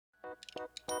I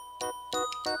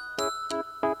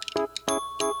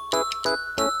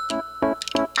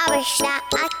wish that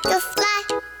I could fly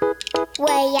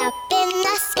way up in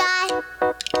the sky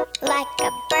like a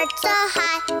bird so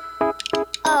high.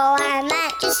 Oh, I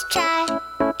might just try.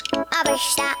 I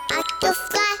wish that I could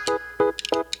fly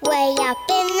way up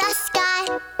in the sky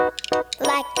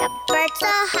like a bird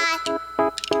so high.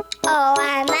 Oh,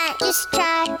 I might just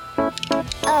try.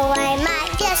 Oh, I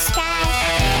might just try.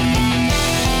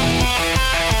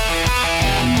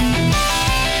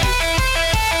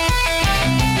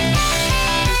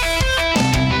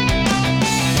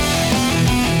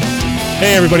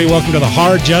 Hey everybody, welcome to the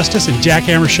Hard Justice and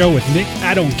Jackhammer Show with Nick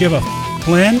I Don't Give a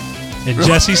Flynn and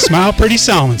Jesse Smile Pretty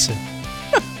Solomon.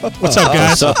 What's up, guys?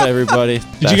 What's up, everybody?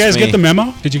 Did you guys get the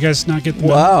memo? Did you guys not get the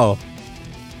memo? Wow.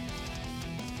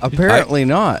 Apparently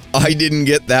not. I didn't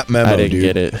get that memo, I didn't dude.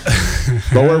 get it.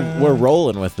 But we're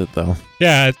rolling with it, though.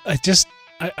 Yeah,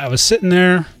 I was sitting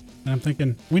there and I'm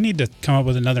thinking, we need to come up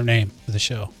with another name for the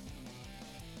show.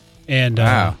 And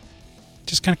it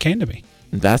just kind of came to me.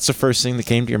 That's the first thing that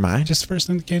came to your mind? Just the first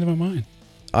thing that came to my mind.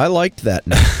 I liked that.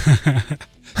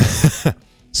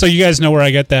 So you guys know where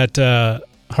I got that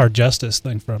Hard Justice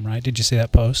thing from, right? Did you see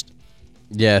that post?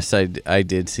 Yes, I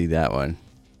did see that one.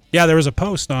 Yeah, there was a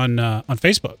post on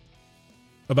Facebook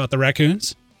about the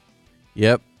raccoons.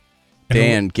 Yep. And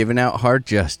Dan giving out hard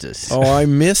justice. Oh, I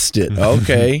missed it.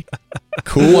 Okay.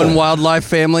 Cool. One wildlife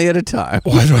family at a time.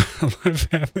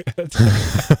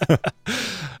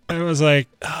 I was like,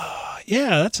 oh,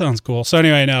 yeah, that sounds cool. So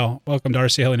anyway, no. Welcome to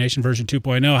RC Heli Nation version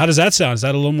 2.0. How does that sound? Is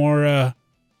that a little more in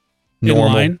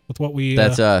Normal. line with what we...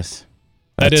 That's us.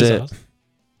 That That's is it. us.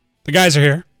 The guys are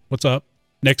here. What's up?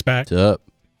 Nick's back. What's up?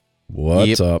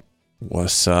 What's up?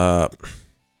 What's up?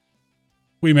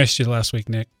 We missed you last week,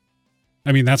 Nick.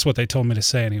 I mean, that's what they told me to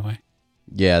say anyway.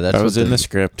 Yeah, that's That was what in the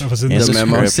script. That was in In the the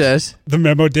memo script. says. The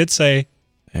memo did say,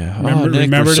 Yeah. remember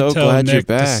we're to so tell glad Nick you're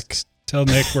back. tell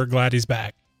Nick we're glad he's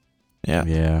back. Yeah.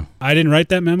 Yeah, I didn't write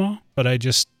that memo, but I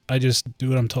just do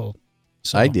what I'm told.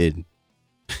 So I did.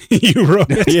 You wrote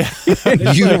it. Yeah.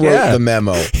 You wrote Yeah. the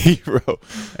memo. He wrote.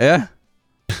 Yeah,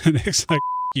 Nick's like,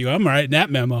 you, I'm writing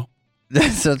that memo.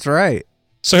 that's right.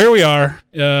 So here we are.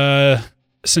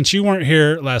 Since you weren't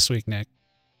here last week, Nick,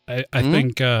 I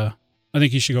think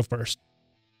you should go first.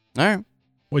 All right.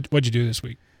 What'd you do this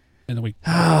week? In the week?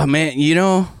 Oh, man,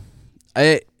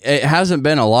 it hasn't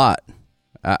been a lot.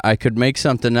 I could make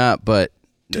something up, but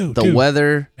Dude, the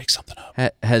weather make something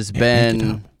up. has make it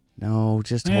been... up. No,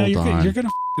 just Yeah, hold you're on. you're gonna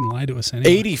f***ing lie to us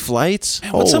anyway. 80 flights?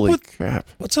 Man, what's up Holy with- crap.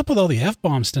 What's up with all the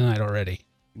F-bombs tonight already?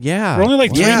 Yeah. We're only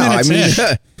like 3 Yeah, I minutes mean,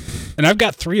 in, and I've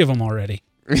got 3 of them already.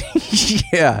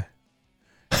 Yeah.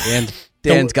 And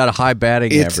Dan's got a high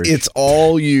batting average. it's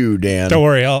all you, Dan. Don't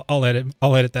worry, I'll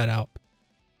edit that out.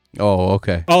 Oh,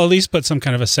 okay. I'll at least put some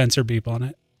kind of a censor beep on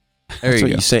it. There That's you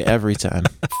what go. you say every time.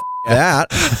 That.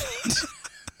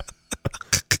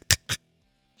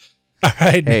 All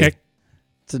right, Hey, Nick.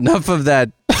 it's enough of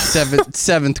that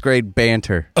seventh grade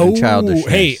banter and childishness.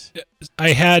 Hey,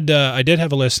 I did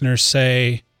have a listener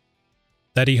say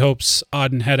that he hopes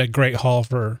Auden had a great haul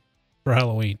for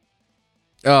Halloween.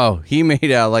 Oh, he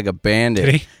made out like a bandit.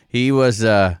 Did he? He was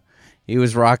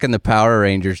rocking the Power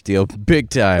Rangers deal big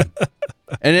time.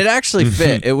 And it actually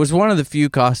fit. It was one of the few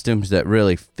costumes that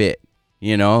really fit.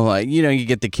 You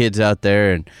get the kids out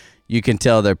there and you can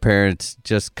tell their parents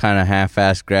just kind of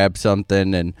half-ass grabbed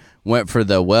something and went for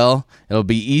it'll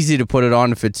be easy to put it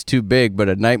on if it's too big, but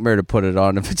a nightmare to put it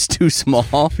on if it's too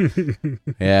small.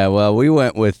 Yeah, well,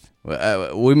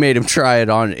 we made him try it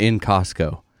on in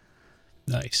Costco.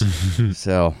 Nice.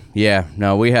 So, yeah,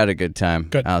 no, we had a good time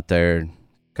Good. out there.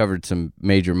 Covered some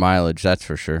major mileage, that's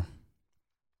for sure.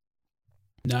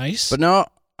 Nice. But no,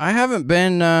 I haven't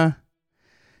been,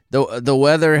 the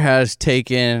weather has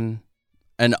taken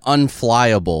an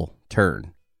unflyable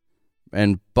turn.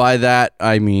 And by that,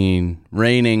 I mean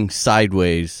raining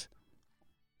sideways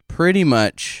pretty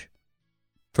much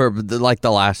for the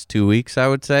last 2 weeks, I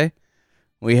would say.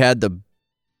 We had the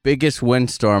biggest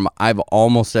windstorm I've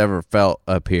almost ever felt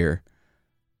up here.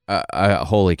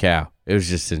 Holy cow. It was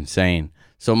just insane.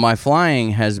 So my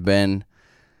flying has been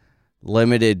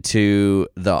limited to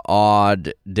the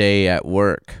odd day at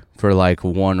work for like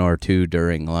 1 or 2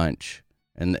 during lunch.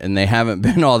 And they haven't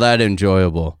been all that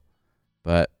enjoyable.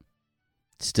 But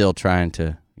still trying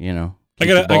to, I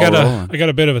got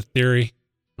a bit of a theory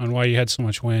on why you had so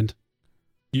much wind.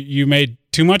 You made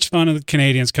too much fun of the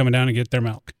Canadians coming down to get their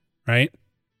milk, right?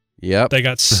 Yep. They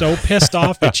got so pissed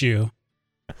off at you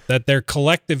that their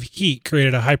collective heat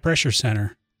created a high pressure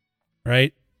center,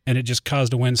 right? And it just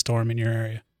caused a windstorm in your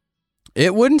area.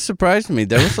 It wouldn't surprise me.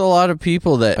 There was a lot of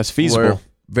people that That's feasible. were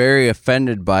very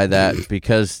offended by that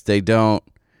because they don't.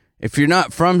 If you're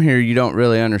not from here, you don't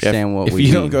really understand what if we you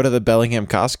mean. don't go to the Bellingham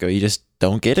Costco, you just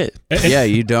don't get it. Yeah,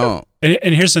 you don't.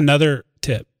 And here's another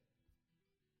tip.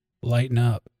 Lighten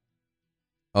up.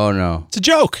 Oh no, It's a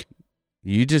joke.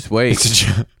 you just wait. It's a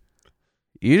joke.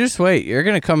 You just wait. You're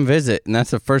gonna come visit, and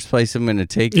that's the first place I'm gonna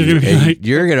take you. You're gonna be And like-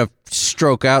 you're gonna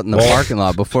stroke out in the Well, parking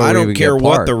lot before I we don't even care get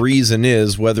what parked. the reason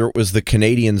is, whether it was the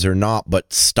Canadians or not,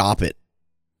 but stop it.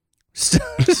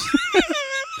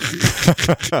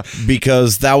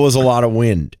 Because that was a lot of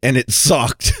wind and it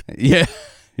sucked. Yeah,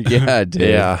 yeah, dude.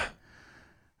 Yeah.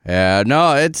 Yeah,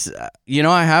 no, it's I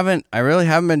really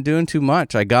haven't been doing too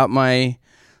much. I got my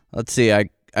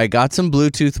I got some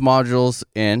Bluetooth modules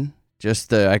in,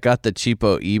 I got the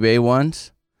cheapo eBay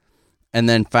ones, and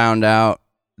then found out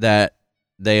that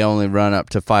they only run up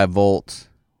to 5 volts,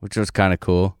 which was kind of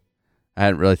cool. I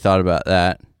hadn't really thought about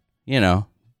that.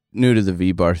 New to the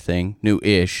V-bar thing,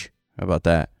 new-ish. How about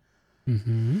that?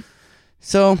 Mm-hmm.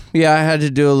 So, yeah, I had to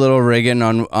do a little rigging.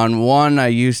 On one, I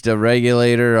used a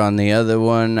regulator. On the other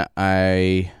one,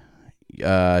 I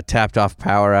tapped off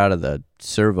power out of the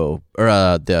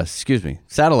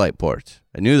satellite ports.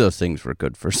 I knew those things were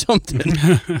good for something.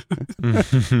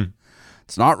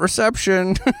 It's not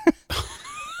reception.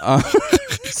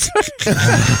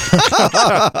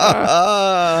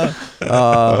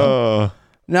 Oh.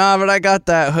 No, but I got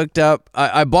that hooked up.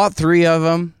 I bought 3 of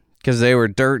them because they were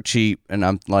dirt cheap, and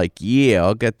I'm like, yeah,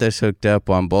 I'll get this hooked up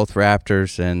on both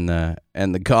Raptors and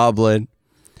the Goblin.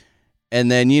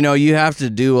 And then you have to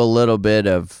do a little bit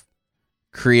of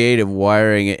creative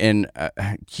wiring. And a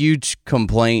huge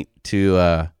complaint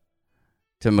to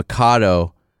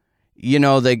Mikado,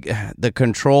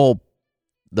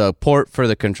 the port for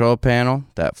the control panel,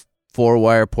 that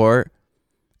 4-wire port,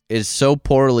 is so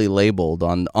poorly labeled.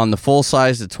 On the full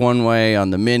size, it's one way.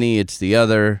 On the mini, it's the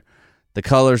other. The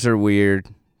colors are weird.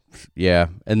 Yeah.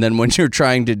 And then when you're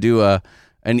trying to do an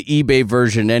eBay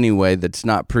version anyway that's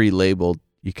not pre-labeled,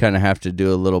 you kind of have to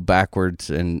do a little backwards.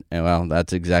 And well,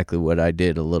 that's exactly what I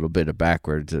did, a little bit of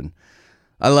backwards. And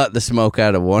I let the smoke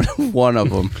out of one of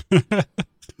them.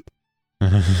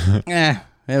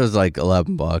 It was like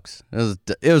 $11.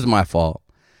 It was my fault.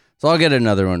 So I'll get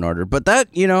another one ordered. But that,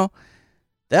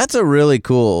 that's a really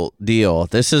cool deal.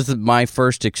 This is my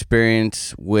first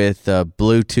experience with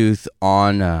Bluetooth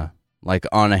on a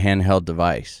handheld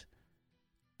device,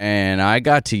 and I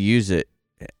got to use it,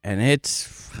 and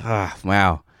it's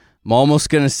wow. I'm almost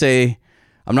gonna say,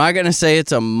 I'm not gonna say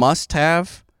it's a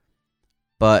must-have,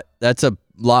 but that's a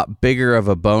lot bigger of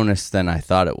a bonus than I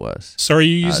thought it was. So are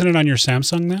you using it on your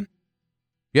Samsung then?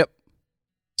 Yep.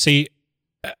 See,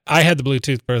 I had the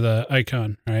Bluetooth for the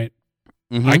Icon, right?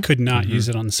 Mhm. I could not use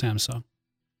it on the Samsung.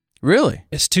 Really?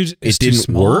 It's too It too didn't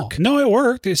small. work? No, it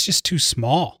worked. It's just too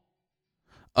small.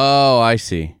 Oh, I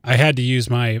see. I had to use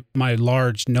my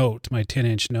large note, my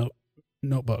 10-inch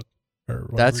notebook. Or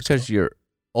whatever That's it's called. because you're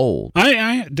old. I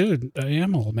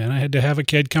am old, man. I had to have a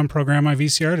kid come program my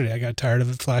VCR today. I got tired of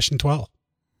it flashing 12.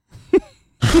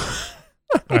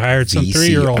 I hired some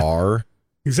 3-year-old. VCR.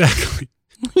 Exactly.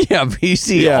 Yeah,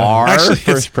 VCR. Yeah. Actually,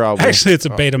 First problem. Actually, it's a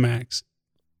Betamax.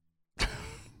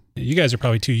 You guys are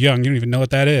probably too young. You don't even know what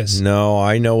that is. No,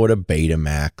 I know what a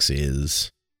Betamax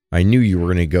is. I knew you were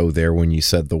going to go there when you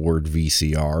said the word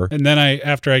VCR. And then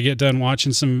after I get done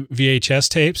watching some VHS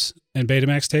tapes and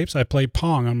Betamax tapes, I play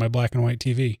Pong on my black and white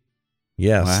TV.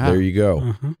 Yes, Wow. there you go.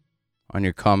 Uh-huh. On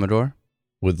your Commodore?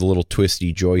 With the little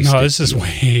twisty joystick. No, this is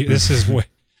way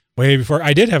before.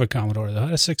 I did have a Commodore, though. I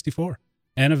had a 64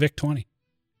 and a VIC-20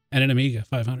 and an Amiga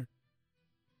 500.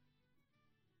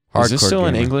 Is this Hardcore still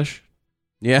in gamer. English?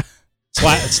 Yeah.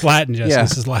 It's Latin, Jesse. Yeah.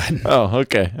 This is Latin. Oh,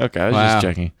 okay. Okay. I was Wow. just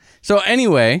checking. So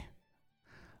anyway,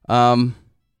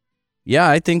 yeah,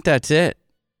 I think that's it.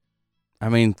 I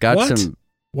mean, got What? some.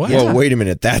 What? Well, wait a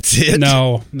minute. That's it?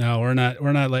 No, we're not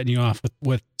letting you off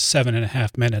with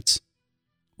 7.5 minutes.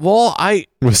 Well,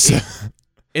 Was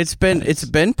it's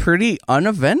been pretty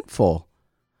uneventful.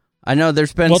 I know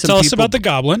there's been Well, some tell us people- about the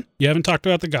Goblin. You haven't talked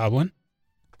about the Goblin.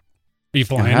 Are you You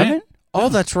flying haven't? it? Oh,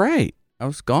 that's right. I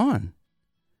was gone.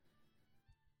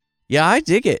 Yeah, I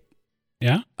dig it.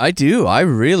 Yeah? I do. I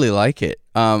really like it.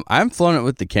 I haven't flown it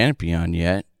with the canopy on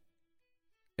yet.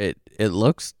 It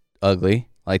looks ugly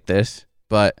like this,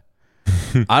 but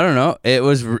I don't know. It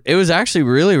was actually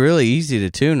really, really easy to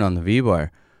tune on the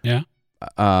V-Bar. Yeah.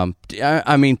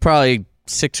 I mean, probably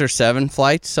 6 or 7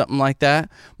 flights, something like that.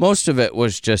 Most of it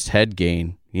was just head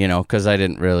gain, because I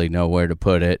didn't really know where to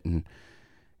put it, but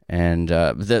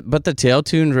the tail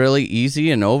tuned really easy,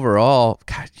 and overall,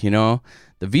 God,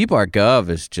 the V-Bar Gov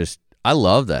is just, I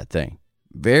love that thing.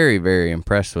 very, very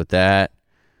impressed with that.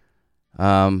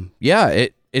 Yeah,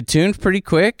 it tunes pretty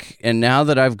quick, and now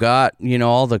that I've got,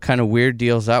 all the kind of weird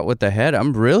deals out with the head,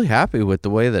 I'm really happy with the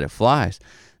way that it flies.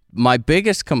 My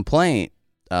biggest complaint,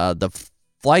 the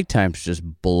flight times just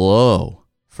blow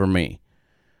for me,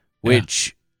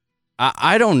 which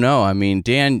I don't know. I mean,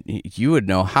 Dan, you would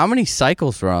know. How many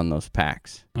cycles were on those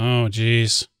packs? Oh,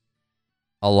 geez.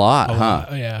 A lot,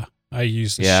 huh? Yeah. I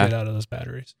use the shit out of those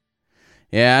batteries.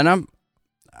 Yeah, and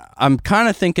I'm kind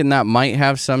of thinking that might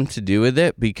have something to do with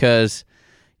it because,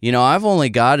 I've only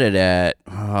got it at,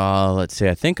 let's see,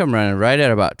 I think I'm running right at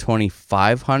about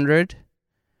 2,500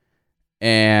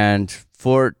 and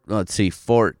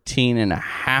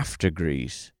 14.5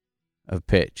 degrees of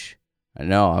pitch. I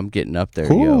know, I'm getting up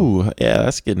there, Ooh, yeah,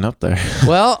 that's getting up there.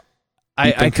 Well,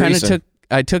 I kind of increasing.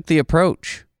 took the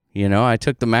approach, I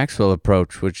took the Maxwell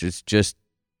approach, which is just,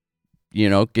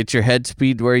 get your head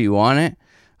speed where you want it.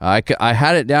 I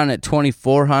had it down at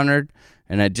 2,400,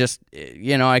 and I just,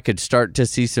 I could start to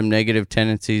see some negative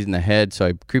tendencies in the head, so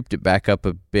I creeped it back up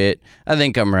a bit. I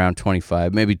think I'm around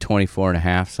 25, maybe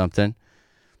 24.5, something.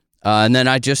 And then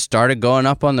I just started going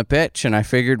up on the pitch, and I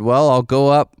figured, well, I'll go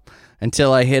up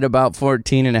until I hit about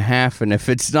 14.5, and if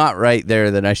it's not right there,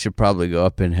 then I should probably go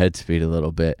up in head speed a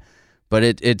little bit. But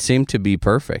it seemed to be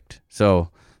perfect,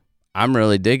 so I'm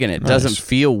really digging it. It doesn't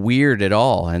feel weird at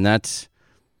all, and that's,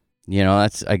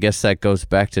 I guess that goes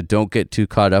back to don't get too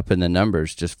caught up in the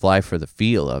numbers, just fly for the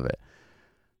feel of it.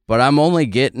 But I'm only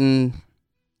getting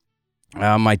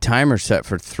my timer set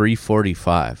for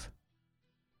 3:45.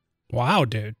 Wow,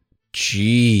 dude.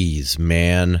 Jeez,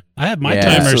 man. I had my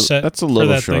Yeah, timer set that's a for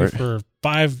little that short. thing for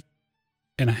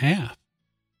 5.5.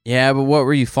 Yeah, but what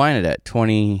were you flying it at?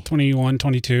 20? 21,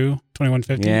 22,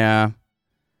 21.50. Yeah.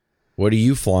 What are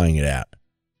you flying it at?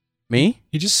 Me?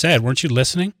 You just said, weren't you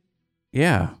listening?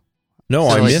 Yeah. No,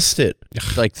 So I like- missed it.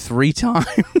 Like 3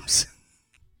 times.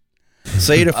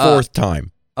 Say it a fourth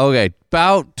time. Okay,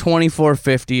 about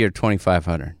 2,450 or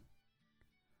 2,500.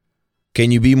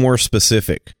 Can you be more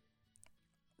specific?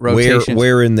 Rotations.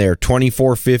 Where in there?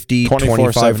 2450,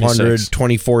 2500, 2476.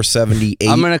 2478.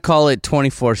 I'm going to call it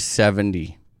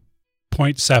 2,470.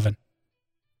 0.7.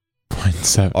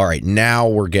 0.7. All right, now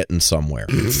we're getting somewhere.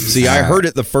 See, I heard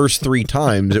it the first 3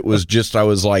 times. It was just, I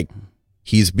was like,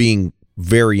 he's being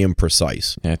very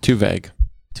imprecise. Yeah, too vague.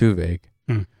 Too vague.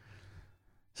 Hmm.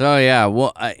 So, yeah,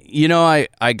 well,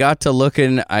 I got to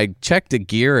looking, I checked the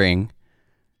gearing.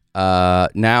 Now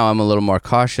I'm a little more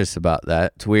cautious about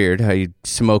that. It's weird how you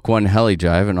smoke one heli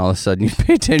jive and all of a sudden you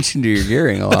pay attention to your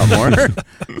gearing a lot more.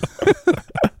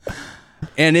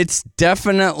 And it's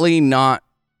definitely not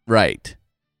right.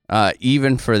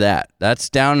 Even for that. That's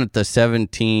down at the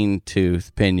 17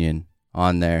 tooth pinion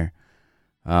on there.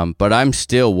 But I'm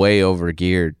still way over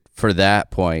geared for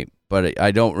that point. But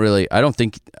I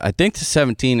think the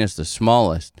 17 is the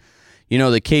smallest. The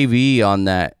KV on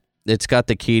that, it's got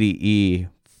the KDE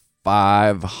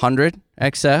 500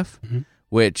 XF,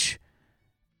 which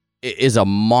is a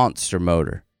monster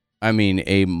motor. I mean,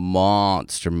 a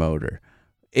monster motor.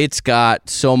 It's got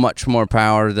so much more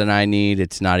power than I need.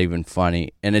 It's not even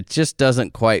funny. And it just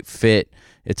doesn't quite fit.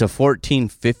 It's a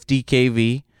 1450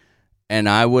 KV, and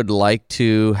I would like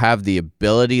to have the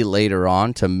ability later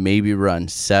on to maybe run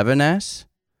 7S.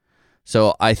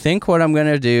 So I think what I'm going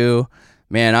to do,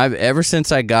 man, ever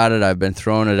since I got it, I've been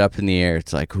throwing it up in the air.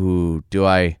 It's like, ooh, do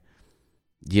I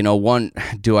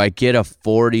get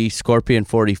a Scorpion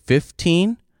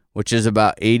 4015, which is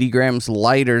about 80 grams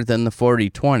lighter than the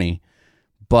 4020,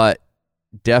 but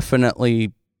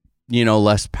definitely,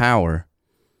 less power?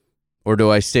 Or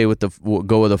do I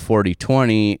go with a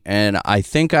 4020? And I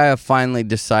think I have finally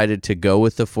decided to go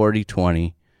with the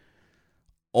 4020,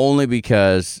 only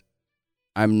because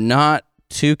I'm not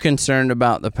too concerned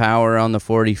about the power on the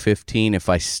 4015 if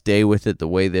I stay with it the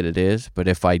way that it is. But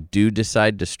if I do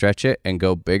decide to stretch it and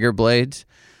go bigger blades,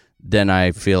 then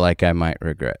I feel like I might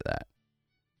regret that.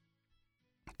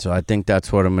 So I think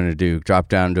that's what I'm going to do. Drop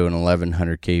down to an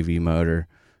 1100 kV motor.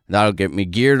 That'll get me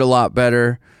geared a lot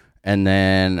better. And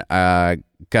then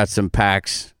got some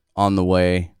packs on the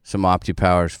way, some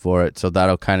OptiPowers for it. So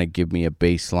that'll kind of give me a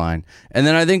baseline. And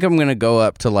then I think I'm going to go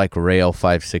up to like rail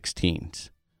 516s.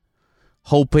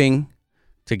 Hoping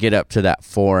to get up to that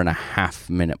 4.5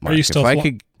 minute mark. Are you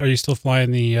still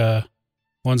flying the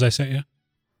ones I sent you?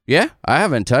 Yeah, I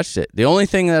haven't touched it. The only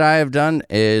thing that I have done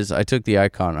is I took the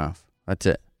icon off. That's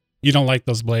it. You don't like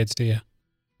those blades, do you?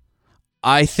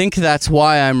 I think that's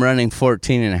why I'm running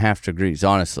 14.5 degrees,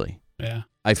 honestly. Yeah.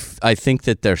 I think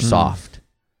that they're soft.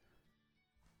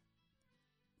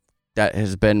 That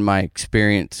has been my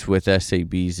experience with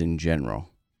SABs in general.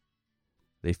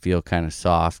 They feel kind of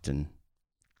soft and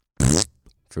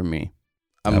for me.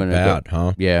 I'm Not gonna bad, go.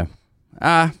 huh? Yeah.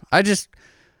 I just,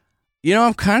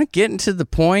 I'm kind of getting to the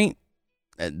point.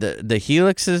 The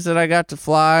Helixes that I got to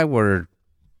fly were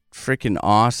freaking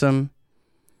awesome.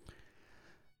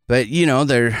 But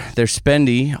they're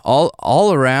spendy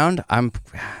all around.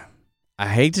 I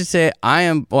hate to say it.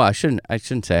 I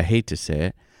shouldn't say I hate to say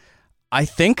it. I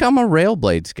think I'm a rail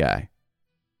blades guy.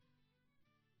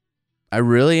 I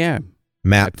really am.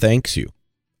 Matt thanks you.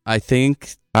 I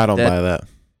think I don't buy that.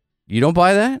 you don't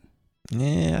buy that?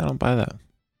 Yeah, I don't buy that.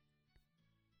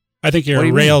 I think you're What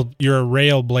do a you you're a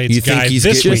rail blades You guy. think he's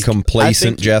this getting week.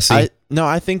 complacent, Jesse? No,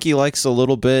 I think he likes a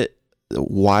little bit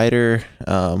wider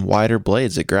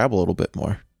blades that grab a little bit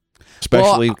more.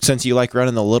 Especially since you like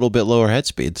running a little bit lower head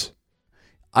speeds.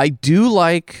 I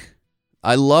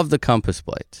love the compass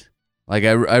blades. Like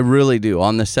I really do,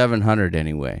 on the 700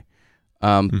 anyway.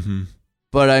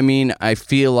 But I mean, I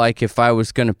feel like if I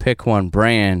was going to pick one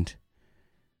brand,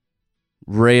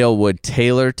 rail would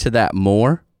tailor to that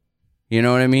more. You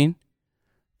know what I mean?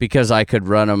 Because I could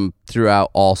run them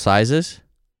throughout all sizes.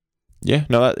 Yeah,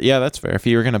 no, that's fair. If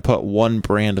you were going to put one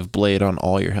brand of blade on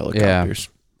all your helicopters,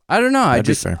 I don't know. that'd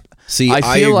be fair. See, I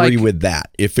I feel agree like- with that.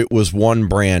 If it was one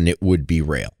brand, it would be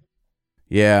rail.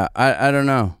 Yeah, I don't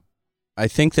know. I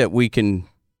think that we can.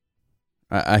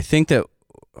 I think that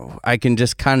I can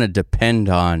just kind of depend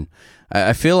on.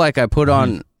 I feel like I put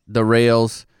on the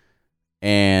rails,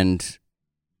 and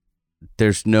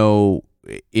there's no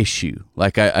issue.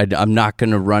 Like I'm not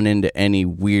going to run into any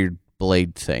weird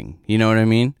blade thing. You know what I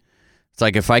mean? It's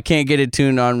like if I can't get it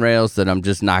tuned on rails, then I'm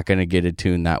just not going to get it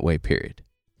tuned that way. Period.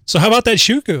 So how about that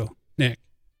Shuku, Nick?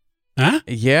 Huh?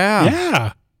 Yeah.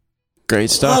 Yeah. Great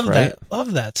stuff, Love right? that.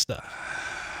 Love that stuff.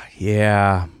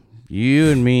 Yeah. You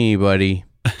and me, buddy.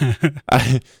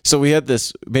 So we had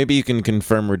this, maybe you can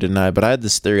confirm or deny, but I had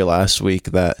this theory last week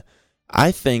that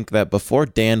I think that before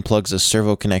Dan plugs a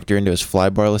servo connector into his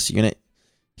flybarless unit,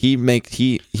 he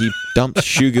dumps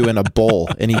Shugu in a bowl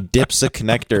and he dips a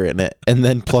connector in it and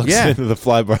then plugs it into the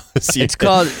flybarless unit. It's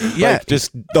called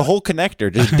just the whole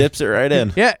connector, just dips it right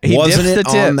in. Yeah. He Wasn't dips it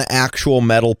the tip. on the actual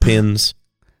metal pins?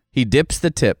 He dips the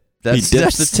tip. That's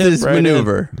dips the tip his right in.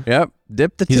 maneuver. Yep.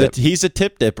 Dip the tip. He's a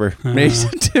tip dipper. He's a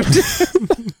tip.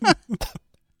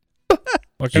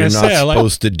 What can You're I not say?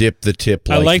 supposed to dip the tip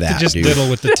I like like that, to just dude. diddle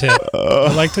with the tip.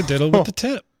 I like to diddle with the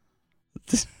tip.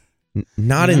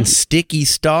 Not in sticky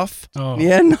stuff. Oh,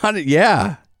 Yeah, not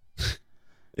yeah.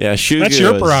 Yeah, Shugu that's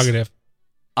your is- prerogative.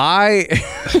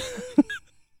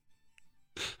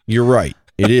 You're right.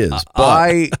 It is. But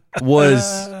I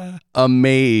was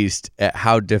amazed at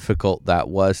how difficult that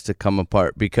was to come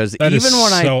apart because That is even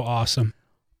when awesome.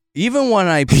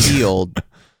 I peeled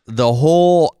the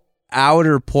whole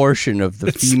outer portion of the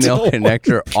It female still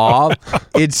connector off,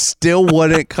 it still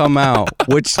wouldn't come out,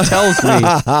 which tells me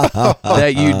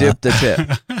that you dipped the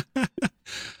tip.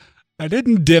 I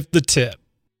didn't dip the tip.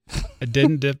 I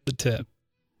didn't dip the tip.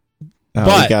 Oh,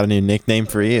 But- we got a new nickname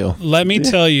for you. Let me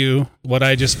tell you what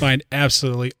I just find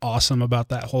absolutely awesome about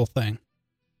that whole thing.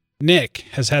 Nick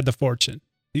has had the fortune,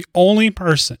 the only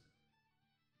person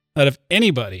out of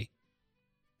anybody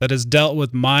that has dealt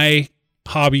with my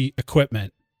hobby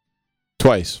equipment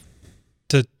Twice.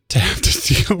 to have to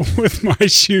deal with my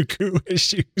Shuku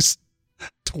issues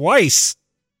twice.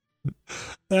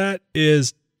 That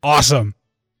is awesome.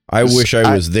 I wish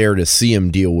I was there to see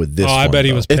him deal with this. I one, bet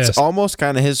he though. was pissed. It's almost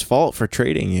kind of his fault for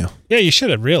trading you. Yeah, you should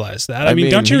have realized that. I I mean,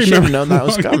 mean, don't you he should have remember known that how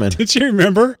was long coming. Did you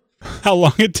remember how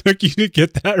long it took you to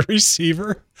get that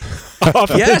receiver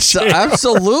off Yes, the chair?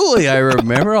 absolutely. I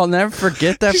remember. I'll never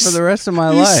forget that for the rest of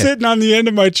my He's life. sitting on the end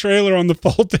of my trailer on the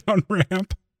fold-down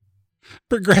ramp,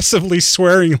 progressively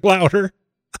swearing louder.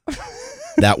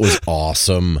 That was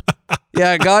awesome.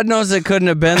 Yeah, God knows it couldn't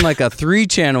have been like a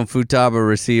 3-channel Futaba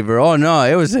receiver. Oh no,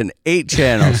 it was an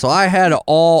 8-channel. So I had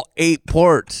all 8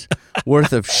 ports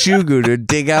worth of Shugu to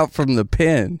dig out from the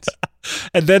pins.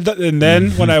 And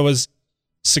then when I was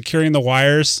securing the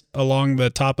wires along the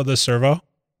top of the servo,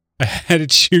 I had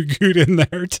it Shugu'd in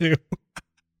there too.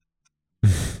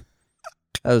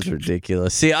 That was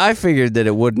ridiculous. See, I figured that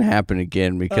it wouldn't happen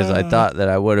again because I thought that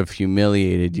I would have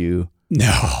humiliated you.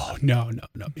 No.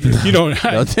 You don't.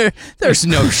 No, there's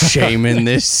no shame in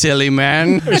this, silly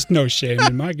man. There's no shame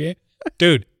in my game.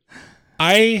 Dude,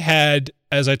 I had,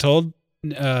 as I told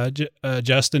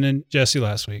Justin and Jesse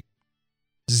last week,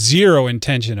 zero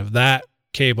intention of that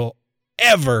cable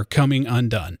ever coming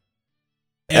undone.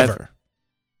 Ever.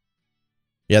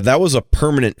 Yeah, that was a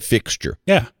permanent fixture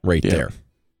Yeah. right Yeah. there.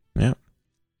 Yeah.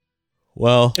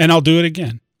 Well, And I'll do it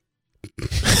again.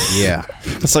 Yeah.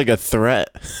 It's like a threat.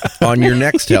 On your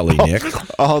next heli, Nick.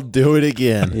 I'll do it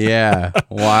again. Yeah.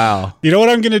 Wow. You know what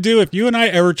I'm going to do? If you and I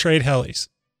ever trade helis,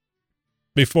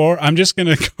 before, I'm just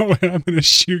going to go and I'm going to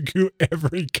Shugu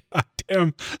every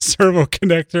goddamn servo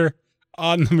connector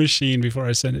on the machine before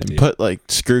I send it to you. Put like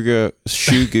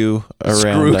Shugu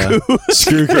around.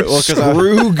 Screw Screw. Well,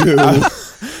 Screw goo.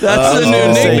 That's the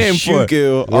new nickname for it.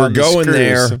 Shugu. We're on the going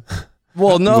screws. there.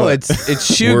 Well, no, it's We're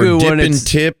Shugu when dipping it's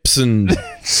tips and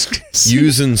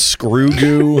using screw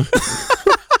goo.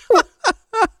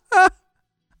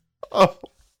 Oh,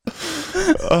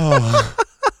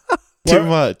 too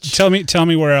much. Tell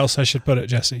me where else I should put it,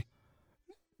 Jesse.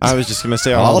 I was just gonna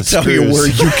say all I'll the tell you screws.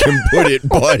 where you can put it,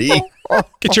 buddy.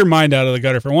 Get your mind out of the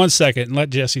gutter for 1 second and let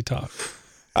Jesse talk.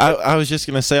 I was just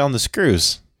gonna say on the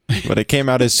screws, but it came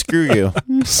out as screw you.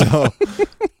 So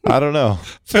I don't know.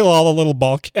 Fill all the little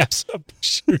ball caps up.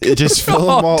 It just fill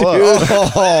them all up.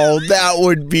 Oh, that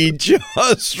would be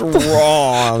just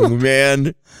wrong,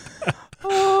 man.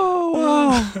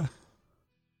 oh wow.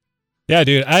 Yeah,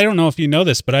 dude. I don't know if you know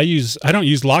this, but I don't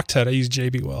use Loctite. I use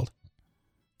JB Weld.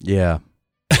 Yeah.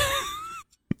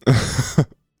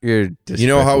 You're You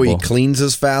know how he despicable. cleans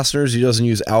his fasteners? He doesn't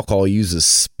use alcohol, he uses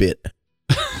spit.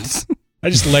 I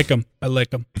just lick them. I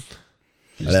lick them.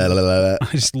 I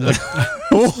just lick.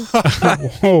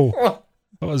 Whoa!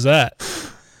 What was that?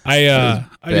 I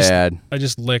Bad.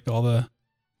 just lick all the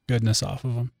goodness off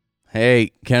of them.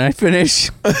 Hey, can I finish?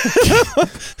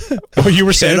 Oh, you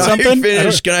were saying Can I something?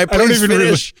 finish? Can I I don't please even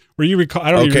finish? Were you recall?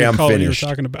 I don't Okay, even I'm recall what you were finished.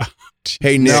 talking about.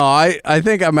 Hey, Nick. No, I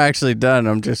think I'm actually done.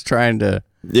 I'm just trying to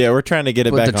Yeah, we're trying to get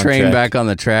it put back the on train track. back on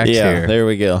the tracks Yeah, here. there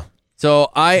we go. So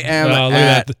I am Oh, look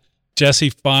at at that. Jesse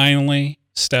finally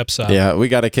steps up. Yeah, we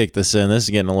got to kick this in. This is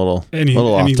getting a little, and he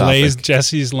off topic. lays.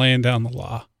 Jesse's laying down the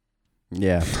law.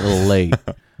 yeah, a little late.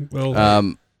 Well,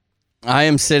 I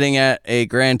am sitting at a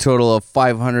grand total of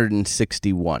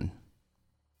 561.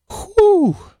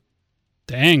 Whew.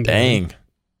 dang, dude. Dang.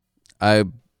 I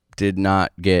did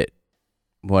not get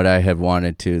what I had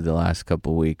wanted to the last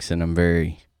couple weeks, and I'm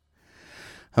very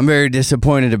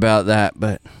disappointed about that.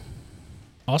 But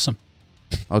Awesome.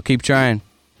 I'll keep trying.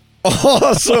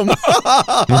 Awesome.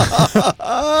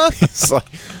 It's like,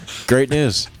 great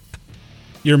news.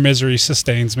 Your misery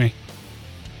sustains me.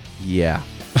 Yeah,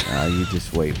 you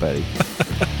just wait, buddy.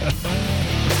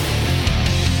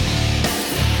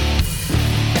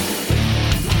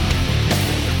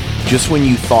 Just when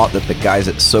you thought that the guys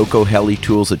at Soko Heli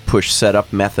Tools had pushed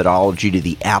setup methodology to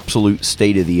the absolute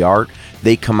state of the art,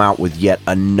 they come out with yet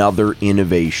another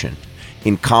innovation.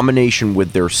 In combination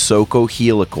with their Soko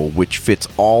Helical, which fits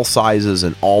all sizes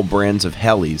and all brands of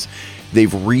helis,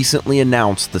 they've recently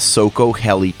announced the Soko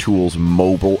Heli Tools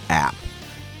mobile app.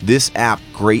 This app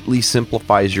greatly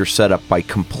simplifies your setup by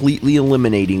completely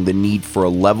eliminating the need for a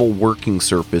level working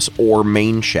surface or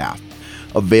main shaft.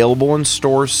 Available in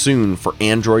stores soon for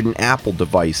Android and Apple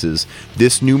devices,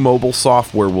 this new mobile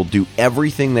software will do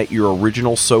everything that your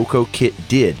original Soko kit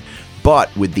did,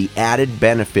 but with the added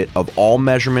benefit of all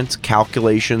measurements,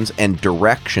 calculations, and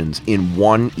directions in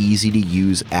one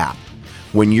easy-to-use app.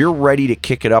 When you're ready to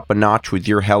kick it up a notch with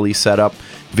your heli setup,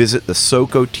 visit the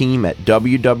Soko team at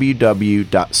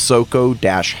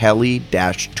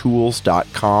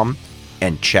www.soko-heli-tools.com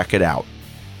and check it out.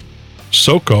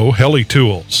 Soko Heli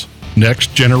Tools,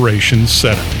 next generation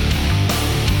setup.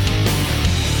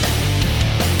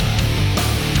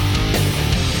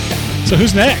 So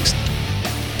who's next?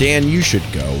 Dan, you should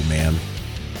go, man.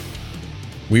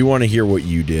 We want to hear what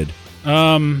you did.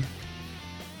 What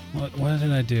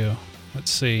did I do?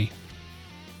 Let's see.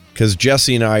 Because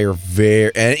Jesse and I are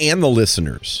and the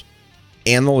listeners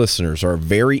are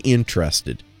very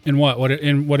interested. In what? What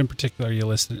in particular are you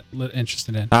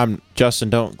interested in? Justin,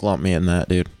 don't glump me in that,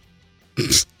 dude.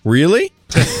 Really?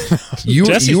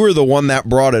 Jesse- you were the one that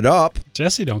brought it up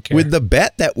Jesse don't care. with the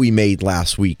bet that we made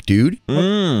last week, dude.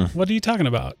 What are you talking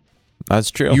about?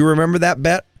 That's true. You remember that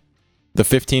bet? The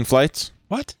 15 flights?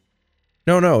 What?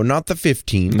 No, not the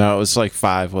 15. No, it was like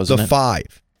 5, wasn't The it?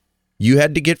 5. You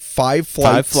had to get 5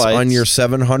 flights on your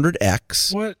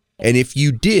 700X. What? And if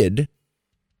you did,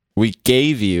 We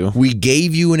gave you, we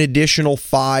gave you an additional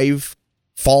 5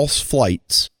 false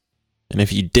flights. and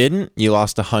if you didn't, you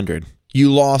lost 100. You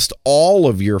lost all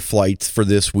of your flights for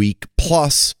this week,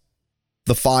 plus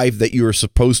the 5 that you were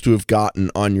supposed to have gotten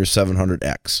on your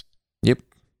 700X. Yep.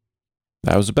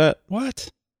 That was a bet. What?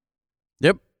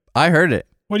 Yep, I heard it.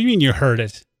 What do you mean you heard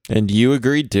it? And you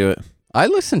agreed to it. I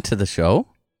listened to the show.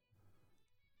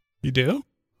 You do?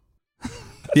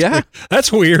 Yeah.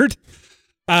 That's weird.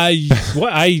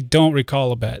 I don't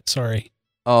recall a bet. Sorry.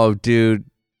 Oh, dude.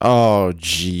 Oh,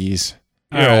 jeez.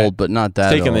 You're All right. old, but not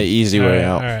that Taking old. the easy All way right,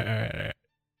 out. All right.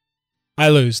 I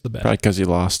lose the bet. Probably because you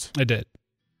lost. I did.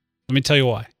 Let me tell you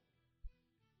why.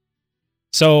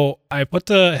 So I put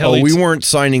the Oh, heli. we weren't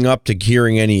signing up to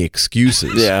hearing any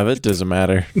excuses. Yeah, that doesn't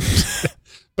matter.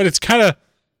 But it kind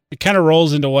of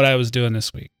rolls into what I was doing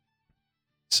this week.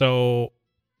 So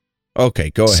Okay,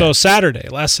 go ahead. So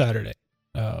last Saturday,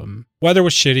 weather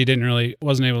was shitty.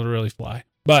 Wasn't able to really fly,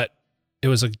 but it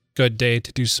was a good day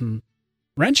to do some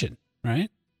wrenching, right?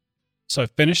 So I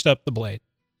finished up the blade,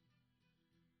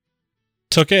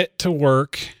 took it to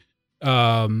work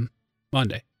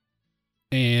Monday,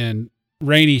 and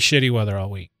rainy, shitty weather all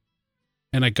week.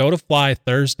 And I go to fly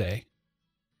Thursday,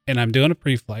 and I'm doing a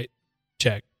pre-flight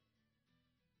check,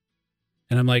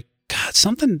 and I'm like, God,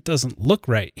 something doesn't look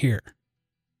right here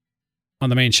on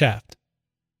the main shaft.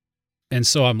 And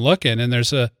so I'm looking, and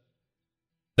there's the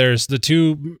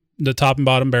top and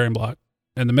bottom bearing block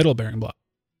and the middle bearing block.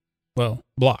 Well,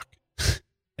 block.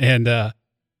 And I'm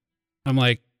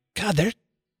like, God,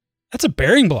 that's a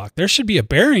bearing block. There should be a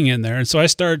bearing in there. And so I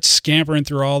start scampering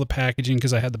through all the packaging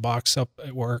because I had the box up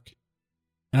at work,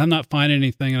 and I'm not finding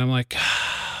anything. And I'm like,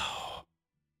 oh,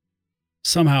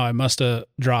 somehow I must have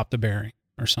dropped a bearing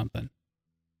or something.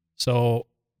 So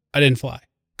I didn't fly.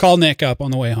 Called Nick up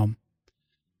on the way home.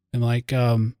 I'm like,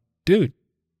 dude,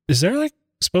 is there like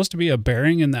supposed to be a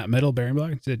bearing in that middle bearing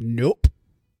block? He said, nope.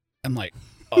 I'm like,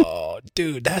 oh,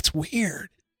 dude, that's weird.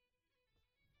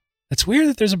 It's weird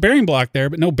that there's a bearing block there,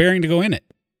 but no bearing to go in it.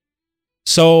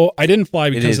 So I didn't fly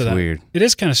because of that. It is weird. It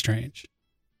is kind of strange.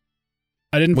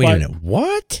 I didn't Wait fly. a minute.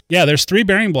 What? Yeah, there's 3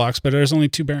 bearing blocks, but there's only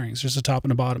 2 bearings. There's a top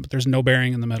and a bottom, but there's no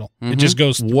bearing in the middle. It just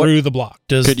goes What through the block.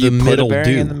 Does Could the you put a middle bearing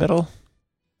do? in the middle?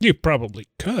 You probably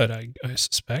could, I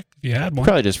suspect, if you had one.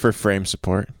 Probably just for frame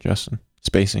support, Justin.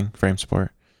 Spacing, frame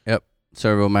support.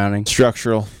 Servo mounting.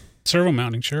 Structural. Servo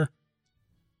mounting, sure.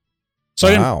 So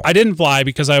Wow. I didn't fly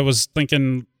because I was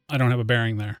thinking I don't have a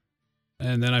bearing there.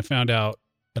 And then I found out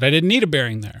that I didn't need a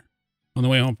bearing there on the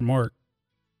way home from work.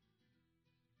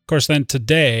 Of course, then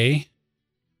today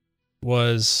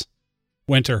was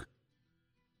winter.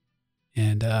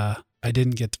 And I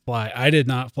didn't get to fly. I did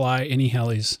not fly any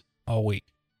helis all week.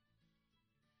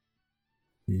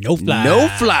 No fly. No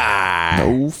fly.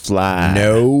 No fly.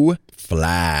 No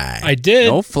fly. I did.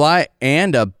 No fly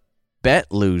and a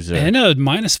bet loser. And a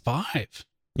 -5.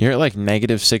 You're at like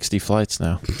negative 60 flights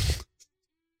now.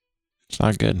 It's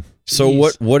not good. So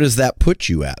Jeez. what does that put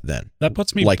you at then? That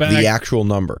puts me Like back the actual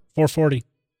number? 440.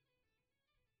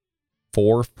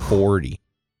 440.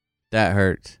 That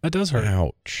hurts. That does hurt.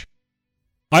 Ouch.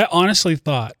 I honestly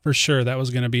thought for sure that was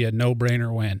going to be a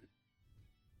no-brainer win.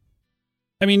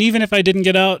 I mean, even if I didn't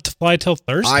get out to fly till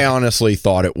Thursday. I honestly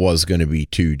thought it was going to be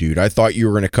too, dude. I thought you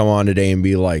were going to come on today and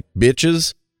be like,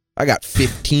 bitches, I got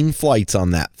 15 flights on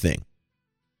that thing.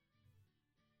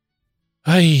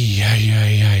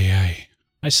 Ay.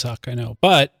 I suck, I know.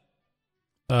 But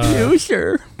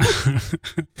Loser.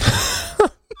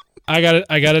 I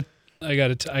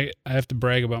have to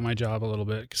brag about my job a little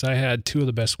bit because I had 2 of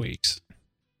the best weeks.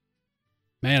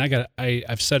 Man,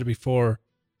 I've said it before,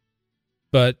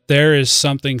 but there is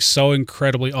something so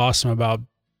incredibly awesome about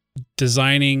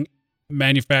designing,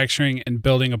 manufacturing, and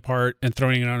building a part and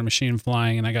throwing it on a machine and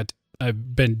flying. And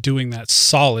I've been doing that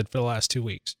solid for the last 2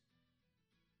 weeks.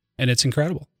 And it's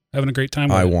incredible. Having a great time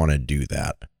with I it. want to do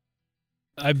that.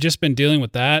 I've just been dealing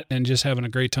with that and just having a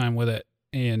great time with it.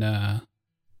 And,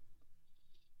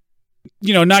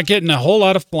 not getting a whole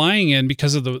lot of flying in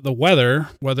because of the weather,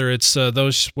 whether it's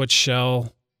those which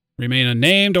shall remain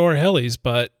unnamed or helis,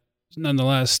 but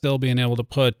nonetheless, still being able to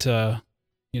put, 4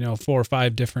 or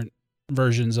 5 different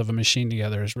versions of a machine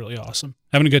together is really awesome.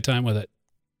 Having a good time with it.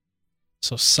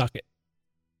 So suck it.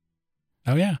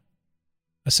 Oh, yeah.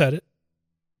 I said it.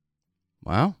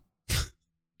 Wow.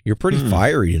 You're pretty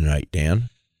fiery tonight, Dan.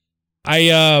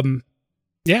 Yeah.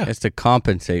 It's to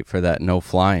compensate for that no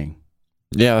flying.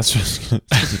 Yeah, that's just.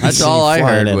 That's all I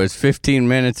heard was 15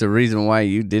 minutes of reason why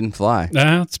you didn't fly.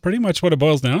 That's pretty much what it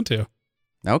boils down to.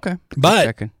 Okay. But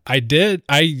Checking.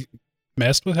 I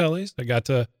messed with helis.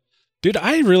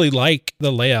 I really like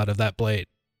the layout of that blade.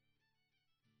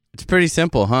 It's pretty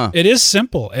simple, huh? It is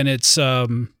simple, and it's I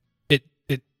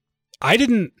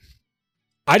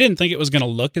didn't think it was going to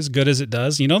look as good as it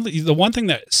does. The one thing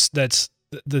that's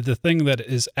the thing that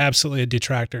is absolutely a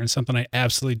detractor and something I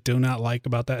absolutely do not like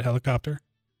about that helicopter.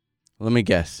 Let me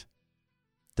guess.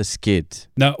 The skids.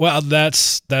 No, well,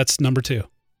 that's number 2.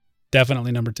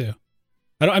 Definitely number 2.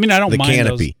 I don't The mind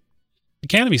canopy. those. The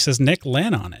canopy says Nick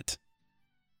Lynn on it.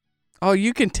 Oh,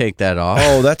 you can take that off.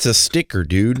 Oh, that's a sticker,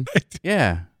 dude.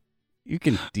 Yeah. You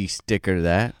can de-sticker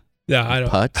that. Yeah, I don't.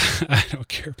 Putz. I don't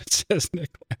care if it says Nick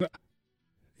Lana.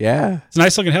 Yeah. It's a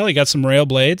nice looking heli. Got some rail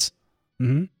blades.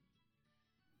 Mm-hmm.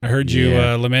 I heard you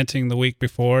Yeah. lamenting the week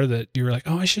before that you were like,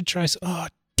 "Oh, I should try." Oh,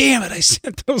 damn it! I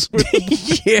sent those with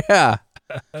the Yeah.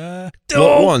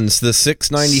 What ones? The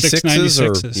 696s?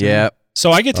 Or 696s. Yeah.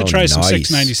 So I get to Oh, try some nice.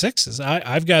 696s.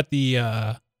 I've got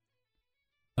the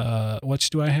which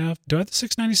do I have? Do I have the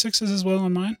 696s as well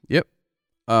on mine? Yep.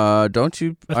 Don't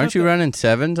you? I Aren't thought you that- running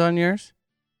 7s on yours?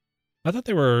 I thought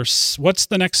they were. What's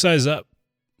the next size up?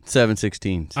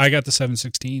 716s. I got the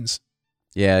 716s.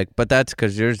 Yeah, but that's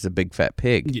because yours is a big fat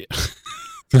pig. Yeah.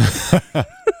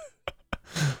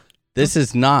 This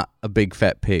is not a big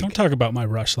fat pig. Don't talk about my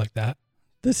rush like that.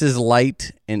 This is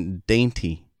light and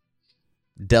dainty,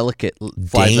 delicate,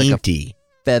 flies like a dainty.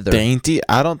 feather. Dainty?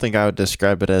 I don't think I would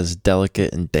describe it as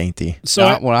delicate and dainty. So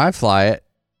Not when I fly it.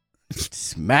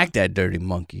 Smack that dirty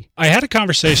monkey. I had a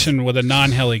conversation with a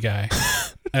non-heli guy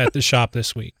at the shop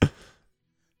this week.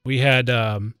 We had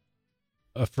a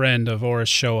friend of ours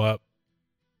show up,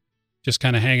 just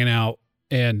kind of hanging out,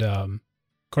 and of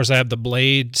course I have the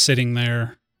Blade sitting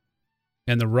there,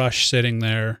 and the Rush sitting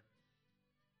there,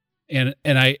 and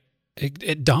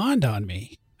it dawned on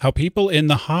me how people in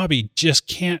the hobby just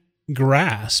can't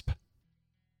grasp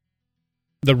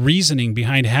the reasoning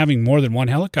behind having more than one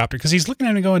helicopter. Because he's looking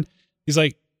at me going, he's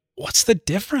like, "What's the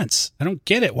difference? I don't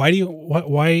get it. Why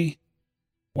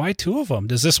two of them?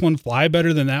 Does this one fly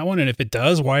better than that one? And if it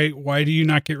does, why do you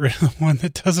not get rid of the one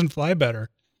that doesn't fly better?"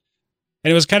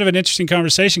 And it was kind of an interesting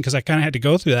conversation because I kind of had to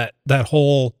go through that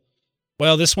whole,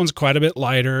 well, this one's quite a bit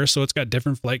lighter, so it's got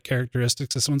different flight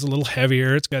characteristics. This one's a little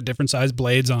heavier. It's got different size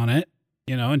blades on it,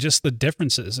 and just the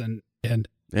differences. And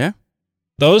Yeah.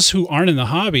 those who aren't in the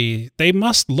hobby, they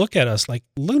must look at us like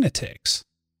lunatics.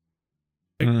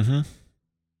 Mm-hmm.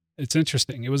 It's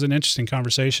interesting. It was an interesting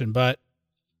conversation, but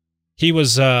he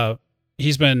was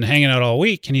he's been hanging out all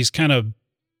week, and he's been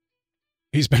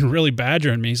really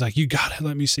badgering me. He's like, "You gotta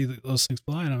let me see those things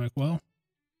fly." And I'm like, "Well,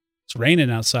 it's raining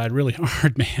outside really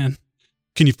hard, man.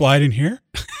 Can you fly it in here?"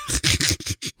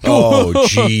 Oh,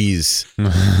 jeez.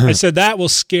 I said, "That will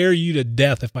scare you to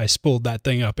death if I spooled that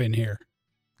thing up in here."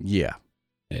 Yeah.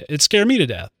 It scared me to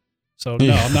death. So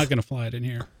no, I'm not going to fly it in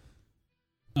here.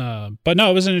 But no,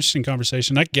 it was an interesting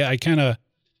conversation. It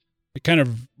kind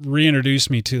of reintroduced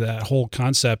me to that whole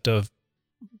concept of,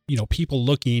 people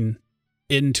looking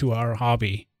into our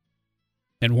hobby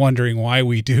and wondering why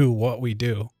we do what we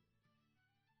do.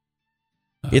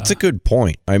 It's a good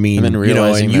point. I mean, And then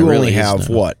realizing and there you really only is have,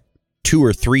 no- what, 2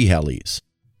 or 3 helis?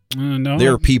 No,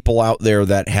 There are people out there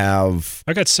that have,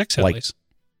 I got 6 like- helis.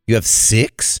 you have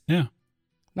 6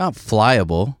 Not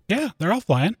flyable. Yeah, they're all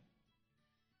flying.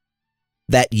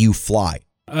 that you fly.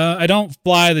 I don't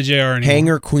fly the JR anymore.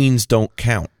 Hangar queens don't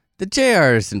count. The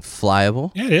JR isn't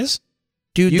flyable. Yeah, it is.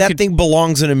 Dude, You that could- thing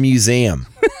belongs in a museum.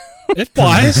 It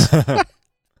flies.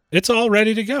 It's all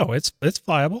ready to go. It's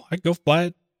flyable. I can go fly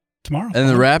it tomorrow. And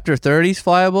the Raptor 30's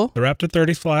flyable? The Raptor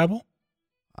 30 flyable.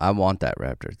 I want that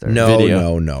Raptor 30. No,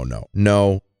 Video.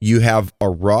 no. You have a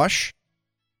Rush,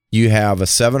 you have a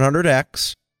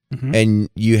 700X, Mhm. and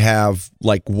you have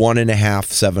like 1.5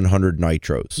 700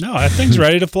 nitros. No, that thing's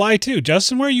ready to fly too.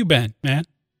 Justin, where you been, man?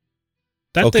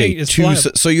 That thing is 2.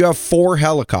 flyable. So you have 4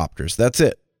 helicopters. That's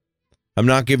it. I'm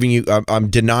not giving you. I'm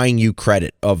denying you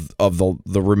credit of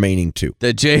the remaining 2.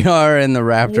 The JR and the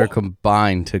Raptor Wha-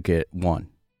 combined took it 1.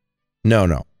 No,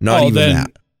 not Oh, even then-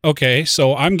 that. Okay,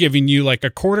 so I'm giving you like a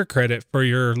quarter credit for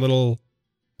your little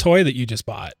toy that you just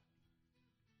bought.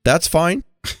 That's fine.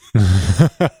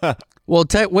 Well,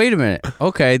 wait a minute.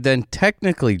 Okay, then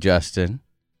technically, Justin.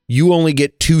 You only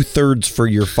get 2/3 for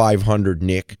your 500,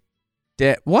 Nick.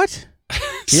 What?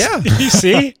 Yeah. You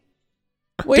see?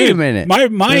 Wait Dude, a minute. My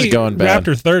This is going bad.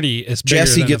 Raptor 30 is bigger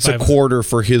Jesse than gets the a 500. quarter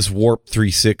for his Warp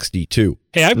 360 too.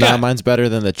 Hey, I've Nah, got mine's better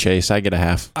than the Chase. I get a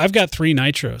half. I've got 3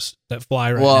 nitros that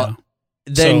fly right Well, now.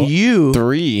 then so- you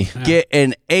 3. get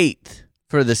an 1/8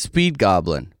 for the Speed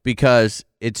Goblin because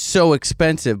it's so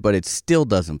expensive, but it still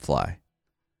doesn't fly.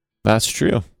 That's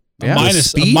true. Yeah.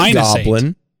 Minus- the Speed a minus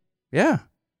Goblin. Yeah.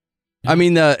 I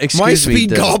mean, excuse My me, Speed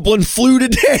the- Goblin flew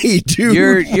today, dude.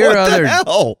 Your What other- the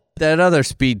hell? that other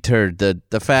speed turd,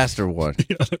 the faster one.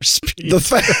 The other speed. The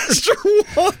faster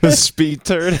one. The speed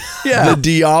turd. Yeah. The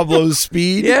Diablo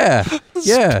Speed. Yeah.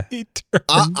 Yeah. Speed turn.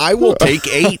 I will take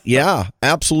 8. Yeah,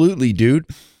 absolutely, dude.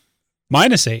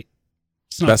 Minus 8.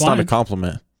 It's not That's flying. not a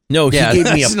compliment. No, he Yeah, gave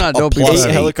me that's a, not a dopey. plus 8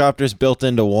 8. helicopters built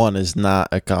into one is not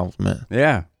a compliment.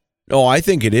 Yeah. No, I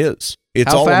think it is.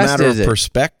 It's How all a fast matter is of it?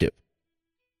 perspective.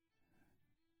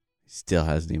 Still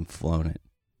hasn't even flown it.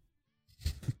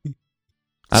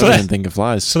 I So don't that- even think it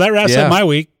flies. So that wraps Yeah. up my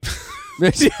week.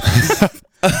 See?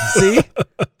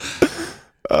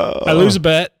 I lose a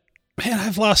bet. Man,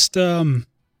 I've lost. I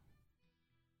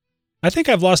think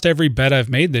I've lost every bet I've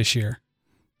made this year.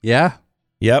 Yeah.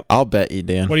 Yep. I'll bet you,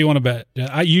 Dan. What do you want to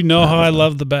bet? You know how I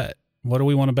love the bet. What do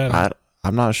we want to bet on?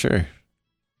 I'm not sure.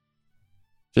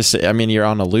 Just, I mean, you're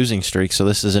on a losing streak, so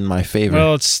this is in my favor.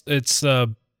 Well, it's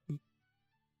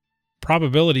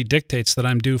probability dictates that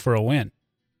I'm due for a win.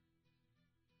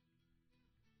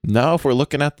 No, if we're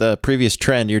looking at the previous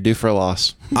trend, you're due for a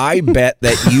loss. I bet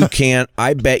you can't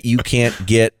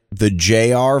get the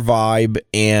JR Vibe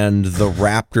and the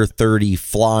Raptor 30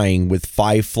 flying with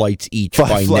 5 flights each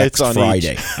by next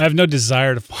Friday. I have no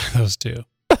desire to fly those two.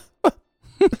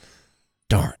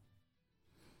 Darn.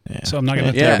 Yeah. So I'm not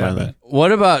going to Yeah. take my bet.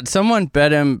 What about someone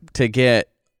bet him to get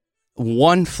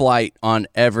one flight on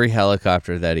every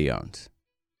helicopter that he owns?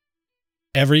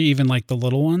 Even like the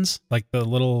little ones, like the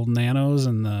little nanos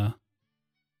and the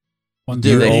ones.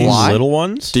 Do they Own fly? little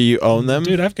ones? Do you own them?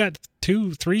 Dude, I've got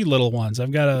 3 little ones.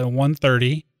 I've got a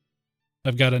 130.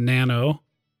 I've got a nano.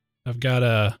 I've got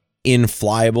a In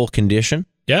flyable condition?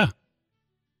 yeah.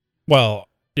 Well,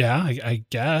 yeah, I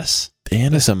guess.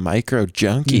 Dan is a micro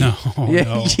junkie. No, Yeah,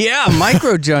 no. yeah,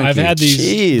 micro junkie. I've had these.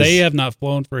 Jeez. They have not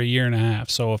flown for a year and a half.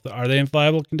 So are they in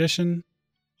flyable condition?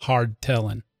 Hard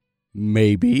telling.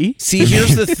 Maybe. See,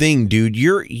 here's the thing, dude.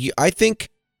 I think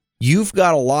you've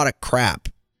got a lot of crap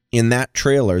in that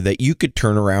trailer that you could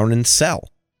turn around and sell.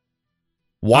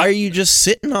 Why are you just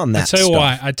sitting on that I tell you stuff?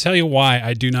 why. I tell you why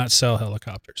I do not sell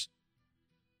helicopters.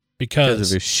 Because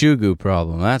Because of his Shugu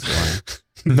problem. That's why.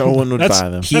 No one would That's- buy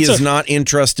them. He That's is a- not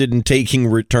interested in taking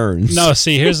returns. no,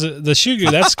 see, here's the Shugu.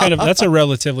 That's a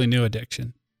relatively new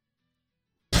addiction.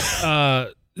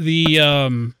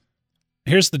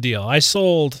 Here's the deal. I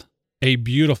sold a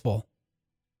beautiful,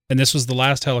 and this was the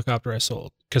last helicopter I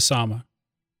sold, Kasama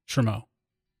Shremo.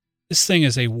 This thing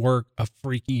is a work of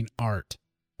freaking art,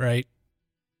 right?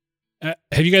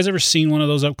 Have you guys ever seen one of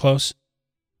those up close?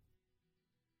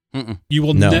 Mm-mm. You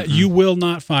will No. you will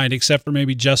not find, except for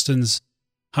maybe Justin's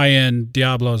high-end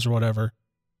Diablos or whatever,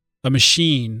 a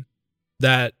machine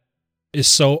that is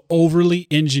so overly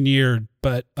engineered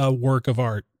but a work of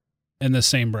art in the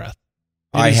same breath.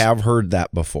 I have heard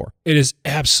that before. It is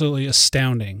absolutely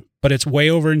astounding, but it's way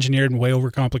over-engineered and way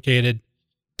over-complicated.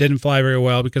 Didn't fly very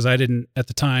well because I didn't, at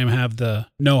the time, have the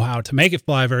know-how to make it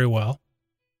fly very well.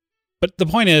 But the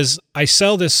point is, I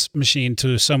sell this machine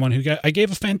to someone I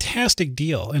gave a fantastic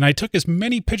deal, and I took as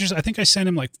many pictures. I think I sent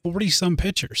him like 40-some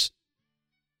pictures.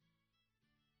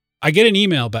 I get an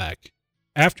email back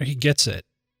after he gets it,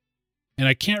 and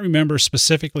I can't remember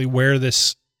specifically where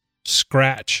this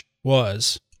scratch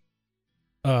was.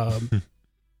 I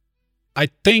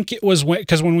think it was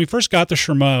because when we first got the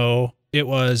Shremo,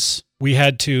 we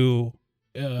had to.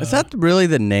 Is that really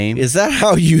the name? Is that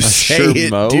how you say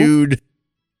Shermo? it, dude?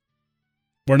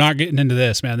 We're not getting into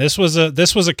this, man. This was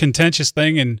a contentious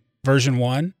thing in version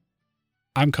 1.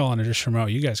 I'm calling it a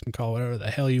Shremo. You guys can call it whatever the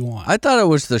hell you want. I thought it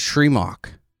was the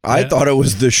Shrimok. I Yeah. thought it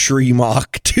was the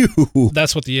Shrimok, too.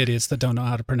 That's what the idiots that don't know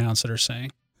how to pronounce it are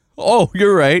saying. Oh,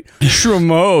 you're right.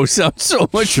 Shremo sounds so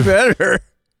much better.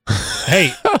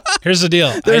 Hey, here's the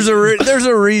deal. There's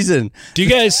a reason. Do you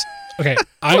guys? Okay,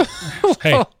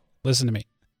 hey, listen to me.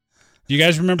 Do you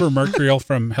guys remember Mercurial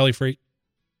from Heli Freak?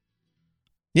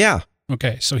 Yeah.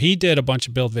 Okay, so he did a bunch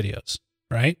of build videos,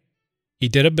 right? He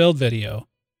did a build video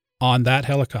on that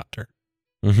helicopter.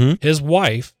 Mm-hmm. His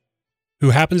wife, who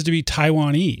happens to be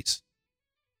Taiwanese,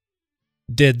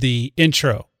 did the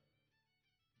intro.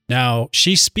 Now,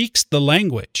 she speaks the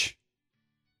language,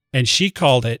 and she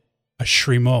called it a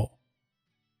Shremo.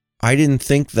 I didn't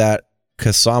think that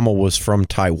Kasama was from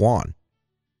Taiwan.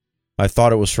 I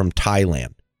thought it was from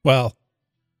Thailand. Well,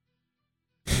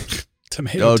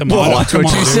 tomato. Watch what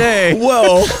you say.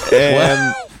 Well,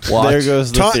 And there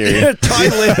goes the theory.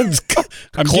 Thailand's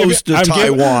I'm close giving- to I'm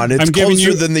giving- Taiwan. It's I'm giving closer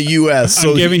you- than the U.S.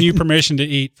 I'm giving you permission to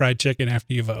eat fried chicken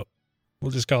after you vote.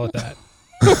 We'll just call it that.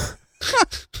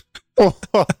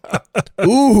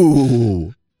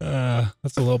 Ooh.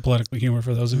 That's a little political humor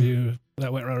for those of you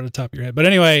that went right over the top of your head. But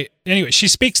anyway, she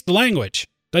speaks the language.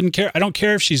 Doesn't care. I don't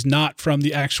care if she's not from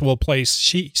the actual place.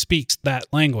 She speaks that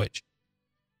language.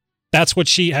 That's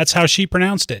how she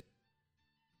pronounced it.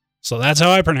 So that's how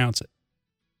I pronounce it.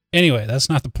 Anyway, that's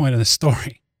not the point of the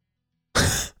story.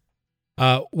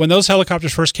 When those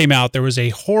helicopters first came out, there was a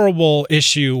horrible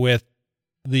issue with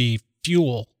the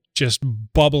fuel just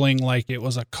bubbling like it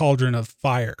was a cauldron of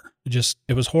fire.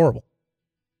 It was horrible.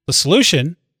 The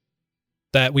solution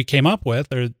that we came up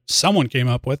with, or someone came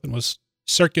up with and was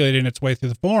circulating its way through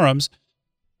the forums,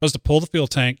 was to pull the fuel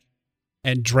tank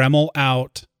and Dremel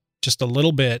out just a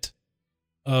little bit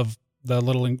of the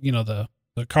little, the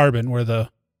carbon where the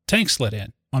tank slid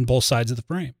in on both sides of the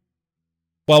frame.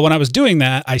 Well, when I was doing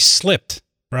that, I slipped,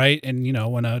 right? And,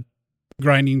 when a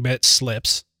grinding bit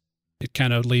slips, it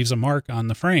kind of leaves a mark on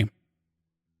the frame.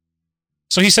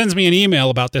 So he sends me an email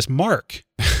about this mark.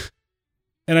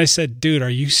 And I said, dude, are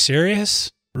you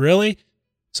serious? Really?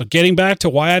 So getting back to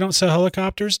why I don't sell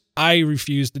helicopters, I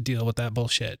refuse to deal with that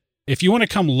bullshit. If you want to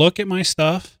come look at my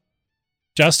stuff,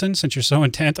 Justin, since you're so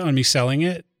intent on me selling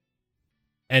it,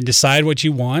 and decide what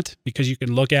you want because you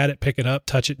can look at it, pick it up,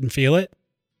 touch it, and feel it,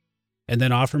 and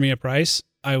then offer me a price,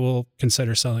 I will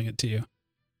consider selling it to you.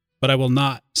 But I will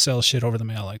not sell shit over the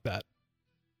mail like that.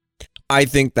 I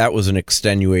think that was an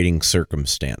extenuating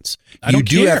circumstance. I don't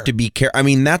do care. have to be careful. I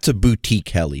mean, that's a boutique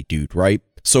heli, dude, right?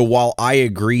 So while I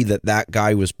agree that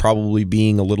guy was probably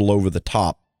being a little over the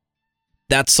top,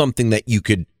 that's something that you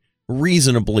could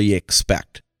reasonably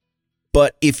expect.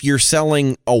 But if you're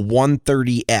selling a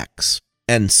 130X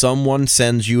and someone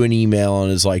sends you an email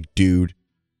and is like, dude,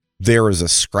 there is a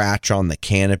scratch on the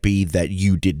canopy that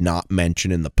you did not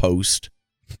mention in the post,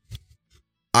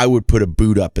 I would put a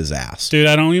boot up his ass. Dude,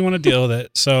 I don't even want to deal with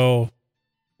it, so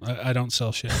I don't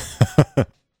sell shit.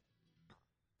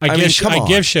 I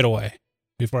give shit away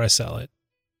before I sell it.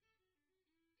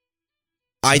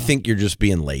 I think you're just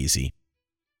being lazy.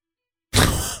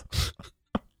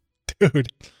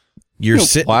 Dude. You're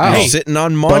sitting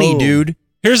on money, dude.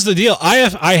 Here's the deal. I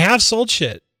have sold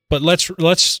shit, but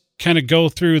let's kind of go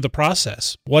through the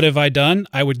process. What have I done?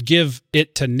 I would give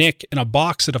it to Nick in a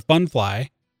box at a Fun Fly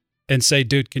and say,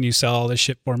 dude, can you sell all this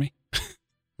shit for me?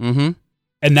 Mm-hmm.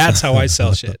 And that's how I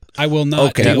sell shit. I will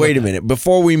not. Okay, wait a minute.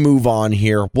 Before we move on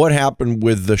here, what happened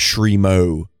with the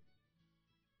Shremo?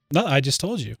 No, I just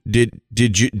told you. Did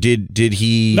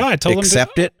he No, I told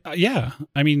accept him it? Yeah.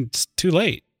 I mean, it's too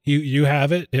late. You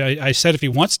have it. I said if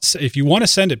you want to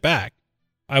send it back,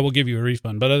 I will give you a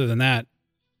refund. But other than that,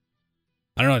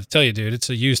 I don't know what to tell you, dude. It's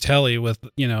a used heli with,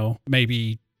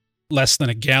 maybe less than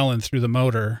a gallon through the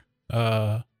motor.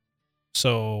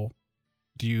 So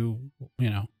do you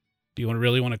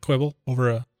really want to quibble over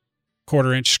a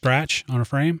 1/4-inch scratch on a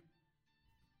frame?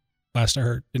 Last I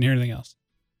heard, didn't hear anything else.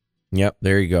 Yep,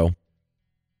 there you go.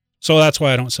 So that's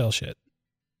why I don't sell shit.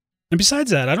 And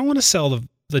besides that, I don't want to sell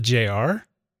the JR.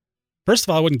 First of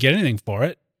all, I wouldn't get anything for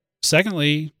it.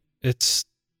 Secondly, it's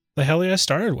the heli I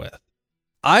started with.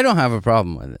 I don't have a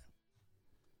problem with it.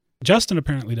 Justin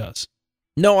apparently does.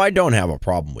 No, I don't have a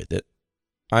problem with it.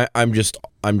 I'm just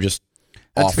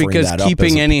That's offering because that up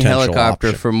keeping as a any potential helicopter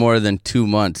option. for more than 2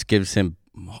 months gives him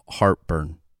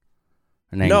heartburn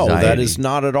and No, anxiety. that is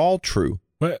not at all true.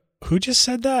 What? Who just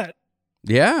said that?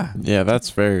 Yeah. Yeah,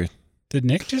 that's very. Did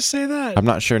Nick just say that? I'm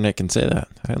not sure Nick can say that.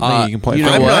 I don't think you can point. you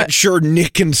know I'm what? not sure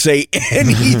Nick can say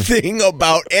anything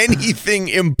about anything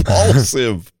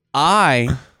impulsive.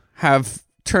 I have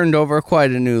turned over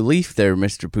quite a new leaf there,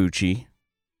 Mr. Poochie.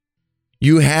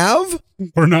 You have?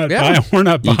 We're not Yeah. buying. We're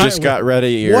not You buying. just got rid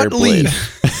of your What blade.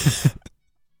 leaf?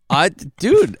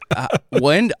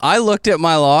 When I looked at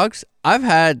my logs, I've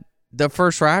had the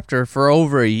first Raptor for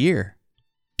over a year.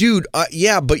 Dude,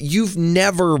 yeah, but you've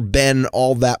never been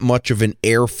all that much of an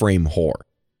airframe whore.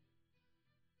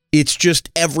 It's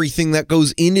just everything that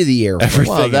goes into the airframe.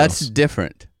 Everything Well, that's else.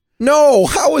 different. No,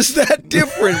 how is that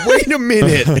different? Wait a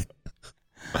minute.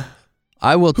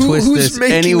 I will twist who's this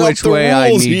making any up which the way I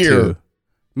rules need here? to.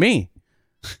 Me.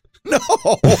 No.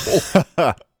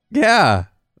 Yeah.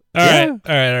 All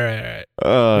right.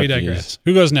 Oh, We geez. digress.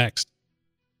 Who goes next?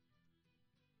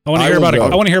 I want to I hear will about go.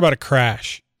 I want to hear about a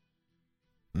crash.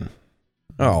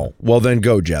 Oh, well then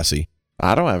go, Jesse.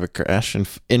 I don't have a crash.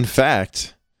 In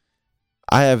fact,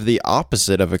 I have the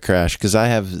opposite of a crash because I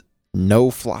have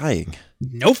no flying.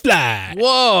 No fly.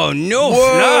 Whoa, no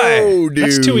Whoa, dude.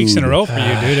 That's 2 weeks in a row for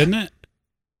you, dude, isn't it?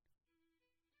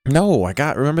 No,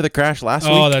 remember the crash last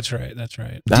Oh, week? that's right. That's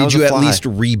right. That Did was you a at fly. least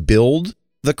rebuild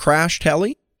the crashed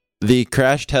heli? The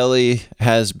crashed heli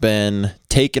has been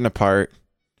taken apart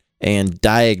and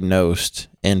diagnosed,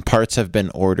 and parts have been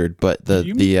ordered, but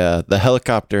the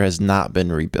helicopter has not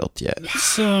been rebuilt yet.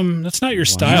 That's not your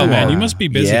style, man. You must be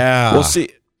busy. Yeah. We'll see.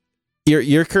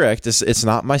 You're correct. It's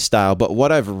not my style, but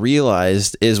what I've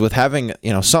realized is with having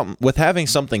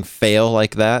something fail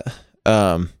like that,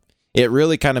 it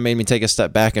really kind of made me take a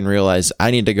step back and realize I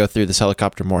need to go through this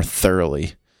helicopter more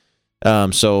thoroughly.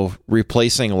 So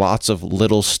replacing lots of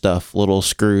little stuff, little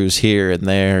screws here and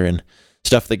there, and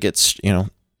stuff that gets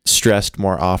stressed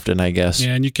more often, I guess.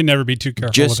 Yeah, and you can never be too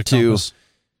careful Just with a compass.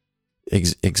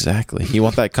 Exactly. You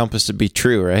want that compass to be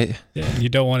true, right? Yeah, and you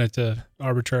don't want it to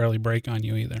arbitrarily break on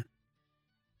you either.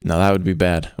 No, that would be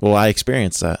bad. Well, I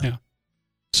experienced that. Yeah.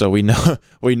 So we know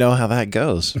how that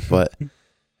goes. But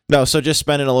no, so just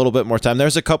spending a little bit more time.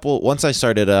 There's a couple, once I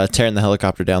started tearing the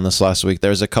helicopter down this last week,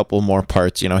 there's a couple more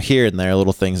parts, here and there,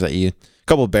 little things that a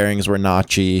couple bearings were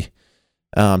notchy,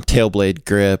 tail blade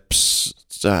grips,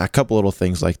 a couple little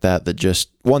things like that just,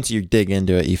 once you dig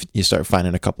into it, you start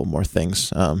finding a couple more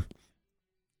things,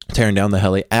 tearing down the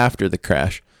heli after the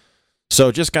crash.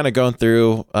 So just kind of going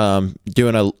through,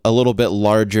 doing a little bit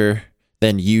larger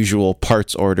than usual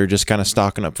parts order, just kind of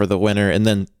stocking up for the winter, and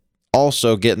then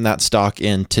also getting that stock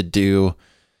in to do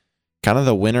kind of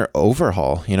the winter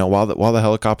overhaul. While the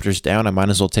helicopter's down, I might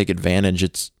as well take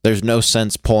advantage. There's no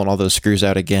sense pulling all those screws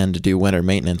out again to do winter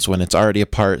maintenance when it's already a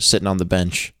part sitting on the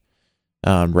bench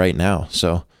right now.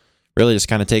 So really just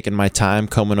kind of taking my time,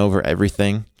 combing over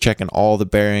everything, checking all the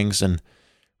bearings, and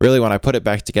really when I put it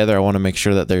back together, I want to make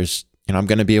sure that there's, I'm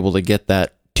going to be able to get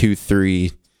that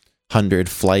 200-300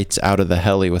 flights out of the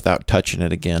heli without touching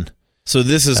it again. So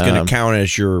this is going to count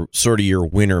as your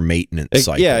winter maintenance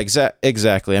cycle. Yeah,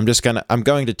 exactly. I'm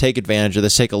going to take advantage of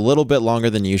this, take a little bit longer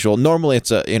than usual. Normally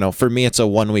it's for me, it's a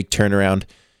 1 week turnaround,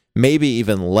 maybe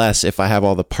even less if I have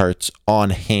all the parts on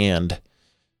hand.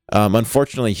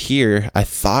 Unfortunately here, I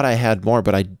thought I had more,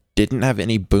 but I didn't have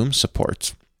any boom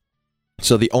supports.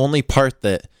 So the only part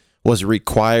that was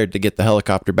required to get the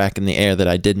helicopter back in the air that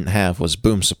I didn't have was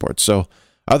boom support. So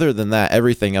other than that,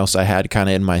 everything else I had kind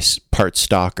of in my part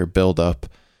stock or build up.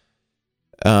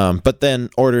 But then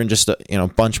ordering just a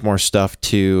bunch more stuff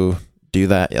to do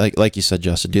that, like you said,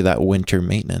 Justin, do that winter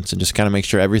maintenance and just kind of make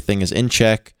sure everything is in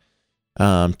check,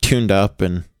 tuned up,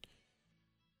 and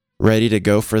ready to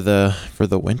go for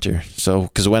the winter. So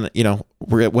because when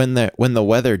the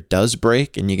weather does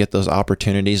break and you get those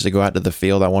opportunities to go out to the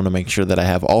field, I want to make sure that I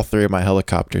have all three of my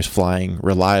helicopters flying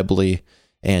reliably,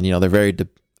 and they're very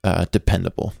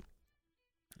dependable.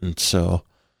 And so,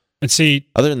 and see,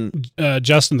 other than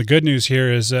Justin, the good news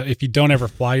here is if you don't ever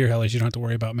fly your helis, you don't have to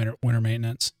worry about winter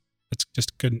maintenance. It's just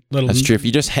a good little. That's true. If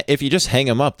you just hang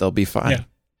them up, they'll be fine.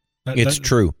 Yeah, it's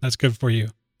true. That's good for you.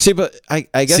 See, but I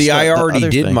guess I already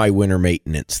did my winter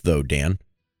maintenance though, Dan.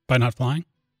 By not flying?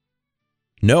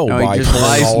 No, by just pulling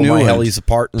buys all new my ones. helis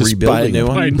apart and Just rebuilding them.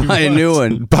 Buy a new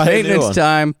one. Maintenance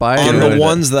time. Buy a On new the one.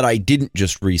 ones that I didn't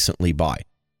just recently buy.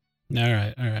 All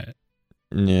right.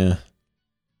 Yeah.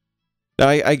 Now,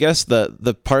 I guess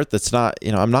the part that's not,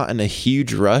 I'm not in a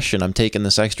huge rush and I'm taking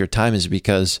this extra time is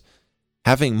because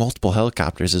having multiple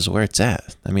helicopters is where it's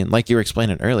at. I mean, like you were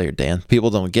explaining earlier, Dan, people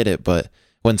don't get it, but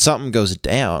when something goes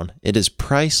down, it is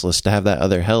priceless to have that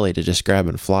other heli to just grab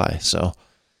and fly. So,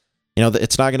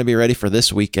 it's not going to be ready for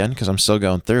this weekend because I'm still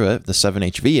going through it. The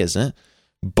 7HV isn't.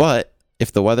 But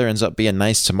if the weather ends up being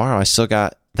nice tomorrow, I still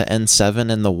got the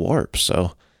N7 and the Warp.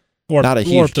 So, not a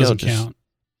huge Warp deal. doesn't count.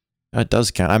 It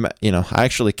does count. I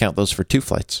actually count those for 2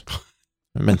 flights.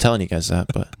 I've been telling you guys that,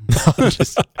 but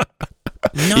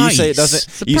Nice. You say it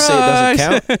doesn't. You say it doesn't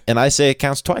count, and I say it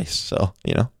counts twice. So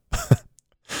I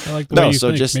like the way you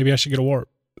think. Maybe I should get a Warp.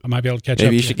 I might be able to catch up.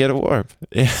 Maybe you should get a Warp.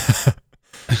 Yeah.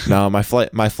 No, my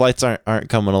flights aren't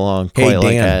coming along quite Dan,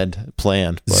 like I had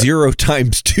planned. But. 0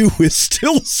 times 2 is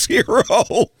still 0.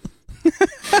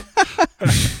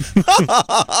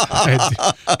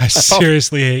 I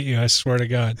seriously hate you. I swear to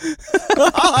God.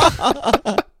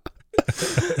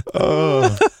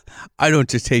 Oh. I don't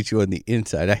just hate you on the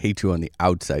inside. I hate you on the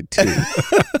outside too.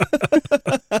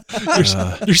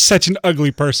 You're such an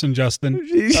ugly person, Justin.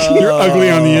 You're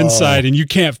ugly on the inside, and you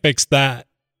can't fix that.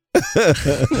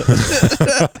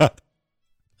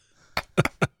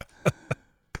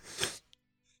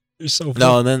 You're so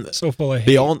full, and then so full of hate.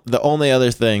 the only other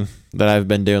thing that I've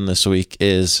been doing this week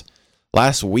is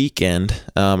last weekend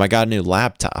I got a new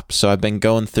laptop, so I've been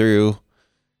going through.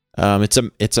 It's a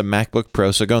MacBook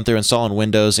Pro, so going through installing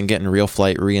Windows and getting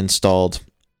RealFlight reinstalled,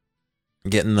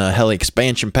 getting the Heli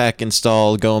expansion pack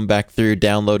installed, going back through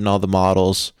downloading all the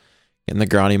models, getting the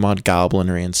GraniMod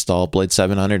Goblin reinstalled, Blade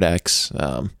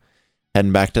 700X,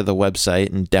 heading back to the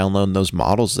website and downloading those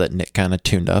models that Nick kind of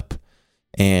tuned up,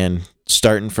 and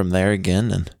starting from there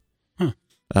again,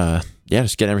 and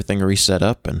just getting everything reset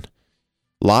up, and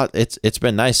it's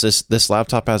been nice. This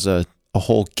laptop has a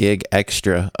whole gig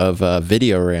extra of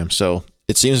video RAM, so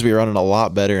it seems to be running a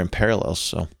lot better in parallel.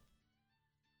 So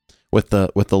with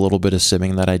the little bit of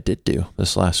simming that I did do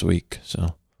this last week,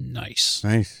 so nice.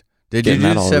 Did you do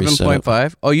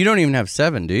 7.5? Oh, you don't even have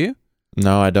 7, do you?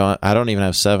 No, I don't. I don't even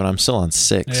have 7. I'm still on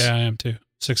 6. Yeah, I am too.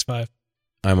 6.5.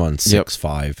 I'm on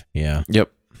 6.5. Yeah.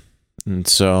 Yep. And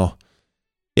so,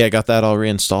 yeah, I got that all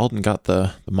reinstalled and got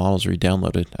the models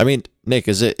re-downloaded. I mean, Nick,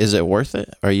 is it worth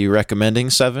it? Are you recommending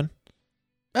 7?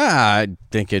 I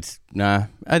think it's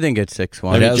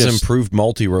 6-1. It has just- improved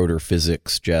multi-rotor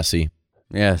physics, Jesse.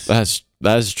 Yes.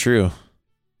 That is true.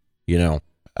 You know,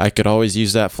 I could always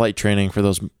use that flight training for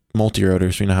those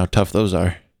multi-rotors. We know how tough those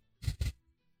are.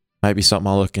 Might be something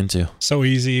I'll look into. So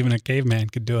easy, even a caveman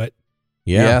could do it.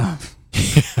 yeah.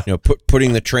 You know,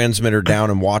 putting the transmitter down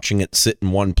and watching it sit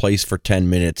in one place for 10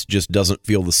 minutes just doesn't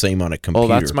feel the same on a computer. Oh,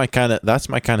 that's my kind of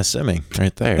simming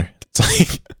right there. It's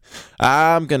like,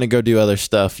 I'm gonna go do other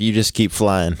stuff. You just keep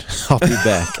flying. I'll be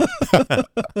back.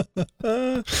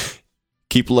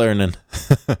 Keep learning.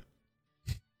 Is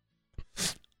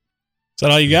that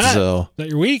all you got? So Is that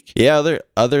your week? yeah,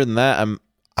 other than that,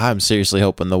 I'm seriously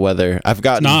hoping the weather. I've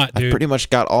pretty much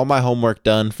got all my homework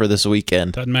done for this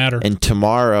weekend. Doesn't matter. And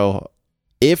tomorrow,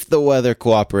 if the weather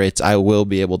cooperates, I will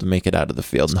be able to make it out of the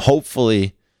field and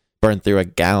hopefully burn through a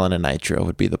gallon of nitro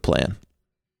would be the plan.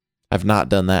 I've not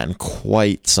done that in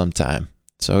quite some time.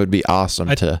 So it would be awesome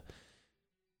to.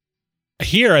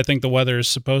 Here, I think the weather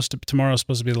is tomorrow's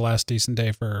supposed to be the last decent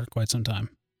day for quite some time.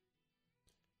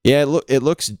 Yeah, it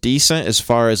looks decent as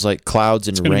far as like clouds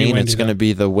and rain. It's going to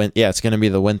be the wind. Yeah, it's going to be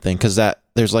the wind thing because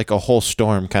there's like a whole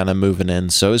storm kind of moving in.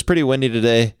 So it was pretty windy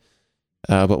today,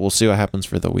 but we'll see what happens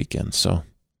for the weekend. So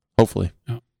hopefully.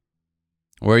 Oh.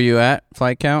 Where are you at,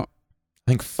 flight count?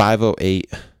 I think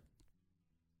 508.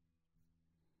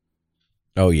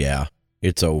 Oh, yeah.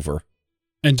 It's over.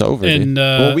 And, It's over. And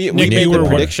Well, we Nick, made you the were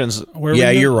predictions. where Yeah,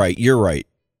 were you? you're right.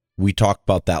 We talked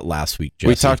about that last week, Jesse.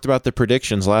 We talked about the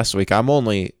predictions last week. I'm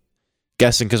only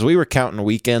guessing because we were counting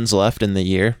weekends left in the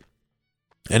year.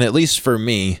 And at least for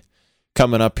me,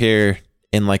 coming up here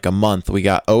in like a month, we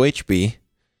got OHB.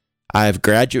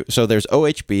 So there's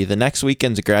OHB. The next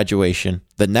weekend's graduation.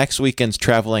 The next weekend's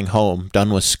traveling home,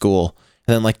 done with school.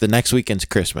 And then like the next weekend's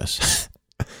Christmas.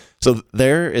 So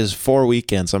there is 4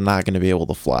 weekends I'm not going to be able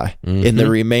to fly. In the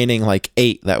remaining like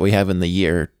 8 that we have in the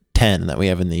year, 10 that we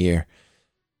have in the year.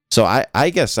 So I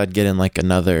guess I'd get in like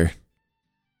another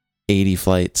 80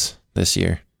 flights this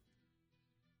year.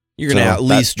 You're going to at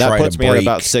least that try puts to me break at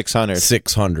about 600.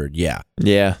 600, yeah.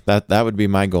 Yeah, that would be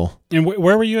my goal. And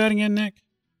where were you at again, Nick?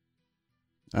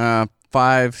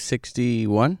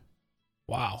 561.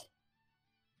 Wow.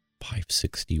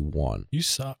 561. You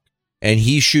suck. And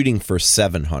he's shooting for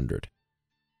 700.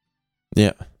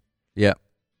 Yeah. Yeah.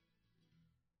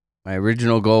 My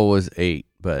original goal was 8,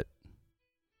 but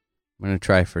I'm going to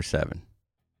try for 7.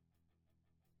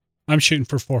 I'm shooting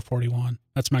for 441.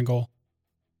 That's my goal.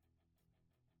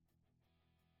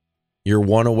 You're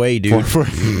one away, dude.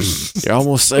 You're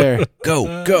almost there.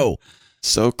 Go.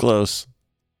 So close.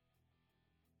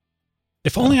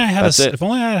 If only I had That's it. if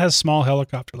only I had a small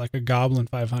helicopter like a Goblin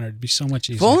 500, it'd be so much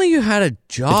easier. If only you had a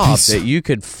job so- that you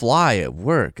could fly at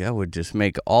work, that would just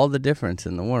make all the difference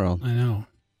in the world. I know,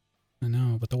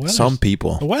 but the Some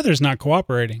people the weather's not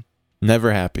cooperating.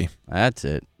 never happy. That's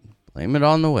it. Blame it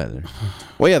on the weather.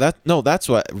 Well, yeah, that's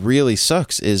what really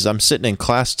sucks is I'm sitting in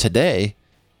class today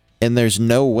and there's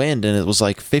no wind and it was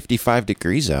like 55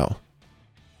 degrees out.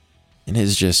 And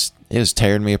it was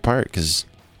tearing me apart because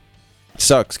it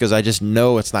sucks because I just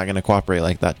know it's not going to cooperate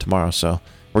like that tomorrow. So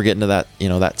we're getting to that,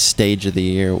 that stage of the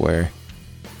year where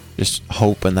just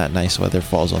hoping that nice weather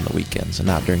falls on the weekends and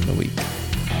not during the week.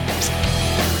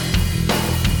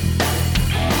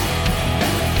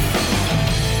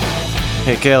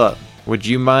 Hey, Kayla, would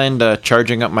you mind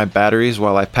charging up my batteries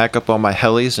while I pack up all my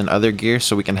helis and other gear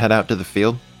so we can head out to the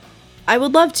field? I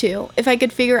would love to, if I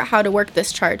could figure out how to work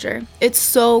this charger. It's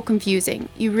so confusing.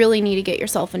 You really need to get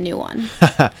yourself a new one.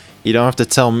 You don't have to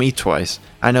tell me twice.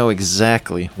 I know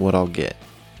exactly what I'll get.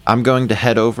 I'm going to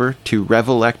head over to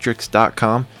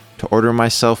revelectrics.com to order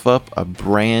myself up a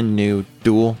brand new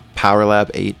dual PowerLab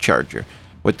 8 charger.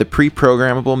 With the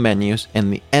pre-programmable menus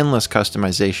and the endless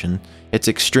customization, it's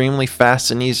extremely fast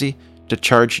and easy to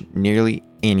charge nearly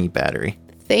any battery.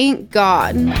 Thank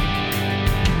God.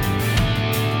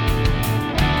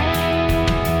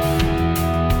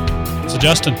 So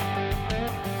Justin,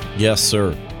 Yes,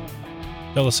 sir.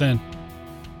 fill us in.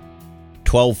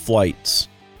 12 flights,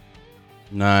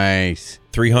 Nice.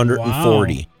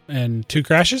 340. Wow. And 2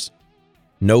 crashes?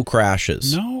 No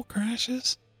crashes. No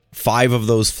crashes. 5 of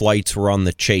those flights were on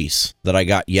the Chase that I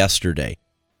got yesterday.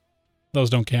 Those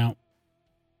don't count.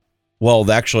 Well,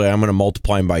 actually, I'm going to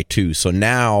multiply them by 2. So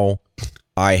now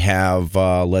I have,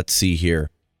 let's see here,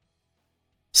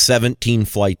 17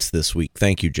 flights this week.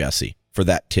 Thank you, Jesse, for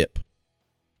that tip.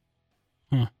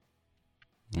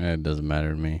 It doesn't matter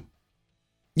to me.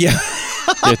 Yeah.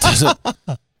 It doesn't.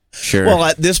 Sure. Well,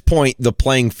 at this point, the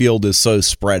playing field is so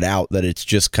spread out that it's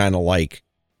just kind of like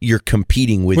you're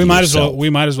competing with We yourself.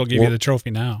 might as well give you the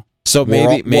trophy now. So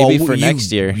maybe for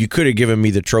next year. You could have given me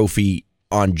the trophy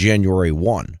on January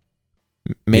 1.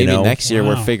 Maybe you know? next year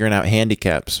we're Wow. figuring out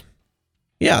handicaps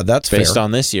Yeah, that's based fair.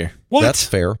 on this year. What? That's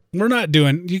fair. We're not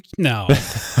doing no.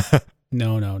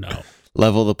 No.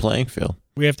 Level the playing field.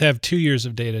 We have to have 2 years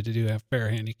of data to do a fair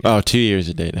handicap. Oh, 2 years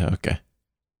of data. Okay.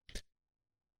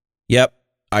 Yep.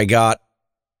 I got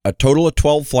a total of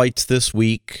 12 flights this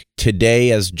week.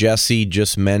 Today, as Jesse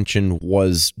just mentioned,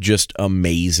 was just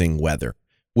amazing weather,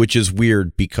 which is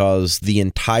weird because the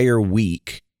entire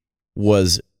week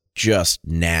was just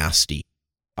nasty.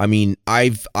 I mean,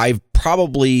 I've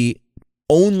probably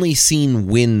only seen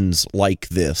winds like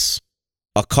this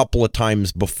a couple of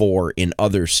times before in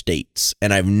other states,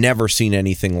 and I've never seen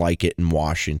anything like it in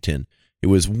Washington. It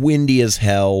was windy as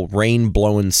hell, rain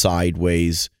blowing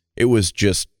sideways. It was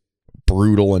just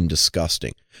brutal and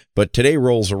disgusting. But today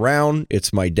rolls around.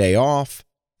 It's my day off.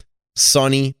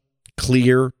 Sunny,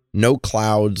 clear, no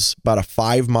clouds, about a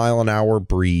 5-mile-an-hour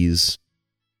breeze.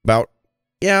 About,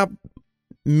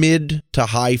 mid to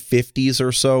high 50s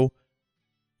or so.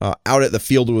 Out at the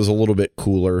field, it was a little bit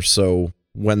cooler, so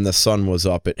when the sun was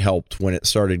up, it helped. When it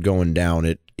started going down,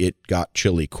 it got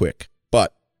chilly quick.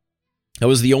 But I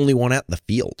was the only one at the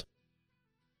field.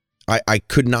 I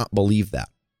could not believe that.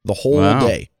 The whole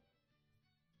day.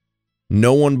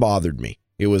 No one bothered me.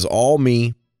 It was all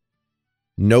me.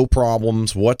 No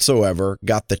problems whatsoever.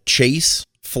 Got the chase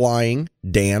flying,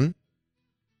 Dan.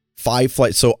 5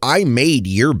 flights. So I made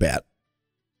your bet,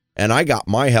 and I got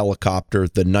my helicopter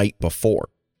the night before.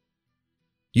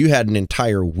 You had an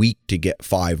entire week to get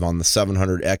 5 on the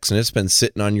 700X, and it's been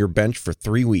sitting on your bench for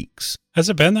 3 weeks. Has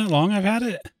it been that long I've had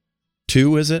it?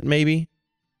 2, is it, maybe?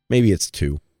 Maybe it's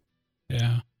 2.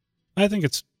 Yeah. I think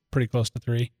it's pretty close to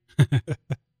 3.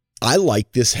 I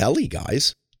like this heli,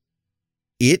 guys.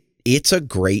 It's a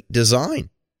great design.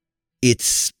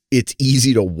 It's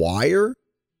easy to wire.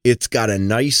 It's got a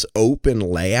nice open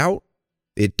layout.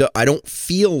 I don't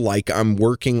feel like I'm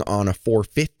working on a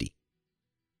 450.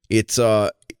 It's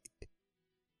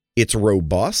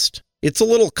robust. It's a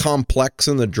little complex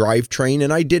in the drivetrain,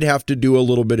 and I did have to do a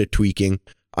little bit of tweaking.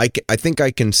 I think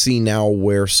I can see now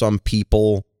where some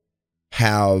people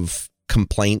have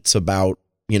complaints about,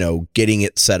 getting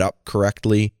it set up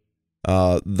correctly.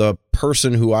 The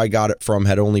person who I got it from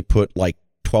had only put like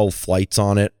 12 flights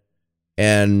on it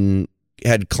and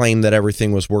had claimed that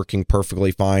everything was working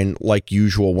perfectly fine. Like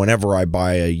usual, whenever I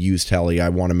buy a used heli, I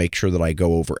want to make sure that I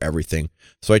go over everything.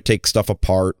 So I take stuff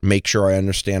apart, make sure I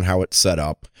understand how it's set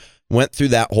up. Went through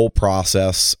that whole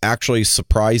process. Actually,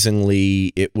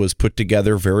 surprisingly, it was put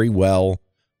together very well.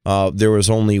 There was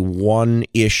only one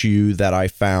issue that I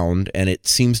found, and it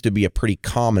seems to be a pretty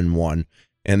common one,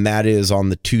 and that is on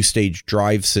the 2-stage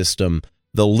drive system,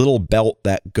 the little belt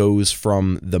that goes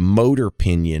from the motor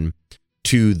pinion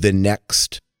to the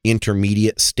next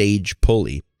intermediate stage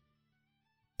pulley.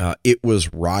 It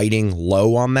was riding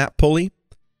low on that pulley,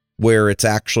 where it's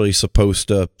actually supposed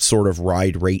to sort of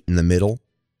ride right in the middle.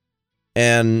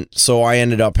 And so I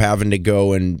ended up having to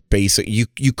go and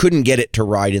you couldn't get it to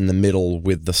ride in the middle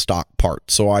with the stock part.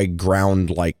 So I ground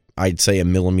like, I'd say, 1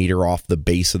 millimeter off the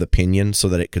base of the pinion so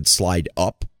that it could slide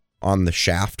up on the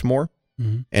shaft more.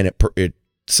 Mhm. And it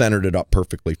centered it up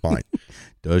perfectly fine.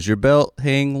 Does your belt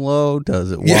hang low?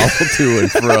 Does it wobble to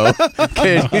and fro?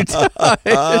 Can you tie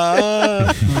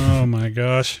it? Oh my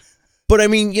gosh. But I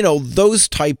mean, those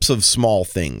types of small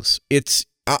things,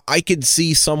 I could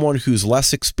see someone who's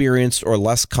less experienced or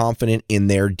less confident in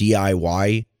their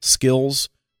DIY skills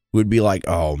would be like,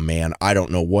 oh man, I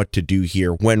don't know what to do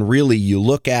here. When really you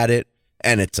look at it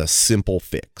and it's a simple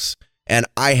fix. And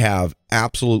I have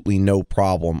absolutely no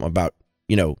problem about,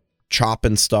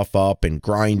 chopping stuff up and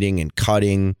grinding and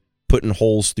cutting, putting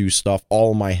holes through stuff.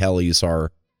 All of my helis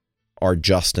are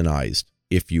Justinized,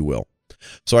 if you will.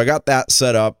 So I got that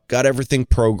set up, got everything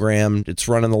programmed. It's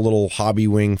running the little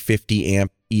Hobbywing 50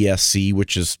 amp ESC,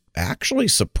 which is actually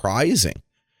surprising.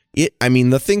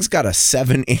 The thing's got a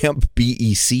 7 amp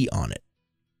BEC on it.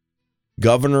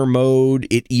 Governor mode.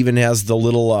 It even has the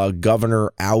little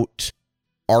governor out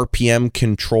RPM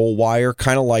control wire,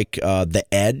 kind of like the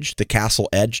Edge, the Castle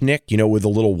Edge, Nick, with a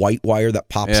little white wire that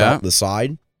pops out the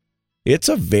side. It's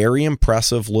a very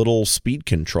impressive little speed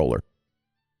controller.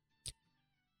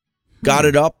 Got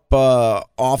it up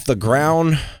off the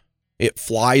ground. It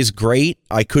flies great.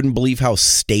 I couldn't believe how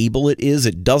stable it is.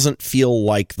 It doesn't feel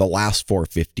like the last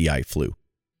 450 I flew.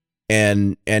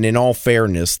 And in all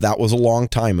fairness, that was a long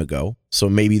time ago. So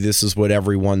maybe this is what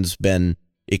everyone's been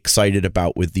excited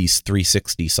about with these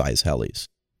 360 size helis.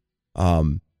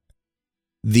 I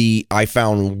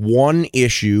found one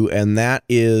issue, and that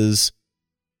is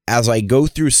as I go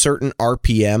through certain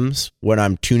RPMs when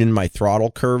I'm tuning my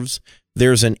throttle curves,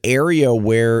 there's an area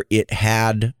where it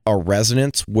had a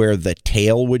resonance where the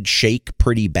tail would shake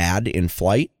pretty bad in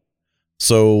flight.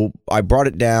 So I brought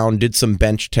it down, did some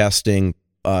bench testing,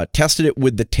 tested it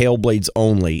with the tail blades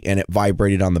only, and it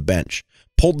vibrated on the bench.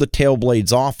 Pulled the tail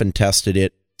blades off and tested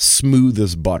it, smooth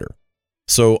as butter.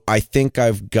 So I think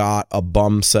I've got a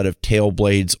bum set of tail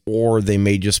blades, or they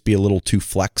may just be a little too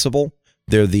flexible.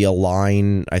 They're the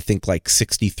Align, I think like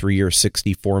 63 or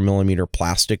 64 millimeter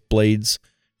plastic blades,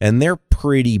 and they're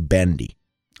pretty bendy.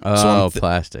 Oh,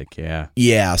 plastic, yeah.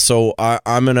 Yeah, so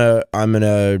I'm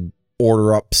gonna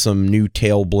order up some new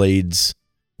tail blades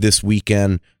this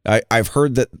weekend. I've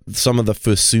heard that some of the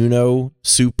Fusuno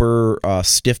super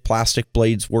stiff plastic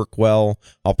blades work well.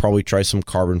 I'll probably try some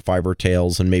carbon fiber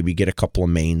tails and maybe get a couple of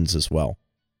mains as well.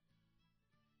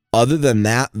 Other than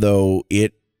that, though,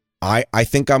 I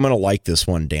think I'm gonna like this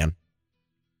one, Dan.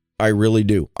 I really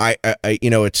do. I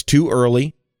it's too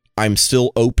early. I'm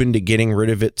still open to getting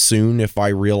rid of it soon if I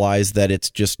realize that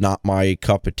it's just not my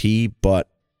cup of tea, but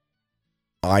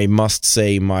I must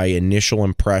say my initial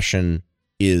impression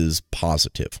is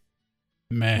positive.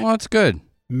 Meh. Well, that's good.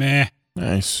 Meh.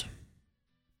 Nice.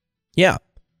 Yeah.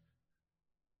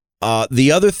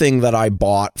 The other thing that I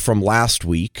bought from last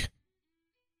week,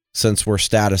 since we're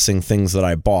statusing things that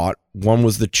I bought, one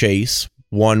was the Chase,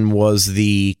 one was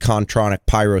the Contronic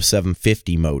Pyro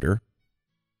 750 motor.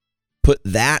 Put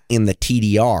that in the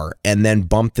TDR and then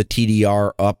bump the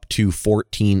TDR up to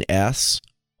 14S.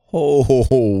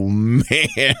 Oh,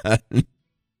 man.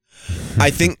 I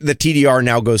think the TDR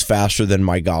now goes faster than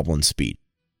my Goblin speed.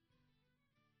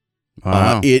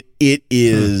 Wow. It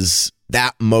is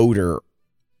that motor.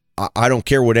 I don't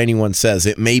care what anyone says.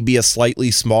 It may be a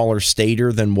slightly smaller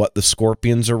stator than what the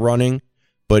Scorpions are running,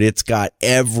 but it's got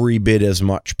every bit as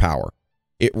much power.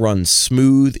 It runs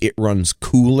smooth. It runs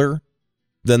cooler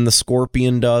than the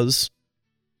Scorpion does.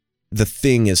 The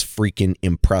thing is freaking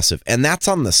impressive. And that's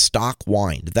on the stock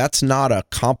wind. That's not a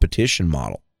competition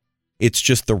model. It's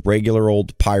just the regular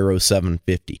old Pyro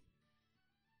 750.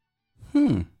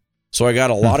 So I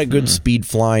got a lot of good speed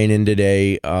flying in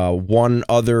today. One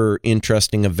other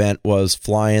interesting event was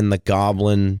flying the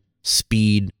Goblin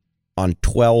speed on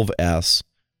 12S.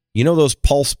 You know those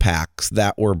pulse packs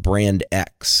that were brand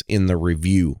X in the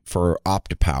review for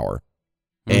OptiPower?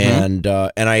 And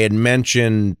I had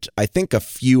mentioned, I think a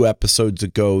few episodes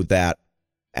ago, that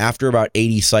after about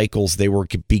 80 cycles, they were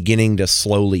beginning to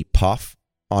slowly puff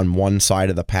on one side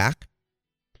of the pack.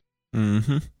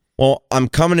 Mm-hmm. Well, I'm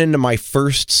coming into my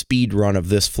first speed run of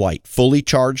this flight, fully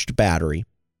charged battery,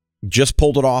 just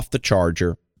pulled it off the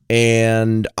charger,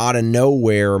 and out of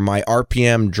nowhere, my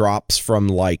RPM drops from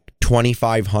like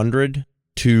 2,500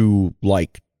 to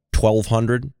like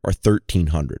 1,200 or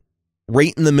 1,300.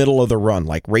 Right in the middle of the run,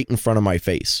 like right in front of my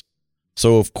face.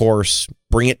 So, of course,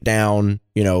 bring it down.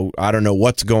 I don't know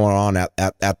what's going on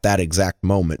at that exact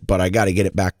moment, but I got to get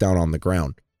it back down on the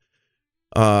ground.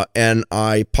 And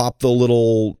I popped the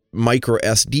little micro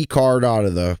SD card out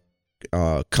of the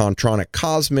Contronic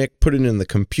Cosmic, put it in the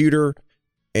computer,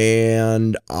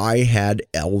 and I had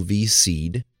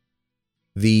LVC'd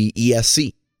the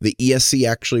ESC. The ESC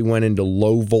actually went into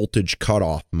low voltage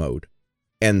cutoff mode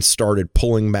and started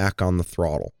pulling back on the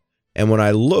throttle. And when I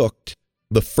looked,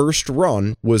 the first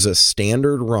run was a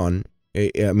standard run.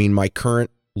 I mean, my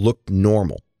current looked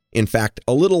normal. In fact,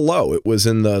 a little low. It was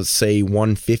in the, say,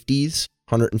 150s,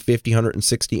 150,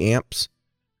 160 amps.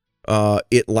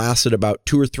 It lasted about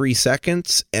 2 or 3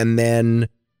 seconds, and then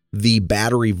the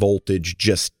battery voltage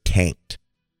just tanked,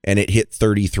 and it hit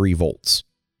 33 volts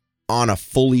on a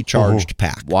fully charged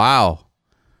pack. Wow.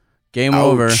 Game Ouch.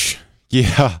 over.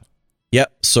 Yeah.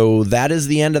 Yep. So that is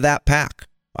the end of that pack.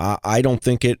 I don't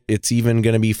think it's even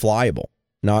going to be flyable.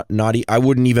 I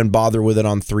wouldn't even bother with it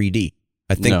on 3D.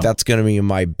 I think that's going to be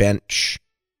my bench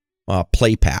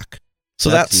play pack. So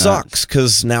that sucks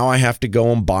because now I have to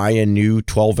go and buy a new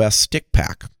 12S stick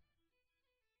pack.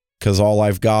 Because all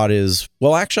I've got is,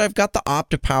 well, actually I've got the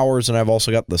OptiPowers and I've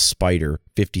also got the Spider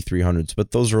 5300s,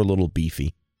 but those are a little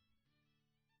beefy.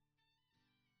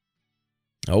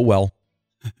 Oh, well.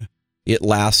 It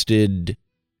lasted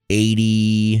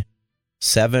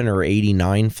 87 or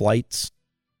 89 flights.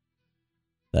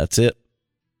 That's it.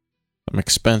 Some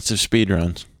expensive speed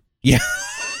runs. Yeah.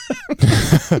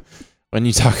 When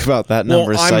you talk about that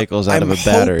number of cycles out of a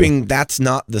battery. I'm hoping that's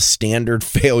not the standard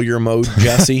failure mode,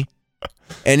 Jesse.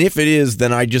 And if it is,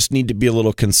 then I just need to be a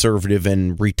little conservative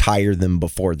and retire them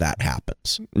before that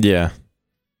happens. Yeah.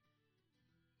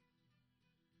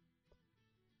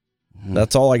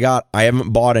 That's all I got. I haven't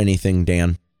bought anything,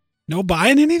 Dan. No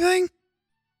buying anything?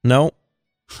 No.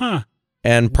 Huh.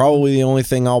 And probably the only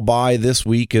thing I'll buy this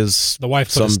week is The wife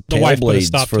some put a tail blades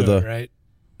stop for to the. it, right?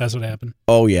 That's what happened.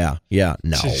 Oh yeah,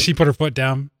 no. She put her foot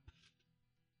down.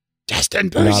 Justin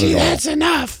Not at Bougie, all. that's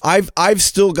enough. I've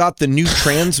still got the new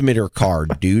transmitter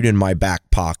card, dude, in my back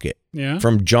pocket Yeah.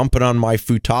 from jumping on my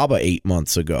Futaba 8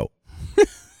 months ago.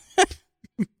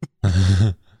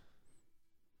 It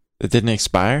didn't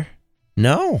expire?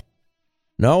 No,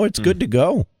 it's good to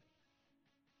go.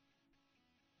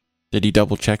 Did he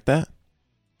double check that?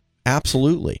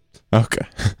 Absolutely. Okay.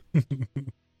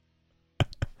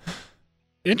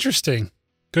 Interesting.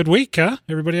 Good week, huh?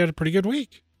 Everybody had a pretty good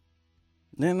week.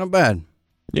 Yeah, not bad.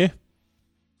 Yeah.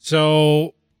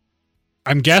 So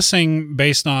I'm guessing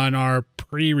based on our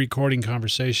pre-recording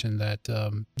conversation that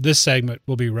this segment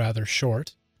will be rather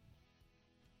short.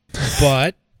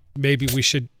 But maybe we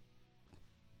should...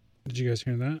 Did you guys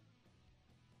hear that?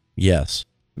 Yes.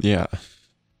 Yeah.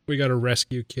 We got a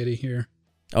rescue kitty here.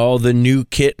 Oh, the new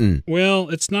kitten. Well,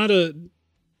 it's not a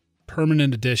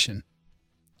permanent addition.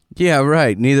 Yeah,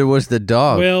 right. Neither was the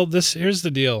dog. Well, here's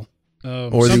the deal.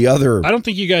 Or the other I don't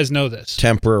think you guys know this.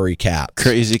 temporary cat.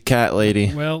 Crazy cat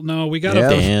lady. Well, no, we got Yeah.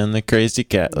 Dan, the crazy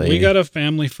cat lady. we got a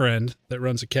family friend that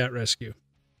runs a cat rescue,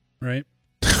 right?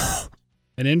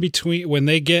 And in between, when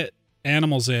they get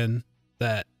animals in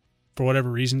that, for whatever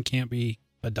reason, can't be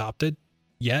adopted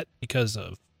yet because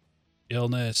of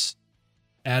illness,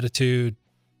 attitude,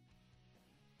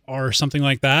 or something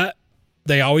like that,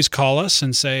 they always call us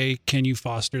and say, "Can you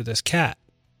foster this cat?"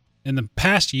 In the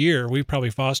past year, we've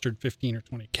probably fostered 15 or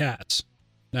 20 cats.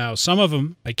 Now, some of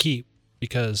them I keep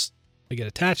because I get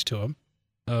attached to them.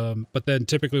 But then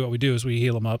typically what we do is we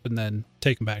heal them up and then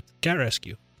take them back to the cat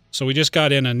rescue. So we just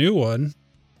got in a new one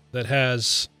that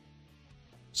has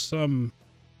something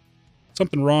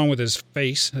wrong with his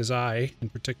face, his eye in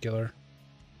particular.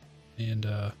 And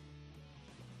I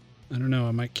don't know,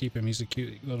 I might keep him. He's a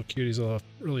cute little cutie. He's a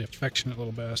really affectionate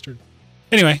little bastard.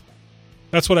 Anyway,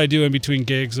 that's what I do in between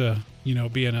gigs,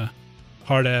 being a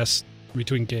hard ass in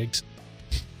between gigs.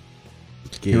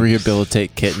 You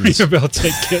rehabilitate kittens.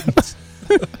 Rehabilitate kittens.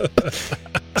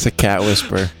 It's a cat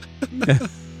whisperer.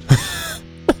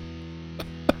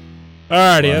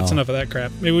 Alrighty, that's enough of that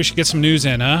crap. Maybe we should get some news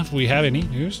in, huh? If we have any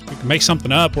news, we can make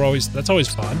something up. That's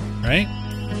always fun, right?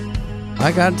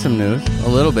 I got some news. A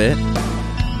little bit.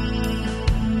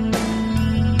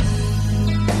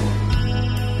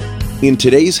 In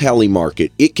today's heli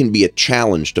market, it can be a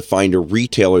challenge to find a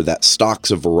retailer that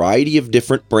stocks a variety of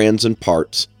different brands and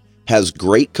parts, has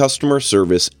great customer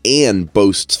service, and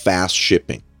boasts fast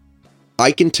shipping.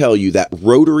 I can tell you that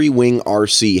Rotary Wing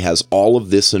RC has all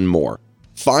of this and more.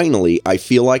 Finally, I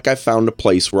feel like I found a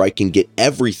place where I can get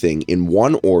everything in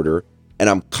one order, and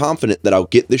I'm confident that I'll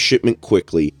get the shipment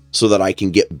quickly so that I can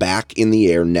get back in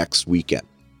the air next weekend.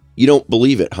 You don't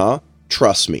believe it, huh?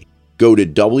 Trust me. Go to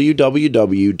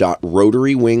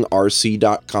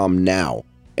www.rotarywingrc.com now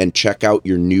and check out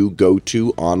your new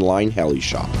go-to online heli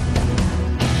shop.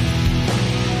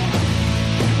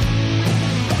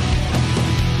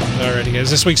 Alrighty, guys.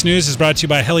 This week's news is brought to you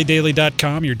by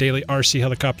helidaily.com, your daily RC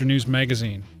helicopter news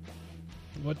magazine.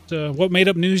 What made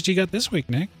up news do you got this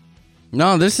week, Nick?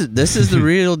 No, this is the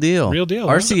real deal. Real deal,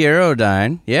 RC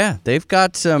Aerodyne. Yeah, they've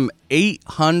got some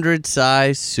 800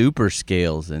 size super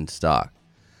scales in stock.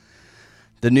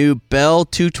 The new Bell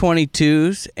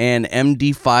 222s and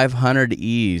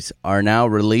MD500Es are now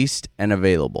released and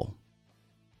available.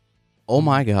 Oh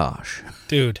my gosh.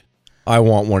 Dude. I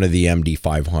want one of the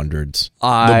MD500s.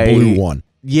 The blue one.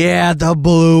 Yeah, the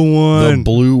blue one. The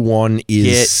blue one is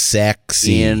Get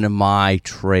sexy. in my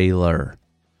trailer.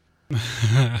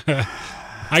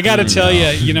 I got to tell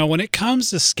you, when it comes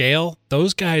to scale,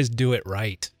 those guys do it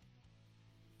right.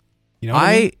 You know what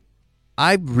I mean?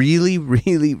 I really,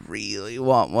 really, really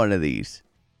want one of these.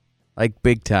 Like,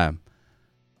 big time.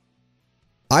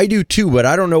 I do too, but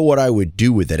I don't know what I would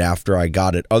do with it after I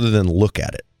got it other than look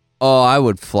at it. Oh, I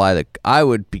would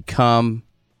become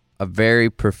a very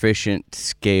proficient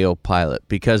scale pilot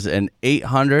because an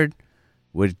 800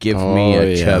 would give me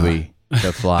a chubby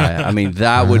to fly. I mean,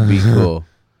 that would be cool.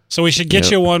 So we should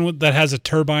get you one that has a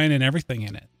turbine and everything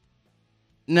in it.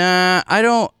 Nah, I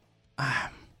don't.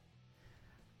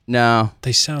 No.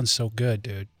 They sound so good,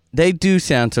 dude. They do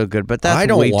sound so good, but that's I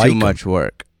don't way like too much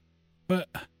work. But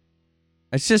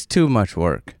it's just too much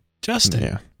work.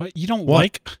 Justin, but you don't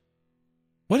like...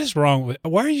 What is wrong with...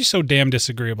 Why are you so damn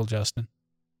disagreeable, Justin?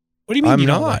 What do you mean you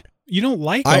don't like... You don't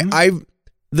like them?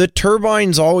 The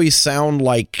turbines always sound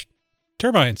like...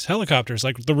 Turbines, helicopters,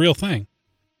 like the real thing.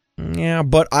 Yeah,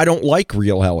 but I don't like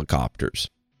real helicopters.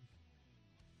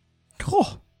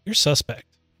 Cool. You're suspect.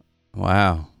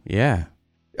 Wow. Yeah.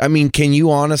 I mean, can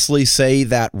you honestly say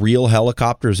that real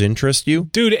helicopters interest you?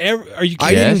 Dude, are you kidding?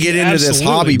 I didn't get into this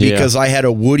hobby because I had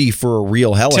a Woody for a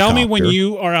real helicopter. Tell me when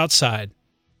you are outside,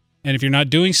 and if you're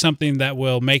not doing something that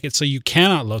will make it so you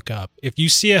cannot look up. If you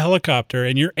see a helicopter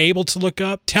and you're able to look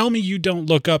up, tell me you don't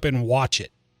look up and watch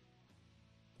it.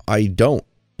 I don't.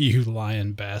 You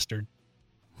lying bastard.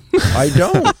 I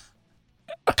don't.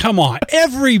 Come on.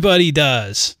 Everybody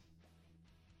does.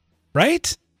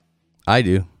 Right? I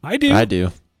do. I do. I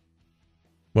do.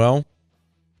 Well,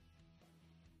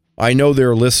 I know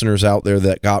there are listeners out there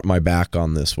that got my back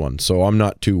on this one, so I'm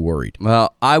not too worried.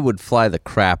 Well, I would fly the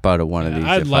crap out of one of these.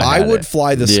 I would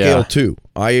fly the scale too.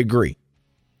 I agree.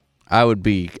 I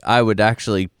would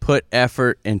actually put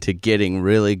effort into getting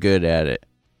really good at it.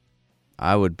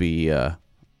 I'd be down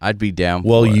for it.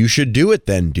 Well, you should do it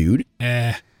then, dude.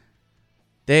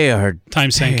 They are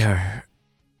time sink.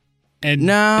 And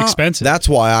expensive. That's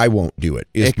why I won't do it,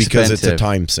 is because it's a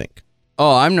time sink.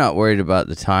 Oh, I'm not worried about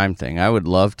the time thing. I would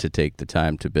love to take the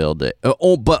time to build it.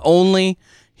 But only,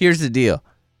 here's the deal.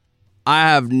 I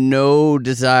have no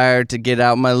desire to get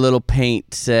out my little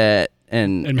paint set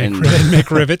and make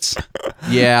rivets.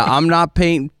 Yeah, I'm not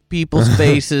painting people's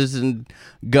faces and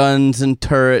guns and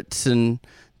turrets and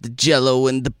the jello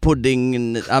and the pudding,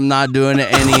 and I'm not doing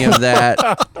any of that.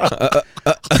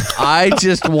 I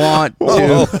just want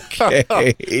to.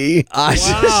 Okay.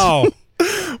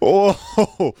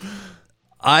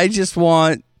 I just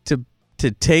want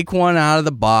to take one out of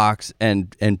the box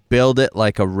and build it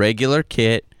like a regular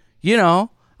kit. You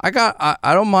know, I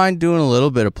don't mind doing a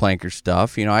little bit of planker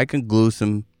stuff. You know, I can glue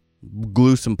some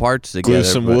parts together. Glue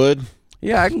some wood.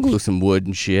 Yeah, I can glue some wood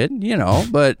and shit. You know,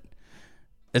 but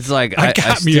it's like I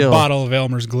got me a bottle of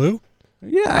Elmer's glue.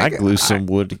 Yeah, I glue some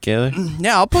wood together.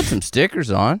 Yeah, I'll put some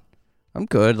stickers on. I'm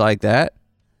good like that.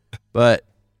 But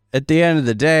at the end of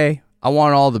the day, I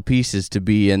want all the pieces to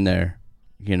be in there,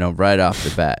 you know, right off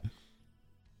the bat.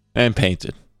 And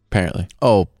painted, apparently.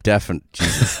 Oh, definitely.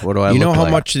 Jesus, what do I You look know how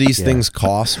like? much these things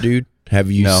cost, dude? Have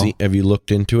you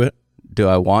looked into it? Do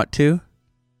I want to?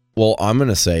 Well, I'm going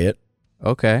to say it.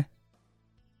 Okay.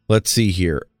 Let's see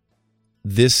here.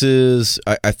 This is,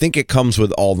 I think it comes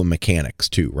with all the mechanics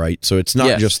too, right? So it's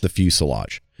not just the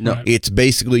fuselage. No. Right. It's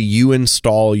basically you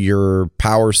install your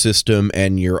power system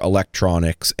and your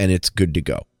electronics and it's good to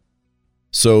go.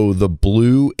 So the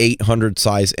blue 800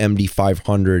 size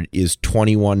MD500 is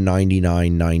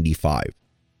 $21.99.95.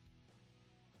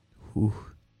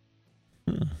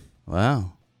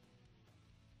 Wow.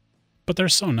 But they're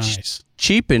so nice.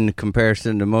 Cheap in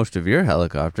comparison to most of your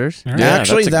helicopters. All right. Yeah,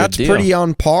 Actually, that's a good that's pretty deal.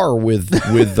 on par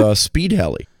with Speed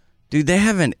Heli. Dude, they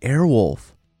have an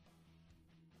Airwolf.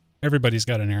 Everybody's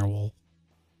got an Airwolf.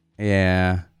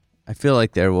 Yeah. I feel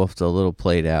like the Airwolf's a little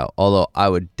played out, although I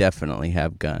would definitely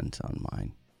have guns on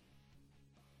mine.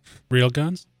 Real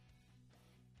guns?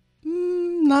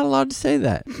 Not allowed to say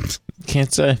that.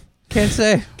 Can't say. Can't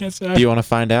say. Can't say. Do you want to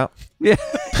find out? Yeah.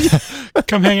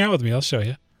 Come hang out with me. I'll show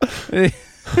you.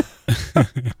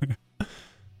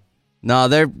 No,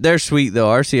 they're sweet though.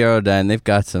 RC Aerodyne, they've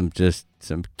got some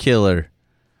killer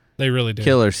They really do.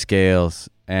 killer scales,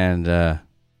 and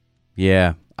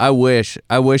yeah, I wish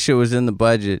it was in the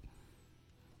budget,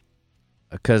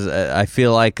 because I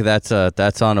feel like that's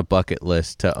on a bucket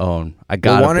list to own. I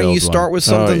got. Well, why don't you start with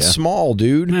something small,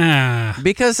 dude? Nah.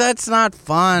 Because that's not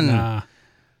fun. Nah.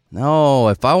 No,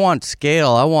 if I want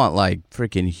scale, I want like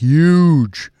freaking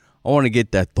huge. I want to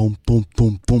get that boom, boom,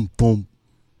 boom, boom, boom.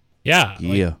 Yeah.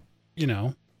 Yeah. Like, you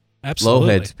know, absolutely.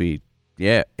 Low head speed.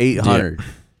 Yeah, 800.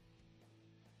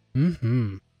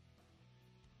 Mm-hmm.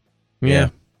 Yeah.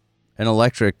 And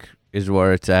electric is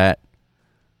where it's at.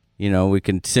 You know, we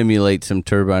can simulate some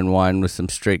turbine wind with some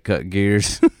straight cut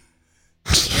gears.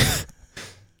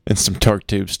 And some torque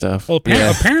tube stuff. Well,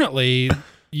 apparently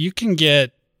you can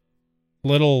get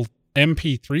little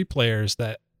MP3 players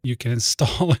that you can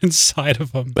install inside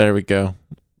of them There we go.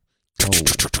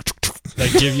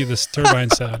 that give you this turbine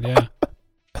sound. Yeah.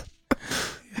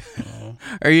 Oh.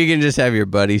 Or you can just have your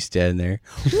buddy stand there.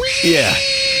 Yeah.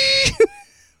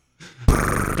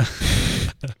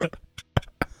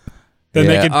 Then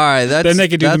they Yeah, could. all right, Then they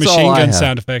could do the that's all machine I gun have.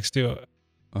 sound effects too.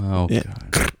 Oh, Yeah.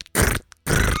 God.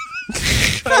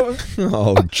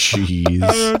 Oh, jeez.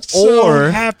 I'm so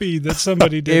Or happy that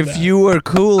somebody did If that. you were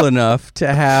cool enough to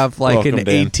have like Welcome, an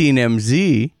Dan.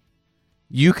 18MZ,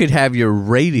 you could have your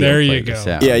radio There play you the go.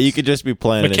 sound. Yeah, you could just be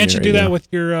playing But it. can't in you your do that radio. with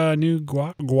your new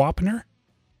Guapner?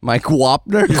 My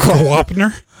Gwapner?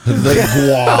 Guapner? The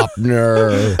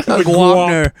Gwapner. A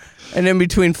Gwapner. And in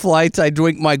between flights, I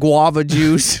drink my guava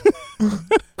juice.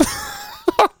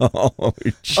 Oh,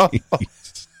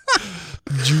 jeez.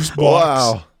 Juice box.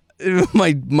 Wow.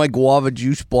 my guava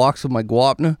juice box with my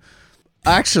guapna.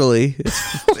 Actually,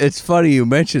 it's funny you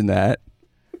mentioned that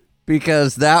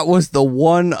because that was the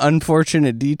one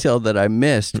unfortunate detail that I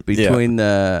missed between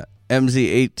the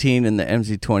MZ-18 and the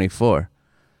MZ-24.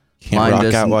 Can't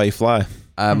rock out while you fly.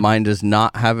 Mine does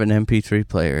not have an MP3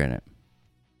 player in it.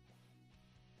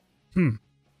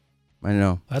 I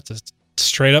know. That's a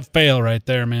straight up fail right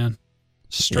there, man.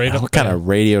 Straight up. What kind of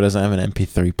radio doesn't have an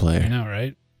MP3 player? I know,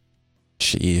 right?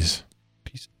 Jeez.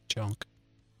 Piece of junk.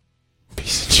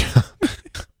 Piece of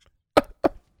junk.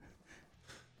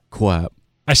 Quap.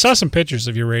 I saw some pictures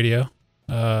of your radio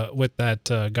with that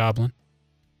Goblin.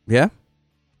 Yeah?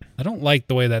 I don't like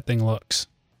the way that thing looks.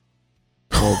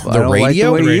 Well, The I don't radio? like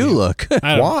the way The you radio. look.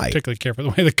 I don't Why? particularly care for the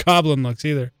way the Goblin looks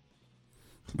either.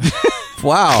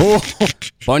 Wow.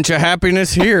 Bunch of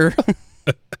happiness here.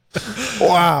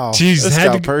 Wow. Jeez, this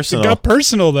got personal. It got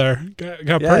personal there. Got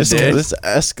Yeah, it personal. did. This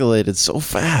escalated so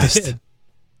fast.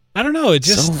 I don't know. It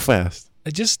just so fast.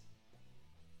 I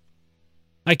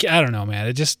don't know, man.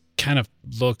 It just kind of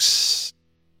looks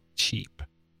cheap.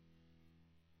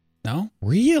 No?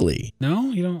 Really?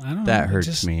 No? You don't? I don't know. That It hurts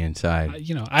just- me inside.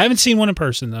 I haven't seen one in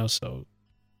person, though, so.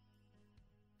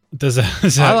 Does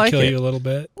that I like kill it. you a little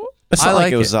bit? It's I not like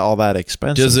like it was it. all that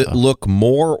expensive. Does it though. look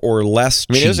more or less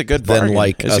I mean, cheap it was a good than bargain.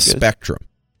 like It was a a good- Spectrum?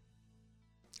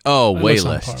 Oh, It way looks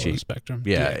on less par with cheap. Spectrum.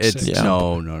 Yeah, DX6. it's Yeah.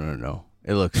 no.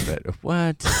 It looks better.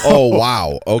 What? Oh,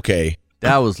 wow. Okay.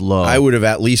 That was low. I would have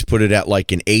at least put it at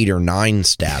like an 8 or 9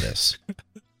 status.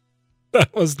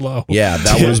 That was low. Yeah,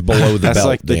 that was below the That's belt,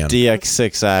 like the Dan.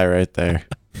 DX6i right there.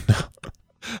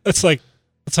 It's like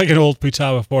an old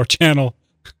Futaba 4 channel,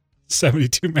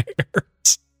 72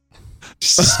 megahertz.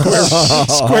 Just a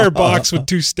square box with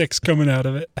 2 sticks coming out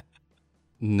of it.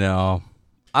 No.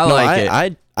 I like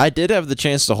it. I did have the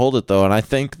chance to hold it though, and I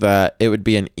think that it would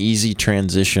be an easy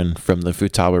transition from the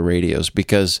Futaba radios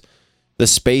because the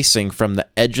spacing from the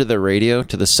edge of the radio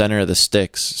to the center of the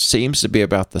sticks seems to be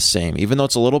about the same, even though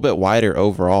it's a little bit wider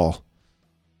overall.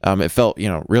 It felt,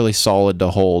 really solid to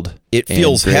hold. It and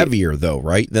feels great. heavier though,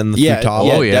 right? Than the Yeah,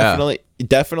 Futaba? Oh, yeah.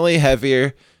 definitely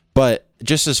heavier. But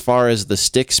just as far as the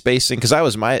stick spacing, because that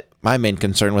was my main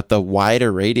concern with the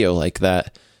wider radio like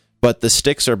that. But the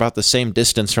sticks are about the same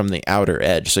distance from the outer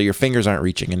edge, so your fingers aren't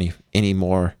reaching any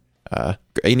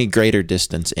greater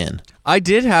distance in. I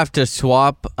did have to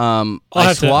swap. I'll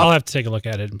have to take a look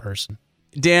at it in person.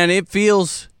 Dan, it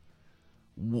feels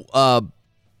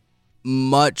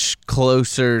much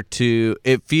closer to.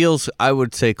 It feels, I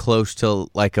would say, close to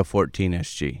like a 14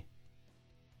 SG.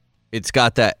 It's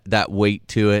got that weight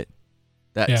to it.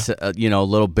 That's a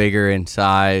little bigger in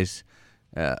size,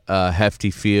 hefty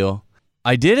feel.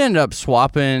 I did end up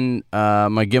swapping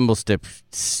my gimbal sticks.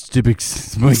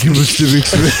 My gimbal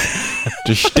sticks.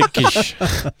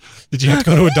 Did you have to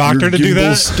go to a doctor to do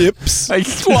that? Stips. I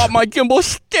swapped my gimbal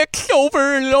sticks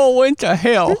over and all went to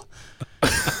hell.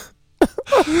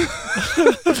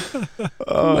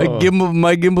 My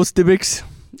gimbal sticks.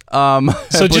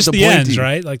 So just the ends,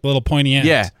 right? Like the little pointy ends.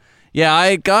 Yeah.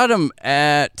 I got them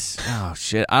at. Oh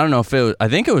shit! I don't know if it was. I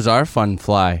think it was our Fun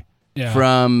Fly. Yeah.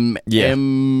 From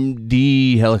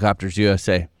MD Helicopters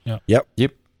USA. Yep.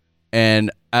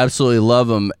 And absolutely love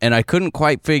them. And I couldn't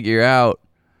quite figure out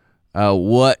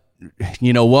what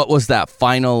was that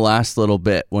final last little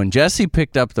bit. When Jesse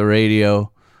picked up the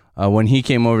radio, when he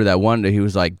came over that one day, he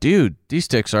was like, dude, these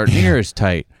sticks aren't near as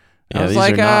tight. I was these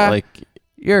like, are not like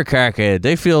you're a crackhead.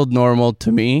 They feel normal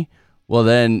to me. Well,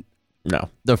 then no.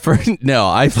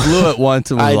 I flew it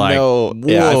once and was like, know. whoa.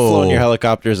 Yeah, I've flown your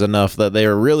helicopters enough that they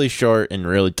are really short and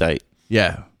really tight.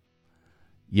 Yeah.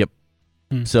 Yep.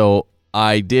 So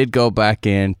I did go back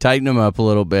in, tighten them up a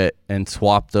little bit, and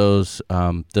swap those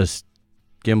the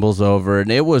gimbals over,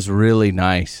 and it was really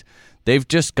nice. They've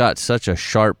just got such a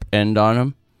sharp end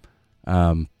on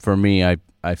them. For me,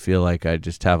 I feel like I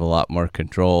just have a lot more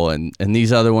control, and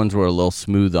these other ones were a little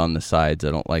smooth on the sides. I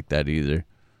don't like that either.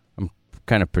 I'm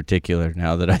kind of particular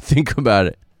now that I think about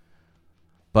it.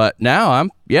 But now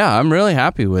I'm really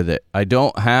happy with it. I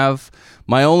don't have,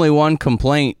 my only one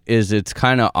complaint is it's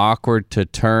kind of awkward to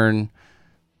turn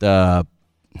the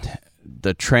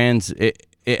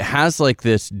it has like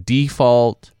this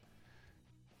default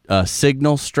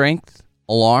signal strength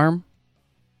alarm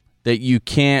that you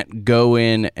can't go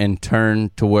in and turn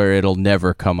to where it'll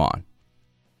never come on.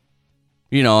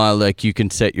 Like you can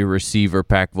set your receiver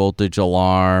pack voltage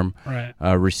alarm, Right.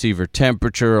 Receiver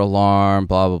temperature alarm,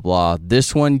 blah, blah, blah.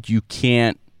 This one, you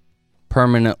can't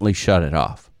permanently shut it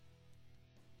off.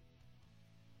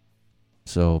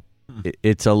 So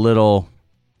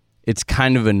it's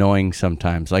kind of annoying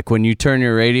sometimes. Like when you turn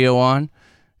your radio on,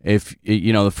 if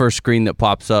the first screen that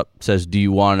pops up says, do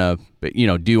you want to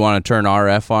turn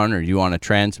RF on, or do you want to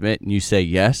transmit? And you say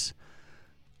yes,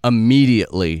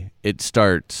 immediately it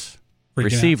starts Freaking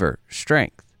receiver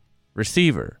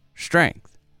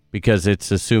strength, because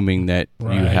it's assuming that you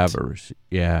have a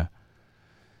yeah.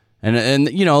 And a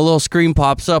little screen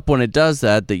pops up when it does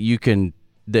that you can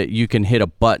hit a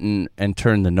button and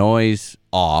turn the noise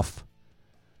off.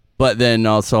 But then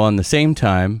also on the same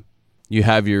time, you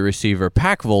have your receiver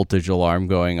pack voltage alarm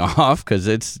going off because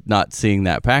it's not seeing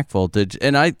that pack voltage.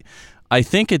 And I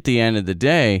think at the end of the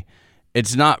day,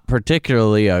 it's not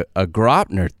particularly a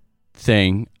Grotner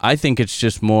thing. I think it's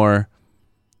just more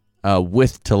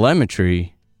with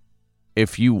telemetry.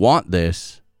 If you want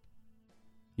this,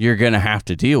 you're going to have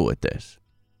to deal with this.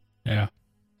 Yeah.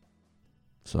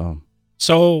 So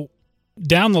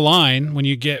down the line, when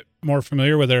you get more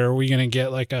familiar with it, are we going to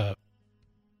get like a,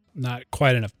 not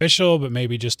quite an official, but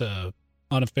maybe just a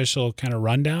unofficial kind of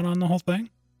rundown on the whole thing?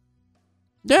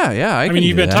 Yeah. I mean,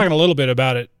 you've been talking a little bit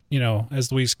about it, as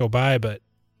the weeks go by, but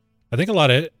I think a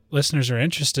lot of listeners are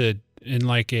interested in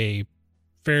like a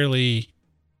fairly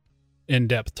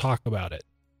in-depth talk about it,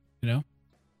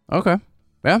 Okay.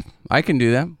 Yeah, I can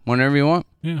do that whenever you want.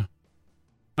 Yeah.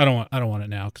 I don't want it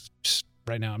now because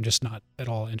right now I'm just not at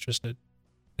all interested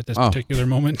at this particular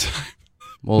moment.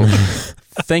 Well,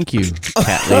 thank you,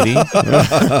 cat lady.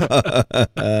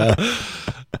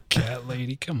 Cat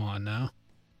lady, come on now.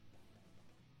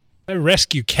 I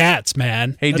rescue cats,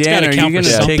 man. Hey, That's Dan, gotta are you count going for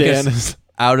to something. take us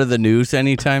out of the news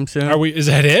anytime soon? Are we? Is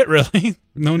that it? Really?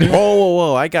 No news?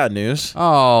 Whoa! I got news.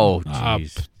 Oh,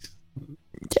 jeez.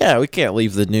 Yeah, we can't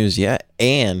leave the news yet.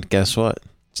 And guess what?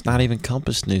 It's not even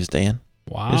Compass news, Dan.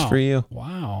 Wow. Just for you.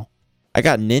 Wow. I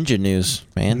got Ninja news,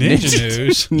 man. Ninja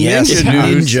news. Yes,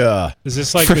 Ninja. Is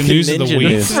this like the news of the Ninja week?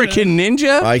 news. Freaking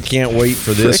Ninja? I can't wait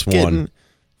for this one.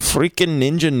 Freaking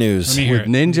Ninja news. Let me hear With it.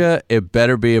 Ninja, it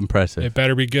better be impressive. It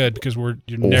better be good because you're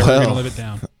never going to live it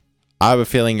down. I have a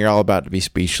feeling you're all about to be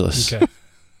speechless. Okay.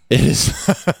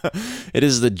 It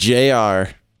is the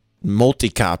JR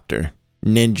Multicopter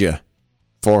Ninja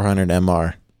 400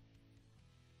 MR.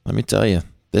 Let me tell you,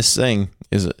 this thing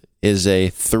is a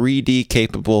 3D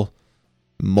capable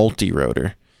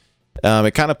multi-rotor.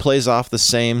 It kind of plays off the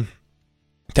same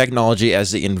technology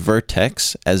as the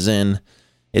Invertex, as in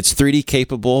it's 3D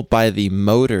capable by the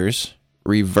motors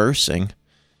reversing.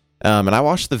 And I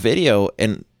watched the video,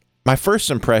 and my first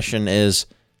impression is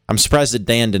I'm surprised that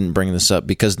Dan didn't bring this up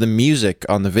because the music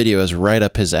on the video is right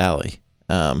up his alley.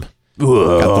 Got the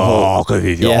whole,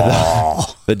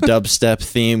 the dubstep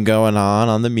theme going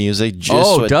on the music.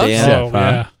 Just what dubstep. Dan. Oh,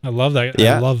 yeah. I love that.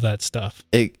 Yeah. I love that stuff.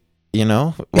 I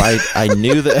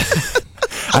knew that.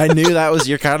 I knew that was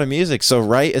your kind of music. So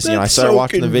right as I started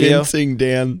watching the video,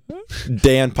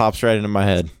 Dan pops right into my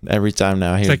head every time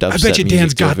now. I hear It's like, I dubstep bet you music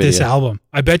Dan's to a got this video. album.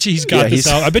 I bet you he's got this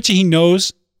album. I bet you he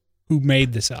knows who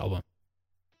made this album.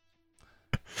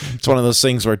 It's one of those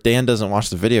things where Dan doesn't watch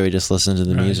the video; he just listens to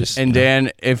the Right, music. just- And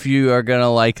Dan, if you are going to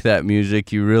like that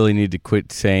music, you really need to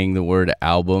quit saying the word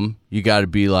album. You got to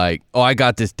be like, oh, I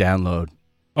got this download.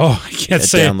 Oh, I can't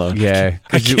say download. Yeah.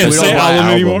 I 'cause can't we say don't buy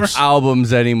album anymore.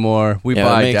 albums anymore. We Yeah, that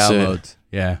buy makes it- downloads.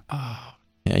 Yeah. Oh,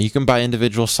 Yeah, you can buy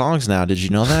individual songs now. Did you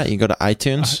know that? You can go to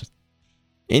iTunes,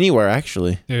 anywhere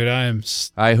actually. dude,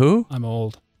 Who? I'm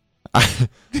old.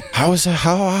 How is that?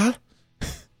 How?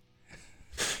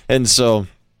 And so,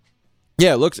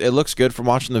 yeah, it looks good from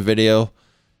watching the video.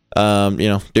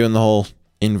 Doing the whole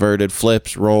inverted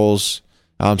flips, rolls.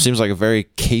 Seems like a very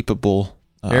capable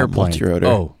Airplane. multi-rotor.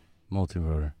 Oh,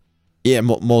 multi-rotor. Yeah,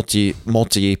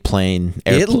 multi-plane.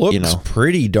 It looks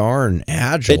pretty darn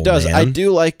agile. It does. Man. I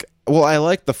do like. Well, I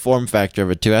like the form factor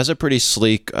of it too. It has a pretty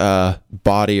sleek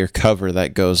body or cover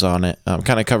that goes on it.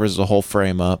 Kind of covers the whole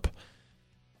frame up.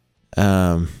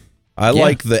 I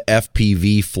like the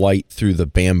FPV flight through the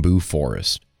bamboo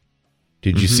forest.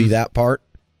 Did you see that part?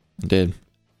 Did.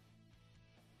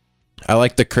 I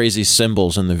like the crazy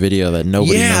symbols in the video that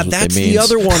nobody knows what that's they mean. the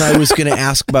other one I was going to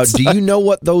ask about. Do you know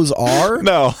what those are?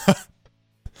 No.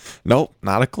 Nope,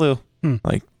 not a clue.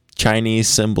 Like Chinese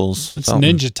symbols. It's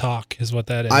something. ninja talk is what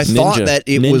that is. I thought Ninja. that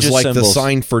it Ninja was like the symbols.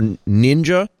 sign for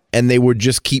ninja, and they would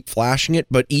just keep flashing it,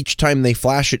 but each time they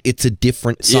flash it, it's a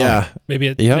different sign. Yeah.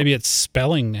 maybe it's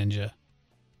spelling ninja.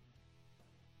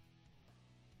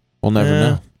 We'll never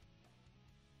know.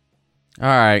 All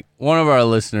right. One of our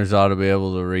listeners ought to be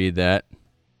able to read that.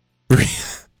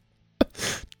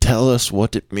 Tell us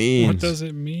what it means. What does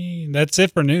it mean? That's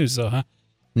it for news, though, huh?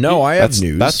 No, I have That's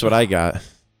news. That's what I got.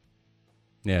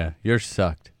 Yeah, yours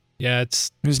sucked. Yeah,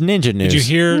 it's. It was ninja news. Did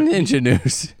you hear? Ninja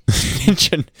news.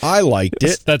 I liked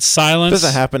it. That silence.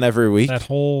 Doesn't happen every week.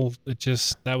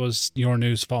 That was your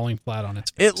news falling flat on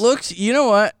its face. It looks. You know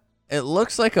what? It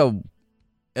looks like a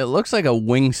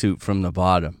wingsuit from the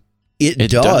bottom. It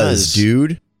It does, does.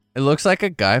 dude. It looks like a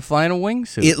guy flying a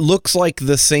wingsuit. It looks like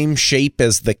the same shape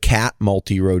as the cat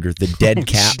multi-rotor, the dead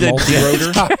cat The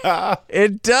multi-rotor.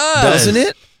 It does, Doesn't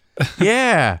it?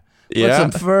 Yeah. Yeah.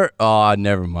 Put some fur. Oh,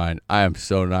 never mind. I am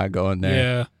so not going there.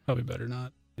 Yeah, probably better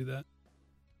not do that.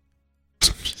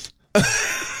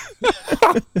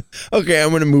 Okay, I'm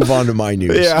going to move on to my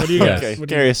news. Yeah. What do you got? Okay. What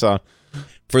do you Carry us on.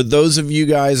 For those of you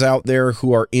guys out there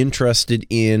who are interested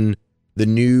in the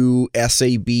new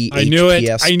SAB I knew it.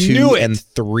 HPS I 2 knew it. and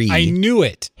 3 I knew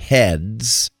it.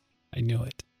 heads, I knew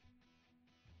it.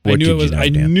 What did you know, I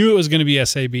Dan? knew it was going to be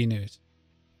SAB news.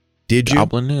 did you?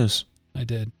 Goblin News. I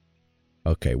did.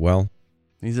 Okay, well,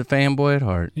 He's a fanboy at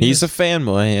heart. He's a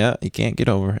fanboy. Yeah, he can't get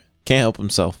over it. Can't help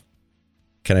himself.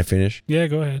 can I finish? Yeah,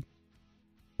 go ahead.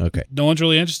 Okay. No one's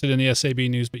really interested in the SAB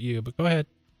news but you, but go ahead.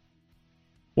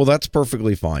 Well, that's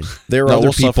perfectly fine. There are No, other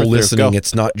we'll suffer people through. listening. Go.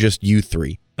 It's not just you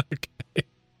three. Okay.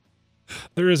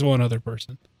 There is one other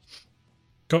person.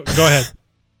 Go ahead.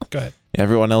 Go ahead.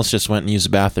 Everyone else just went and used the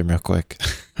bathroom real quick.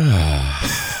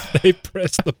 They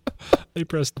pressed the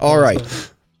All pause right. button.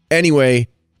 Anyway,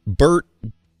 Bert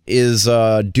is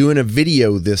doing a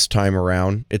video this time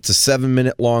around. It's a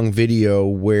 7-minute long video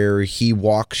where he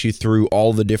walks you through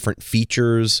all the different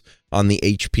features on the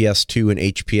HPS 2 and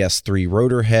HPS 3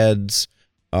 rotor heads,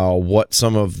 what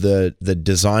some of the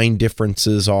design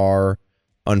differences are.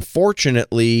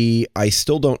 Unfortunately, I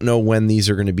still don't know when these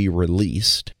are going to be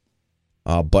released,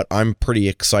 but I'm pretty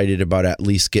excited about at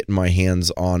least getting my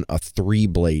hands on a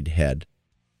 3-blade head.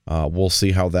 We'll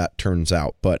see how that turns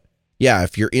out. But yeah,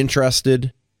 if you're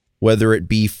interested, whether it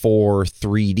be for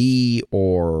 3D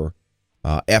or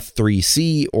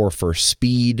F3C or for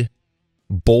speed,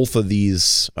 both of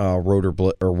these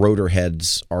rotor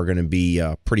heads are going to be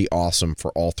pretty awesome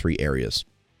for all 3 areas.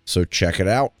 So check it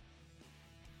out.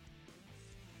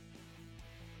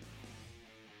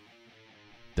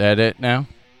 That it now?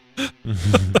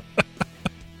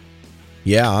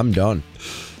 Yeah, I'm done.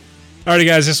 Alrighty,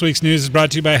 guys, this week's news is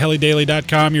brought to you by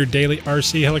helidaily.com, your daily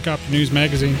RC helicopter news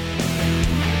magazine.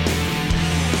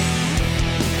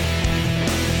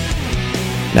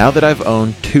 Now that I've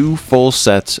owned 2 full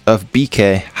sets of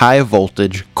BK high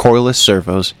voltage coreless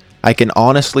servos, I can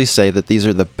honestly say that these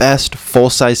are the best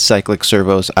full-size cyclic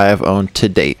servos I have owned to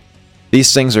date.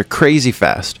 These things are crazy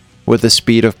fast, with a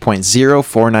speed of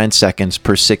 0.049 seconds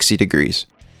per 60 degrees,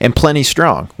 and plenty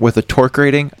strong, with a torque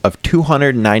rating of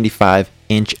 295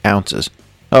 inch-ounces.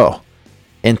 Oh,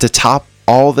 and to top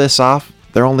all this off,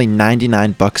 they're only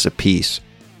 $99 a piece.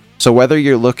 So whether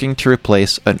you're looking to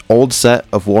replace an old set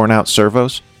of worn-out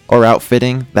servos or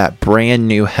outfitting that brand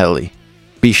new heli,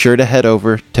 be sure to head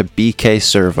over to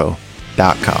bkservo.com.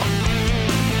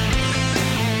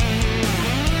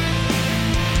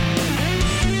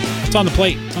 It's on the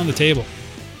plate. It's on the table.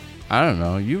 I don't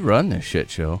know. You run this shit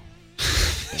show.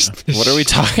 What are we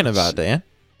talking about, Dan?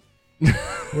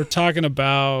 We're talking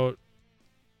about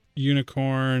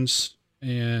unicorns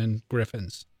and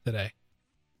griffins today.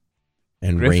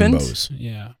 And Griffins? rainbows.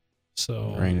 Yeah.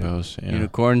 So Rainbows, yeah.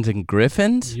 Unicorns and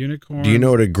griffins? unicorn. Do you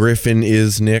know what a griffin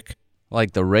is, Nick?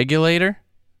 Like the regulator?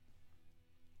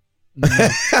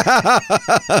 I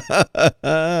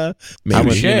Maybe.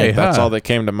 was, Touche, that's huh? all that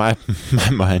came to my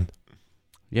mind.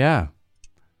 Yeah.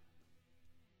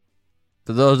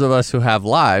 For those of us who have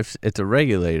lives, it's a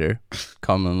regulator,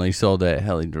 commonly sold at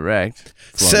Heli Direct.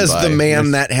 Says the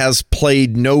man that has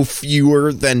played no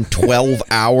fewer than 12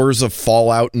 hours of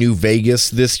Fallout New Vegas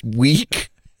this week.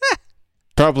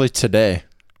 Probably today.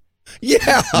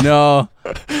 Yeah, No,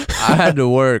 I had to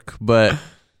work, but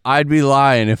I'd be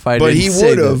lying if I but didn't he say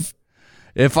would that. have.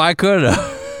 If I could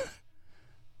have.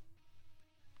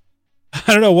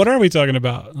 I don't know. What are we talking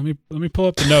about? Let me pull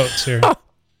up the notes here. Let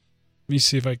me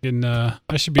see if I can. I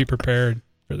should be prepared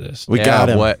for this. We Yeah, got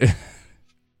him. What?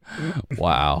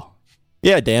 Wow.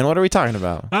 Yeah, Dan, what are we talking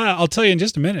about? I'll tell you in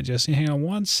just a minute, Jesse. Hang on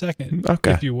one second,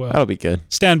 Okay. if you will. That'll be good.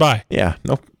 Stand by. Yeah,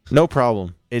 no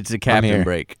problem. It's a here. captain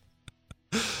break.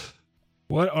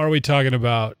 What are we talking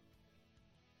about?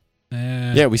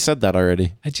 Yeah, we said that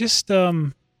already. I just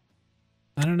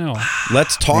I don't know.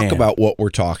 Let's talk Man. about what we're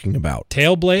talking about.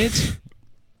 Tail blades,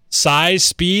 size,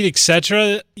 speed,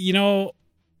 etc. You know,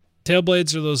 tail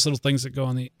blades are those little things that go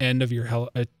on the end of your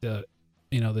the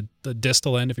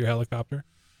distal end of your helicopter.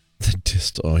 The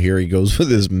distal. Oh, here he goes with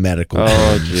his medical.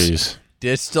 Oh, jeez.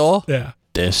 Distal? Yeah.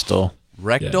 Distal.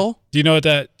 Rectal? Do you know what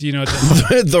that?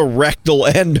 The rectal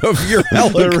end of your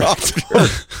helicopter.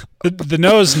 The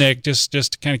nose, Nick, just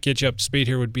to kind of get you up to speed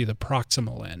here, would be the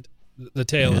proximal end. The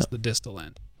tail is the distal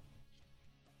end.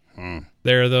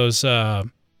 There are those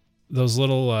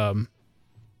little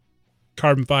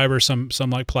carbon fiber, some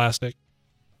like plastic.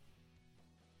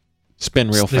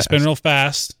 Spin real They fast. spin real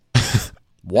fast.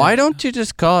 Why don't you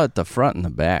just call it the front and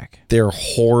the back? They're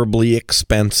horribly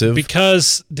expensive.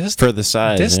 Because For the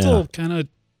size, distal kind of,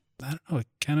 I don't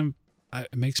know,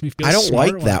 it makes me feel I don't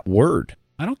smart like that word.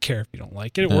 I don't care if you don't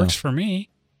like it. It No. works for me.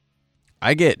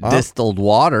 I get distilled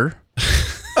water.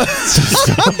 All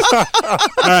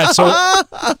right,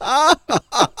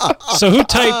 so who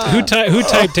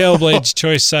typed tail blades,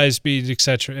 choice, size, speed,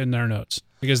 etc. in their notes?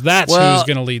 Because that's who's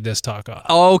going to lead this talk off.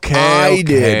 Okay, I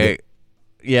did.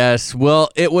 Yes. Well,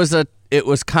 it was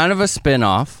kind of a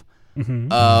spin-off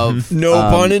of No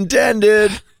pun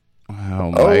intended. Oh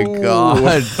my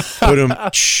god. Put him.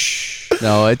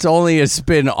 No, it's only a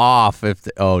spin-off if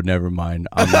never mind.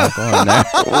 I'm not going there.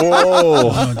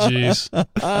 Oh, jeez.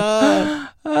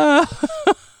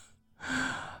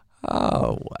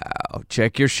 Oh wow.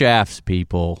 Check your shafts,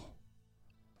 people.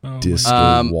 Oh,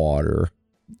 Distilled water.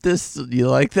 You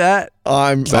like that?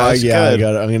 I'm Sounds I'm good.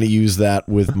 going to use that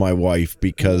with my wife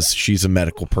because she's a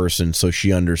medical person, so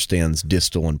she understands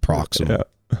distal and proximal.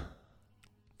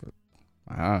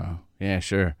 Oh, yeah,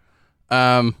 sure.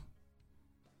 Oh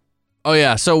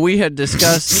yeah, so we had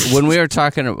discussed when we were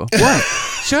talking about what?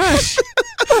 Shush.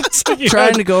 It's like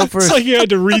Trying to go for It's like you had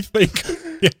to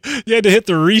rethink. You had to hit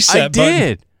the reset I button.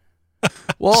 did.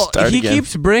 Well, Start he again.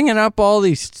 keeps bringing up all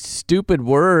these stupid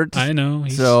words. I know.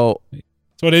 So That's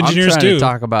what I'm engineers trying do. to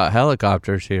talk about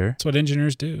helicopters here. That's what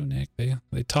engineers do, Nick.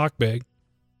 They talk big.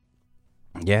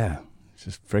 Yeah, it's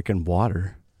just freaking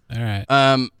water. All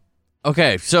right.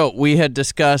 Okay, so we had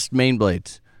discussed main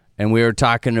blades, and we were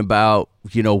talking about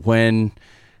when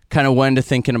to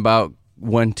think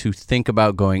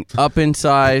about going up in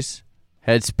size,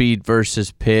 head speed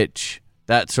versus pitch,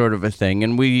 that sort of a thing,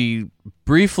 and we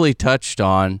briefly touched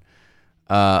on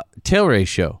tail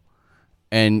ratio,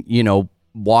 and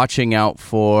watching out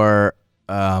for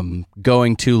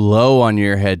going too low on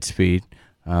your head speed,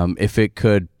 if it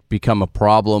could become a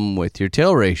problem with your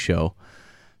tail ratio.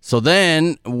 So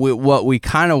then what we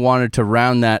kind of wanted to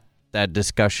round that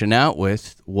discussion out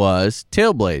with was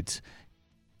tail blades.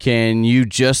 Can you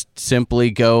just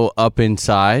simply go up in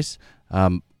size?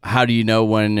 How do you know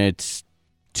when it's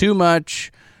too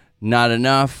much, not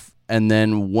enough? And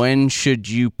then when should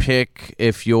you pick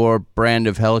if your brand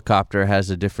of helicopter has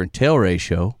a different tail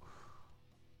ratio?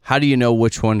 How do you know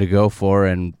which one to go for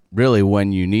and really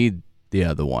when you need the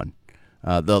other one,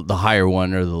 the higher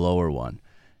one or the lower one?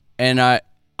 And I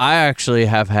actually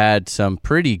have had some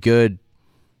pretty good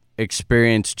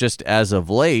experience just as of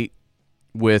late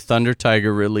with Thunder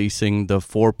Tiger releasing the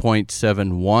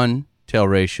 4.71 tail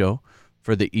ratio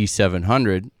for the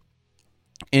E700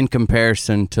 in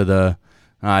comparison to the,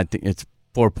 I think it's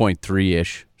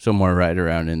 4.3-ish, somewhere right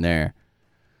around in there.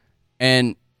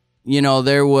 And,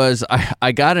 there was,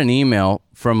 I got an email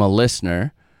from a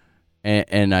listener,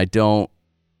 and I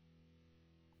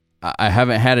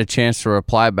haven't had a chance to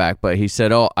reply back, but he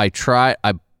said, I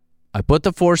put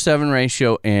the 4.7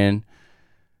 ratio in,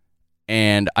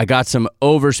 and I got some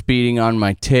overspeeding on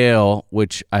my tail,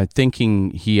 which I'm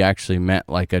thinking he actually meant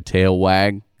like a tail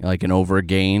wag, like an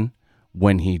overgain,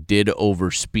 when he did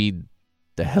overspeed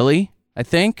the heli, I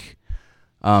think.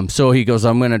 So he goes,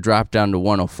 I'm going to drop down to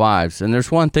 105s. And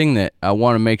there's one thing that I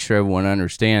want to make sure everyone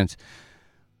understands.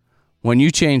 When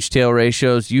you change tail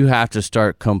ratios, you have to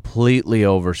start completely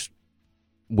over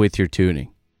with your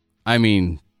tuning. I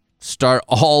mean, start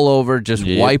all over, just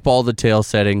wipe all the tail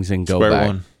settings and go Square back.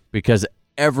 one. Because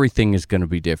everything is going to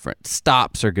be different.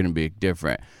 Stops are going to be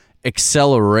different.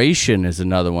 Acceleration is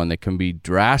another one that can be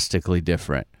drastically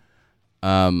different.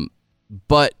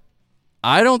 But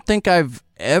I don't think I've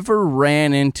ever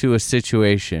ran into a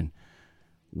situation,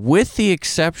 with the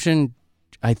exception,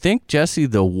 I think, Jesse,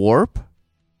 the Warp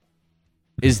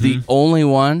is the only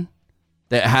one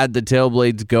that had the tail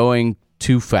blades going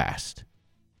too fast.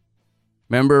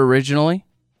 Remember originally?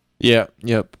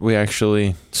 Yep. We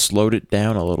actually slowed it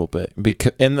down a little bit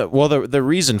the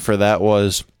reason for that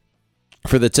was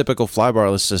for the typical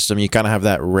flybarless system, you kind of have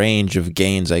that range of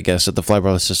gains, I guess, that the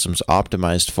flybarless system's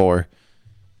optimized for.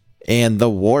 And the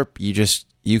Warp,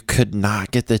 you could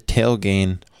not get the tail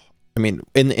gain. I mean,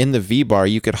 in the V-bar,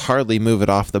 you could hardly move it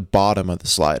off the bottom of the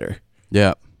slider.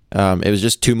 Yeah. It was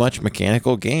just too much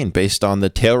mechanical gain based on the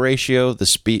tail ratio, the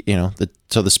speed,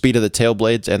 so the speed of the tail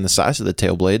blades and the size of the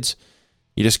tail blades.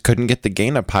 You just couldn't get the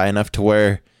gain up high enough to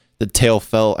where the tail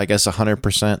felt, I guess,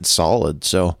 100% solid.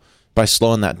 So by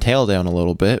slowing that tail down a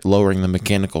little bit, lowering the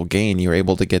mechanical gain, you're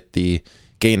able to get the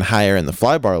gain higher in the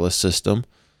flybarless system.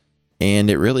 And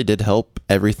it really did help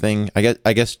everything. I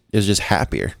guess it was just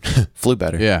happier, flew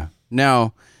better. Yeah.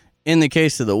 Now, in the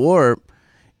case of the Warp,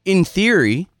 in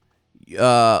theory,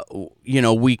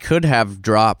 we could have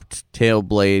dropped tail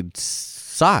blade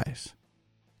size.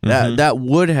 That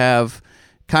would have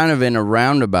kind of in a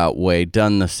roundabout way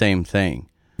done the same thing.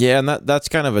 Yeah, and that's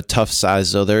kind of a tough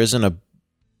size though. There isn't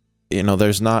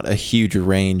there's not a huge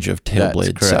range of tail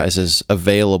blade sizes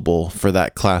available for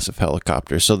that class of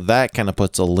helicopter. So that kind of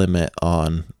puts a limit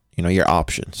on, your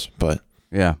options. But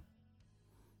yeah,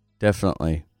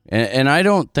 definitely. And I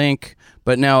don't think,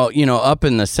 but now, up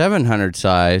in the 700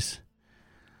 size,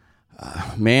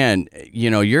 man,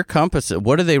 your Compass,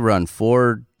 what do they run?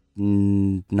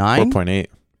 4.9? 4.8.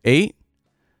 8?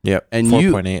 Yep. And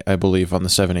 4.8, I believe, on the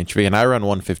 7HV. And I run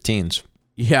 115s.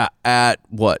 Yeah, at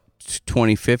what,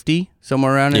 2050?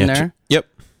 Somewhere around in there? Yep.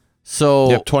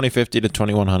 So 2050 to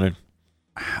 2100.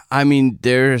 I mean,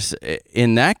 there's,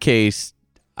 in that case,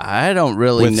 I don't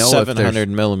really with know 700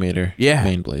 millimeter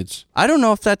main blades. I don't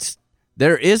know if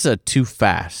there is a too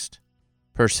fast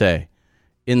per se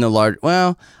in the large.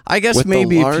 Well, I guess with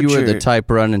maybe if you were the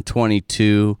type running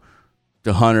 22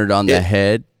 to 100 on the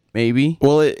head, maybe.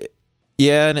 Well,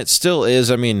 and it still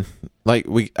is. I mean,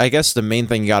 I guess the main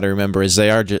thing you got to remember is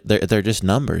they're just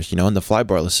numbers. In the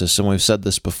flybarless system, we've said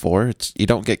this before. You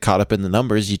don't get caught up in the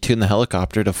numbers. You tune the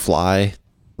helicopter to fly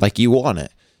like you want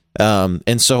it.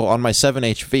 And so on my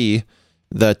 7HV,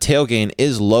 the tail gain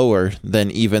is lower than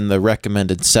even the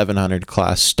recommended 700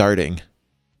 class starting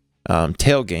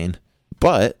tail gain,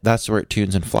 but that's where it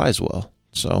tunes and flies well.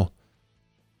 So,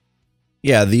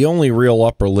 yeah, the only real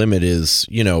upper limit is,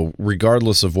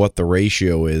 regardless of what the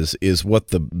ratio is what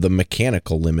the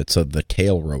mechanical limits of the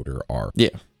tail rotor are. Yeah.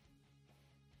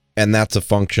 And that's a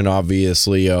function,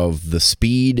 obviously, of the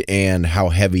speed and how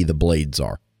heavy the blades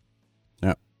are.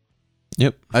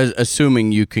 Yep.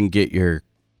 Assuming you can get your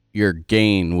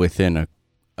gain within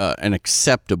an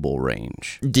acceptable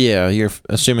range. Yeah, you're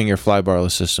assuming your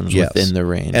flybarless system's within the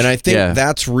range. And I think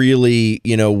that's really,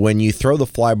 when you throw the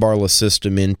flybarless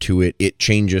system into it, it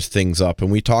changes things up.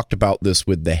 And we talked about this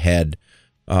with the head,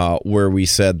 where we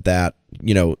said that,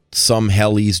 some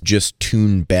helis just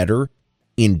tune better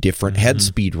in different head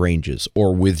speed ranges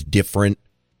or with different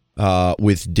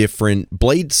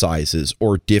blade sizes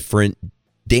or different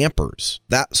dampers,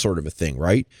 that sort of a thing,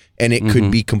 right? And it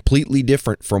could be completely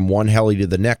different from one heli to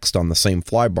the next on the same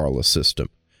flybarless system.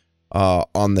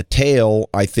 On the tail,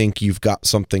 I think you've got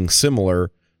something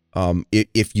similar.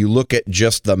 If you look at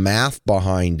just the math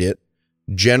behind it,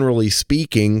 generally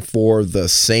speaking, for the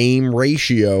same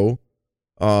ratio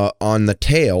on the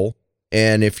tail,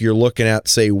 and if you're looking at,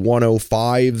 say,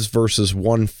 105s versus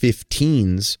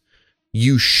 115s,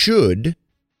 you should,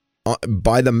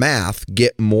 by the math,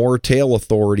 get more tail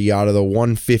authority out of the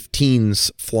 115s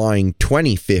flying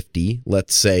 2050,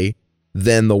 let's say,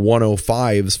 than the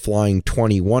 105s flying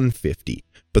 2150.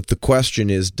 But the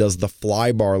question is, does the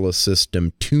flybarless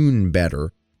system tune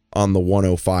better on the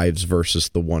 105s versus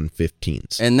the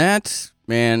 115s? And that's,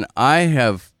 man,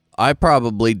 I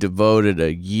probably devoted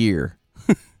a year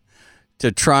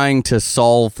to trying to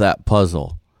solve that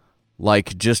puzzle.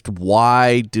 Like, just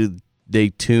why do they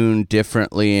tune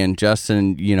differently? And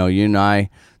Justin, you and I,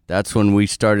 that's when we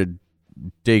started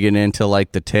digging into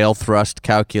like the tail thrust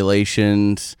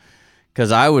calculations,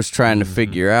 because I was trying to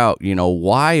figure out,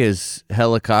 why is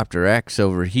Helicopter X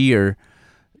over here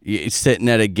sitting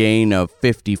at a gain of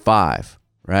 55,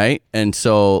 right? And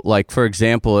so, like, for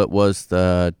example, it was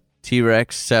the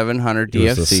T-Rex 700 DFC. It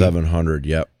was the 700,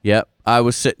 yep. Yep, I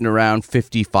was sitting around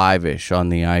 55-ish on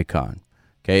the Icon.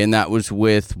 Okay, and that was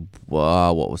with,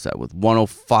 what was that, with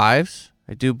 105s,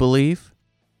 I do believe?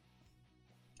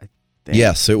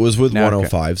 Yes, it was with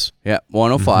 105s. Yeah,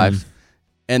 105s.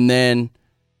 And then,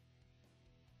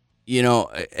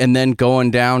 and then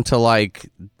going down to like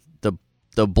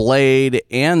the Blade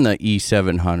and the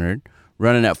E700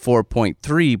 running at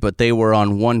 4.3, but they were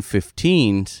on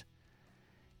 115s.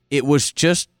 It was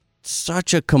just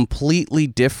such a completely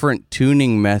different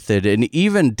tuning method, and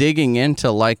even digging into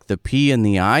like the P and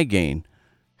the I gain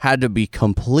had to be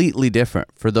completely different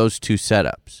for those two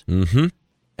setups.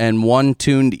 And one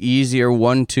tuned easier,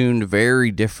 one tuned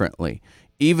very differently.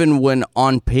 Even when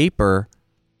on paper,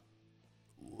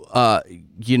 the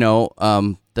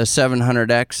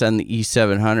 700X and the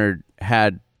E700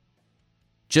 had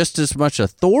just as much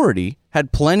authority,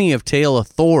 had plenty of tail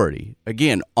authority.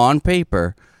 Again, on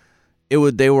paper,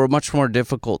 they were much more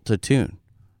difficult to tune.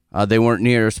 They weren't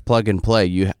near as plug and play.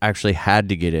 You actually had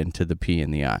to get into the P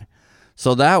and the I.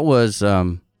 So that was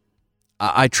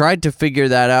I tried to figure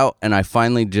that out, and I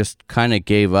finally just kind of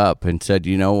gave up and said,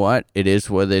 you know what? It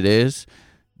is what it is.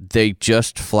 They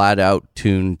just flat out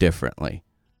tune differently.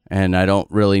 And I don't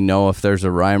really know if there's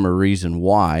a rhyme or reason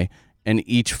why. And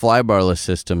each flybarless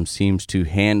system seems to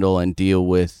handle and deal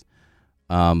with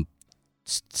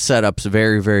setups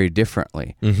very, very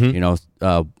differently. Mhm. You know,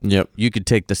 you could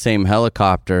take the same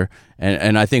helicopter,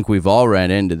 and I think we've all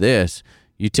ran into this.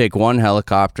 You take one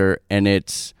helicopter, and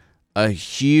it's a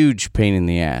huge pain in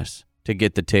the ass to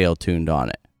get the tail tuned on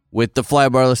it with the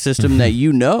flybarless system that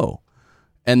you know.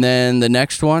 And then the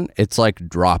next one, it's like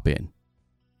drop in.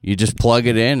 You just plug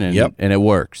it in, and and it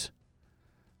works.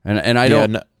 And I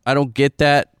don't get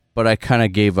that, but I kind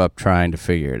of gave up trying to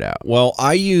figure it out. Well,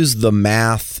 I use the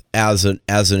math as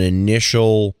an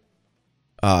initial,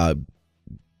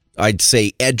 I'd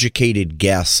say, educated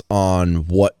guess on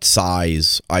what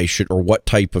size I should, or what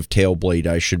type of tail blade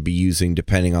I should be using,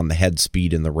 depending on the head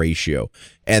speed and the ratio.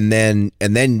 And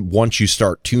then once you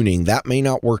start tuning, that may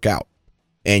not work out,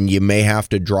 and you may have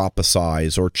to drop a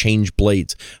size or change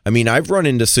blades. I mean, I've run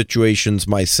into situations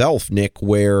myself, Nick,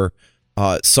 where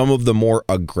some of the more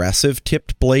aggressive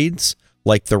tipped blades,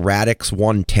 like the Radix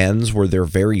 110s, where they're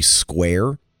very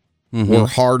square, were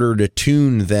harder to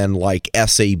tune than like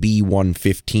SAB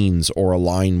 115s or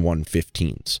Align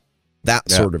 115s,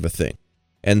 that sort of a thing.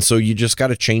 And so you just got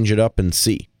to change it up and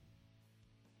see.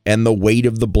 And the weight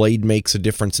of the blade makes a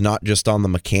difference, not just on the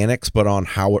mechanics, but on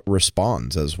how it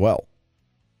responds as well.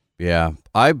 Yeah,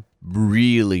 I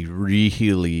really,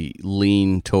 really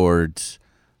lean towards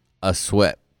a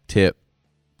sweat tip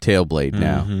tail blade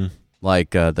now.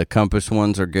 Like the Compass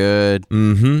ones are good.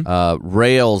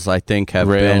 Rails, I think, have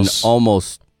been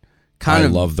almost kind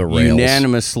of love the Rails.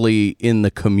 Unanimously in the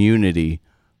community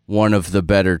one of the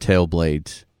better tail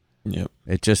blades. Yep.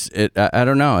 I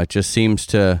don't know. It just seems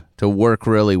to work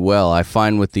really well. I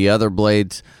find with the other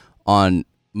blades on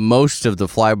most of the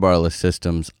flybarless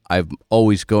systems, I'm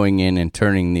always going in and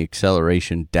turning the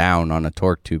acceleration down on a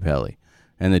torque tube heli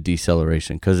and the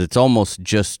deceleration, because it's almost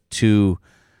just too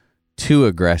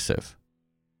aggressive.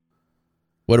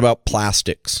 What about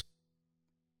plastics?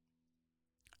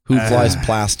 Who flies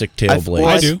plastic tail blades?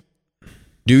 I do.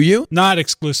 Do you? Not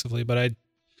exclusively, but I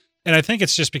think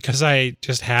it's just because I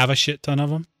just have a shit ton of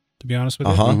them, to be honest with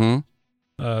you.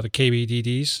 The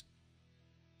KBDDs.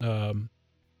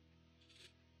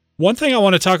 One thing I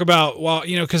want to talk about,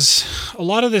 because a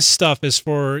lot of this stuff is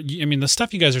for, I mean, the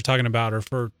stuff you guys are talking about are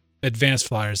for advanced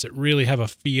flyers that really have a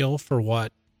feel for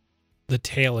what the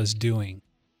tail is doing.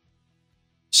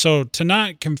 So to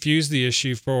not confuse the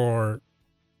issue for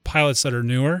pilots that are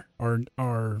newer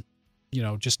or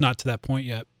just not to that point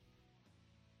yet.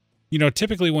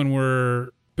 Typically when we're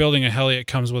building a heli, it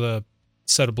comes with a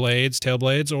set of blades, tail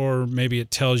blades, or maybe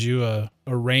it tells you a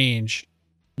range.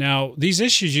 Now, these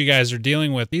issues you guys are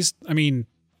dealing with, these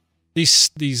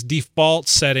default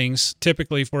settings,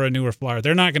 typically for a newer flyer,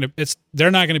 they're not going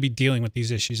to be dealing with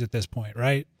these issues at this point,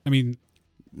 right? I mean,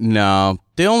 no.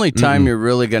 The only time you're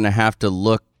really going to have to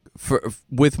look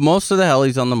with most of the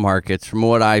helis on the markets, from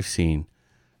what I've seen,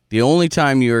 the only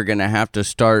time you're going to have to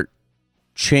start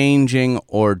changing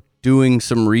or doing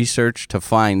some research to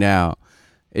find out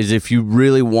is if you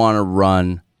really want to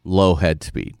run low head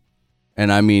speed.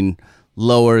 And I mean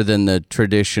lower than the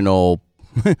traditional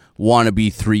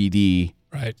wannabe 3D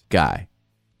guy.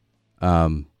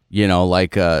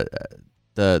 Like the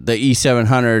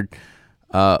E700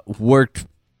 worked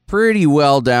pretty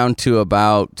well down to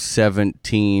about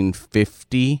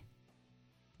 1750,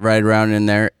 right around in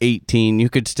there. 18, you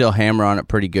could still hammer on it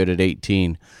pretty good at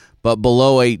 18. But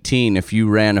below 18, if you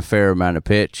ran a fair amount of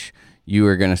pitch, you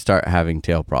were going to start having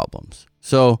tail problems.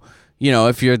 So,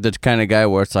 if you're the kind of guy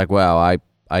where it's like, wow,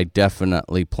 I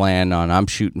definitely plan on, I'm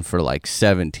shooting for like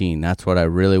 17. That's what I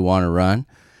really want to run.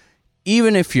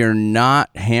 Even if you're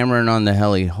not hammering on the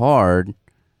heli hard,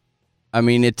 I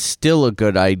mean, it's still a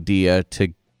good idea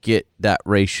to get that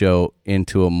ratio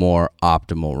into a more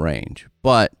optimal range.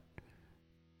 But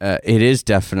it is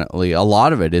definitely, a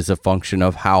lot of it is a function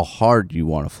of how hard you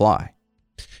want to fly.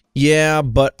 Yeah,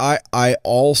 but I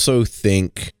also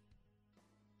think,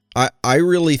 I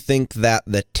really think that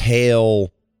the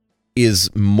tail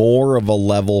is more of a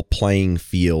level playing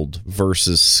field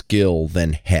versus skill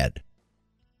than head.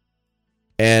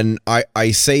 And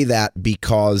I say that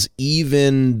because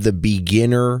even the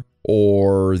beginner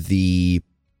or the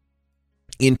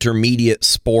intermediate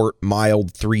sport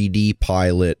mild 3D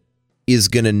pilot is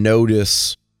going to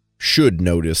should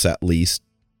notice at least,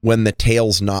 when the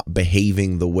tail's not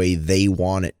behaving the way they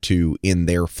want it to in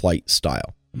their flight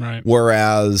style. Right.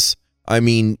 Whereas, I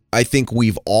mean, I think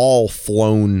we've all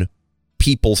flown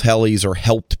people's helis or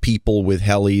helped people with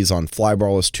helis on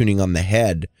flybarless tuning on the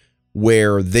head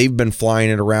where they've been flying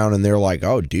it around and they're like,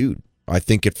 oh, dude, I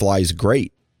think it flies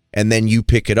great. And then you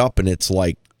pick it up and it's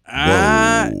like,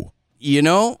 whoa.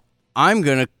 I'm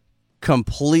going to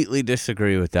completely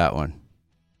disagree with that one.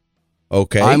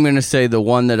 Okay. I'm going to say the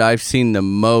one that I've seen the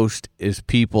most is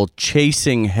people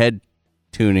chasing head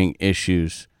tuning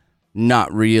issues,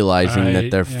 not realizing that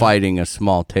they're fighting a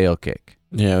small tail kick.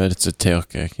 Yeah, but it's a tail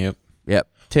kick. Yep.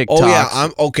 TikToks. Oh, yeah.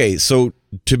 Okay. So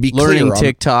to be learning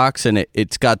clear, TikToks, and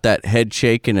it's got that head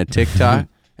shake in a TikTok,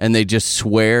 and they just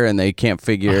swear and they can't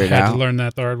figure it out. I had to learn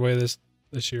that the hard way this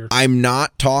year. I'm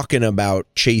not talking about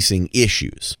chasing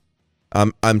issues.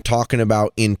 I'm talking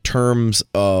about in terms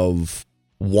of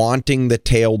wanting the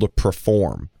tail to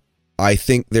perform. I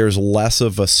think there's less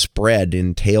of a spread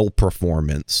in tail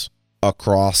performance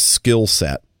across skill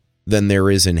set than there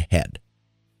is in head.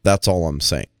 That's all I'm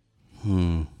saying.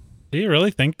 Do you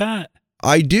really think that?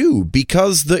 I do,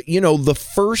 because the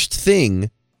first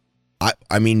thing,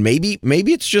 I mean, maybe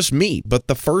it's just me, but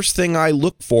the first thing I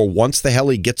look for once the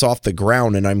heli gets off the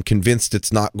ground and I'm convinced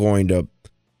it's not going to,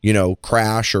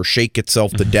 crash or shake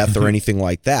itself to death or anything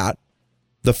like that,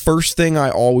 the first thing I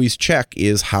always check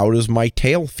is, how does my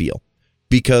tail feel?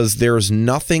 Because there's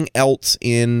nothing else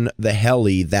in the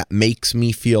heli that makes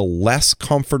me feel less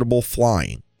comfortable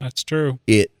flying. That's true.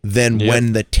 Than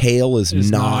when the tail is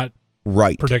not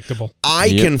right. Predictable. I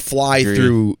can fly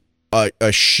through a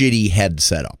shitty head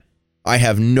setup. I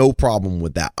have no problem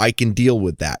with that. I can deal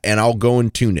with that, and I'll go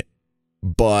and tune it.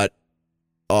 But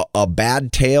a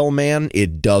bad tail, man,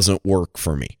 it doesn't work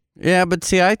for me. Yeah, but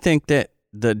see, I think that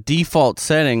the default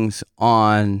settings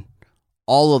on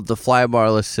all of the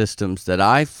flybarless systems that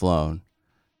I've flown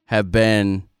have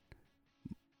been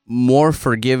more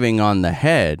forgiving on the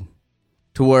head,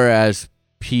 to whereas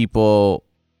people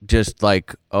just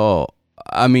like,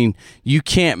 you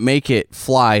can't make it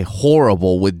fly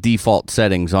horrible with default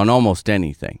settings on almost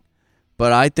anything.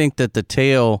 But I think that the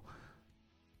tail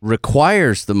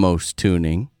requires the most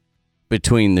tuning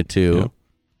between the two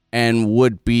and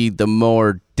would be the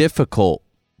more difficult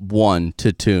one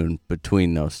to tune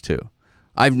between those two.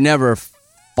 I've never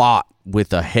fought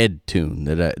with a head tune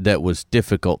that was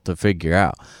difficult to figure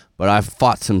out, but I've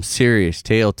fought some serious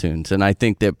tail tunes, and I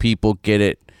think that people get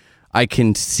it. I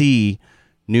can see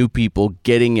new people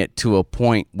getting it to a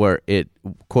point where it,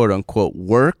 quote unquote,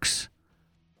 works,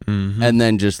 and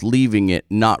then just leaving it,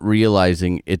 not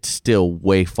realizing it's still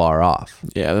way far off.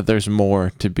 Yeah, that there's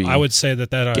more to be. I would say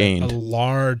that gained. a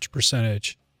large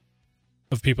percentage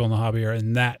of people in the hobby are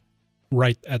in that,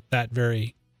 right at that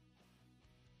very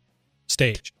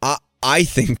stage. I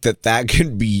think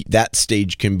that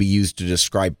stage can be used to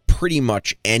describe pretty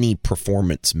much any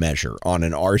performance measure on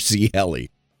an RC heli.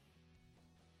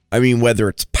 I mean, whether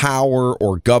it's power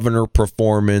or governor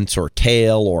performance or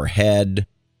tail or head,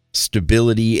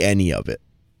 stability, any of it.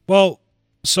 Well,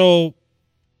 so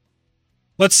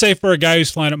let's say for a guy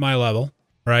who's flying at my level,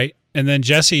 right? And then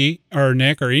Jesse or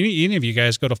Nick or any of you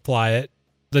guys go to fly it,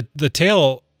 the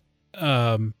tail,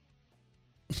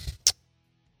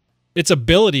 its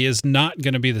ability is not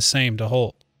going to be the same to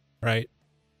hold, right?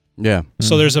 Yeah.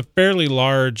 So there's a fairly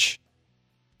large...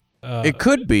 it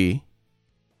could be.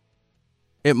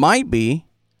 It might be.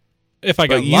 If I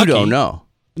got lucky. You don't know.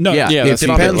 No, yeah, it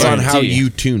depends on how you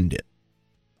tuned it.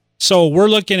 So we're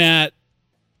looking at,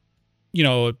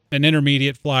 an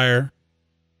intermediate flyer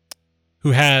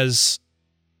who has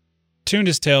tuned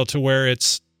his tail to where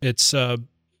it's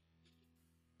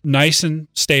nice and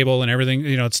stable and everything.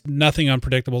 It's nothing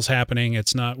unpredictable is happening.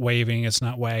 It's not waving. It's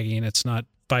not wagging. It's not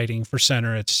fighting for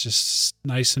center. It's just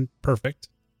nice and perfect.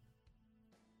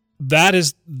 That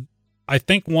is, I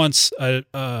think, once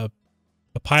a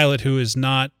pilot who is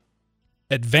not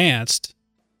advanced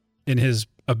in his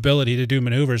ability to do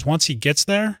maneuvers, once he gets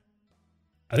there,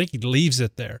 I think he leaves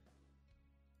it there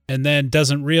and then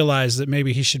doesn't realize that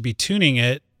maybe he should be tuning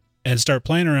it and start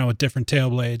playing around with different tail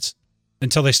blades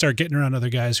until they start getting around other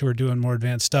guys who are doing more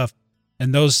advanced stuff.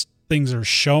 And those things are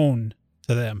shown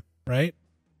to them, right?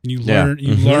 And you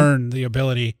learn the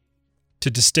ability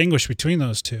to distinguish between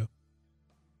those two.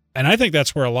 And I think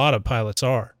that's where a lot of pilots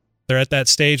are. They're at that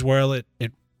stage where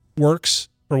it works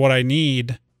for what I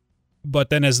need, but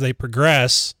then as they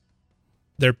progress,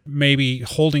 they're maybe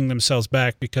holding themselves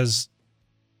back because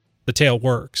the tail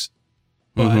works.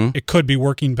 But it could be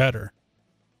working better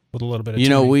with a little bit of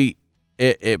tuning.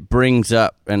 It brings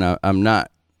up, and I'm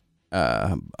not,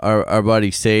 our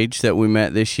buddy Sage that we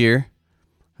met this year,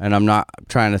 and I'm not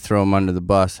trying to throw him under the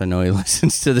bus. I know he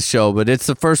listens to the show, but it's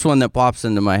the first one that pops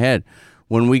into my head.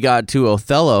 When we got to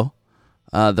Othello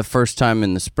the first time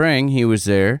in the spring, he was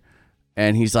there,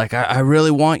 And he's like, I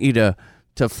really want you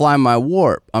to fly my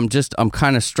warp. I'm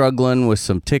kind of struggling with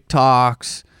some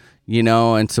TikToks,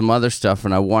 and some other stuff,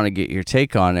 and I want to get your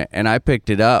take on it. And I picked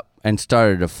it up and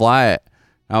started to fly it.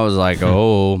 I was like,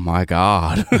 oh my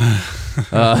God.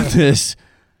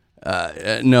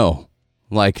 No.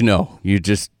 No, you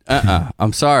just,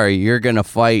 I'm sorry, you're going to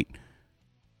fight.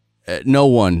 No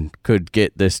one could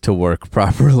get this to work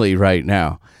properly right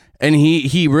now. And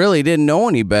he really didn't know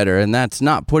any better, and that's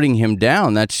not putting him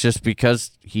down. That's just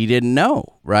because he didn't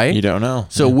know, right? You don't know.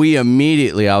 So we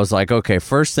immediately, I was like, okay,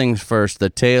 first things first, the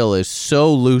tail is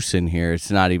so loose in here,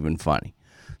 it's not even funny.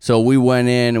 So we went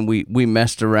in and we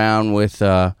messed around with,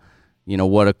 what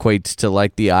equates to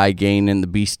like the iGain and the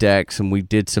BeastX, and we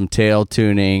did some tail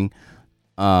tuning.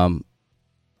 And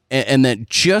then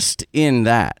just in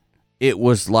that, it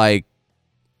was like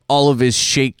all of his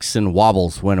shakes and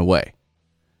wobbles went away.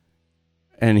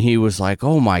 And he was like,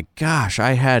 oh my gosh,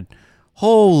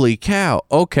 holy cow.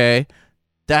 Okay,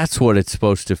 that's what it's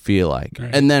supposed to feel like.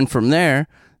 Right. And then from there,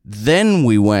 then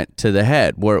we went to the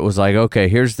head where it was like, okay,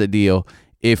 here's the deal.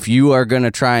 If you are going to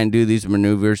try and do these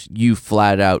maneuvers, you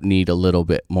flat out need a little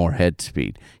bit more head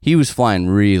speed. He was flying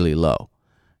really low.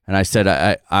 And I said,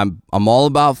 I'm all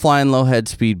about flying low head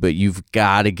speed, but you've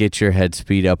got to get your head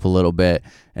speed up a little bit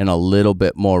and a little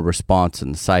bit more response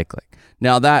in the cycling.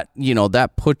 Now that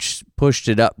pushed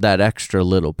it up that extra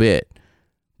little bit,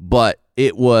 but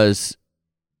it was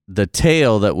the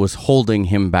tail that was holding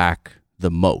him back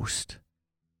the most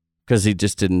because he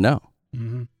just didn't know.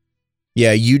 Mm-hmm.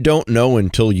 Yeah, you don't know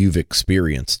until you've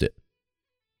experienced it.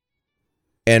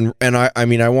 And I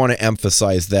mean, I want to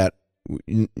emphasize that,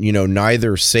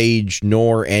 neither Sage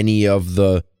nor any of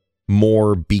the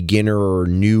more beginner or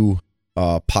new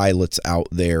pilots out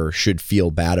there should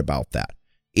feel bad about that.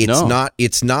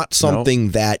 It's not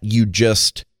something that you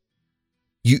just,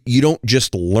 you don't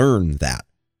just learn that.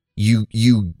 You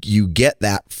get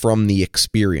that from the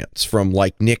experience, from,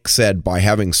 like Nick said, by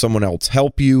having someone else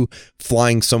help you,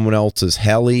 flying someone else's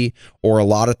heli, or a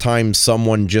lot of times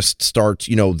someone just starts,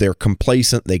 they're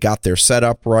complacent, they got their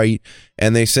setup right,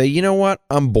 and they say, you know what,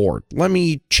 I'm bored. Let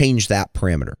me change that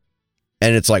parameter.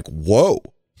 And it's like, whoa,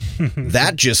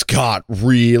 that just got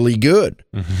really good.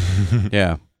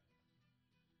 Yeah.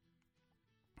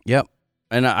 Yep.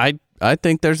 And I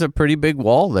think there's a pretty big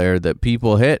wall there that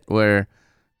people hit where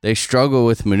they struggle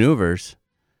with maneuvers,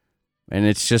 and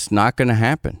it's just not going to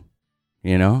happen.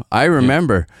 I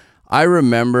remember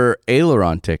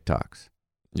aileron TikToks.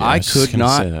 Yeah, I could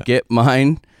not get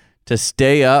mine to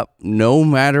stay up no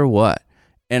matter what.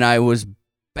 And I was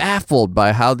baffled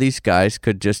by how these guys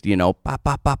could just, pop,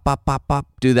 pop, pop, pop, pop, pop,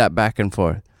 do that back and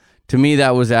forth. To me,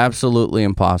 that was absolutely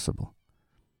impossible.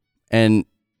 And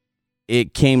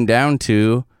it came down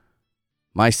to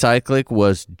my cyclic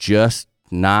was just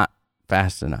not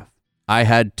fast enough. I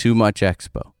had too much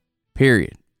expo.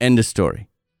 Period. End of story.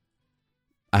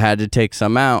 I had to take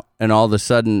some out, and all of a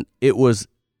sudden, it was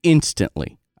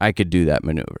instantly I could do that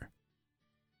maneuver.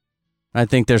 I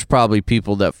think there's probably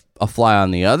people that fly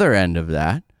on the other end of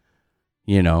that,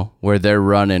 where they're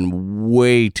running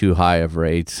way too high of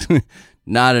rates,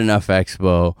 not enough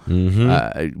expo,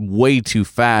 way too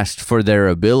fast for their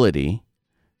ability,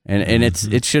 and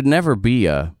it should never be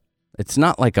it's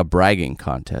not like a bragging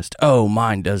contest. Oh,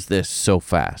 mine does this so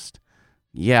fast.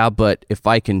 Yeah, but if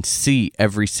I can see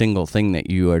every single thing that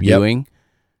you are doing,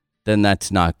 then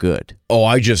that's not good. Oh,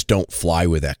 I just don't fly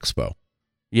with expo.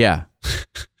 Yeah.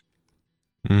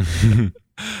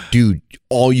 Dude,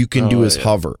 all you can do is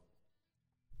hover.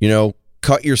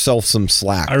 Cut yourself some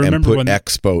slack and put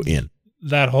expo in.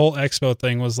 That whole expo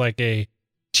thing was like a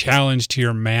challenge to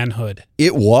your manhood.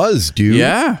 It was, dude.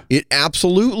 Yeah. It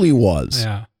absolutely was.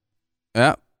 Yeah.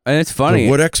 Yeah. And it's funny.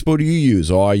 What expo do you use?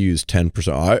 Oh, I use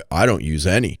 10%. I don't use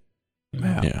any.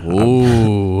 Yeah.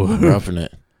 Ooh. I'm roughing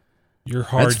it. You're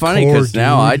hardcore. It's funny because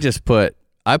now I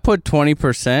put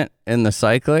 20% in the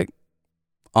cyclic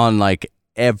on like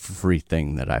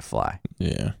everything that I fly.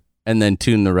 Yeah. And then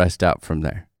tune the rest out from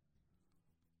there.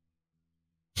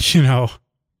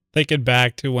 Thinking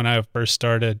back to when I first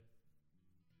started,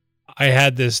 I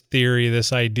had this theory,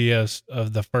 this idea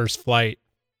of the first flight.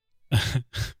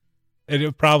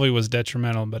 It probably was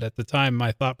detrimental, but at the time,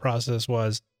 my thought process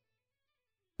was,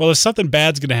 well, if something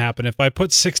bad's going to happen, if I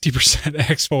put 60%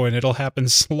 expo in, it'll happen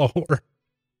slower.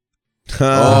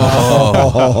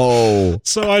 Oh.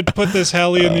 So I'd put this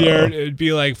heli in the air. It'd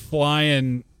be like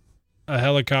flying a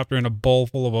helicopter in a bowl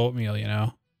full of oatmeal,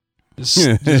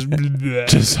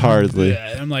 Just hardly.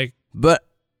 I'm like, but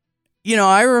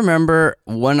I remember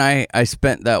when I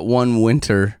spent that one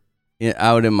winter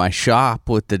out in my shop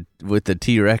with the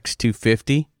T-Rex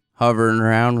 250 hovering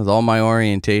around with all my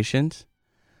orientations.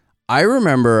 I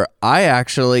remember I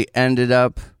actually ended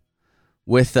up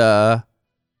with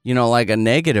like a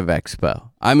negative expo.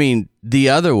 I mean, the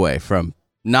other way, from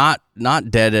not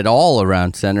dead at all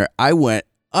around center. I went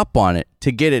up on it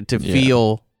to get it to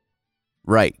feel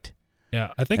right.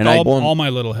 Yeah, I think And all my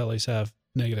little helis have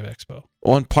negative expo.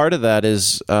 One part of that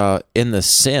is in the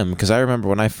sim, because I remember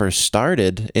when I first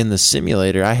started in the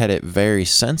simulator, I had it very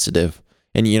sensitive,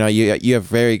 and you have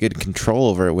very good control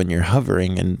over it when you're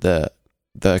hovering, and the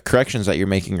corrections that you're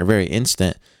making are very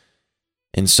instant.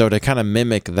 And so to kind of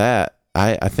mimic that,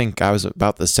 I think I was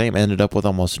about the same. Ended up with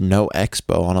almost no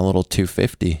expo on a little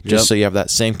 250, just so you have that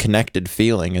same connected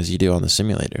feeling as you do on the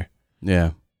simulator.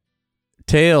 Yeah.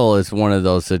 Tail is one of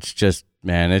those that's just,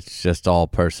 man, it's just all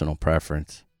personal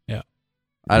preference. Yeah.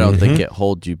 I don't think it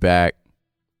holds you back.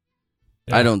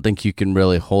 Yeah. I don't think you can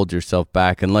really hold yourself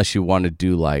back unless you want to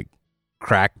do like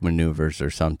crack maneuvers or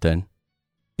something.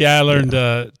 Yeah, I learned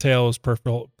tail was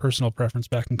personal preference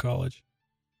back in college.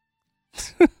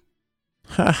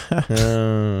 Wah,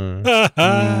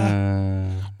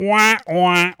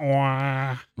 wah,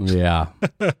 wah. Yeah.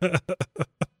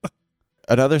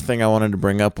 Another thing I wanted to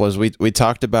bring up was we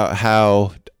talked about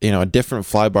how, a different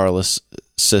flybarless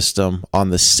system on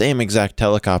the same exact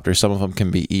helicopter, some of them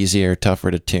can be easier,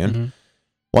 tougher to tune. Mm-hmm.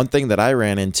 One thing that I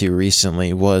ran into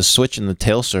recently was switching the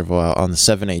tail servo out on the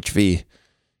 7HV,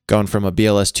 going from a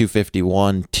BLS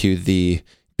 251 to the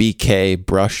BK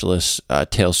brushless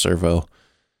tail servo.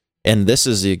 And this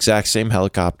is the exact same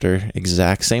helicopter,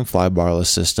 exact same flybarless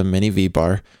system, mini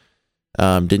V-bar.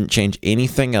 Didn't change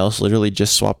anything else, literally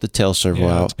just swapped the tail servo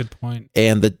out. That's a good point.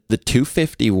 And the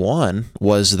 251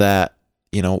 was that,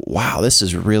 wow, this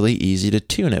is really easy to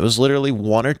tune. It was literally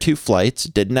 1 or 2 flights,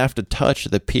 didn't have to touch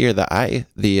the pier,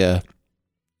 the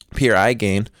pier eye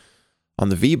gain on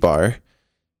the V-bar,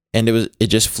 and it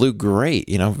just flew great,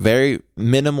 very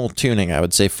minimal tuning, I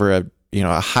would say, for a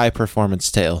high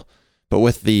performance tail. But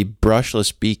with the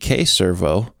brushless BK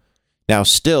servo, now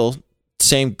still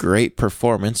same great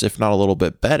performance, if not a little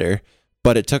bit better,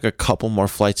 but it took a couple more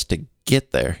flights to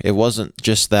get there. It wasn't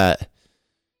just that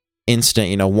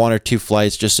instant, 1 or 2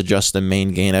 flights, just adjust the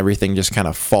main gain, everything just kind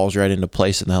of falls right into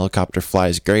place and the helicopter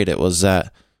flies great. It was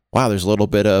that, wow, there's a little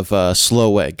bit of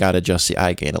slow wet, got to adjust the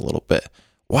eye gain a little bit.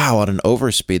 Wow, on an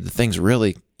overspeed, the thing's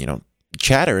really,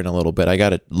 chattering a little bit. I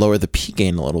got to lower the P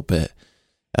gain a little bit.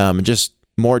 Just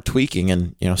more tweaking,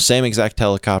 and same exact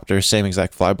helicopter, same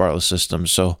exact flybarless system.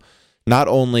 So not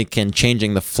only can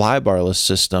changing the flybarless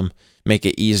system make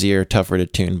it easier, tougher to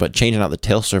tune, but changing out the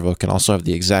tail servo can also have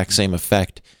the exact same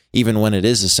effect, even when it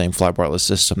is the same flybarless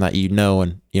system that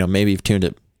and maybe you've tuned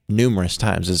it numerous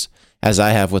times as I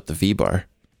have with the V-bar.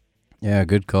 Yeah,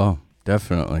 good call.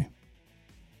 Definitely.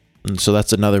 And so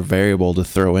that's another variable to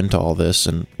throw into all this,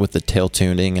 and with the tail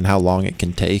tuning and how long it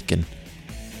can take, and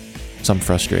some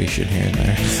frustration here and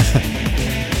there.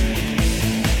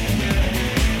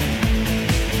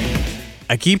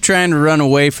 I keep trying to run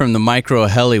away from the micro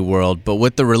heli world, but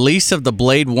with the release of the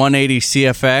Blade 180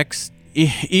 CFX,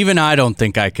 even I don't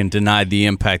think I can deny the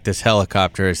impact this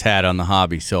helicopter has had on the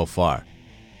hobby so far.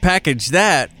 Package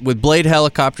that with Blade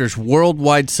Helicopter's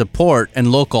worldwide support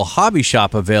and local hobby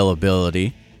shop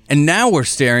availability, and now we're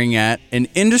staring at an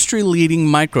industry-leading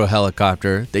micro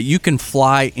helicopter that you can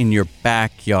fly in your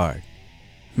backyard.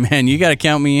 Man, you got to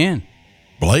count me in.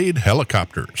 Blade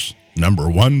Helicopters,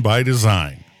 #1 by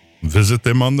design. Visit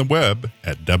them on the web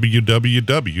at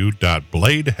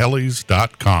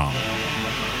www.bladehelis.com.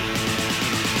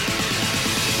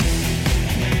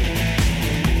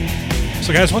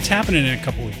 So, guys, what's happening in a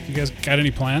couple weeks? You guys got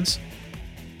any plans?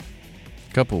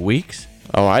 Couple weeks?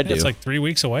 Oh, I do. It's like 3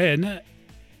 weeks away, isn't it?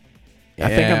 I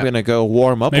think I'm going to go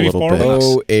warm up Maybe a little 4 bit. weeks?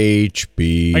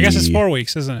 OHB. I guess it's 4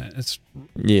 weeks, isn't it? It's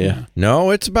Yeah. No,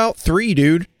 it's about 3,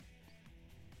 dude.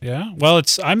 Yeah. Well,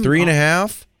 I'm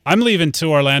 3.5. I'm leaving to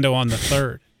Orlando on the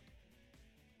 3rd,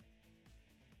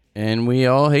 And we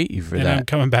all hate you for and I'm that.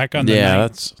 coming back on the Yeah,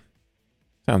 9th.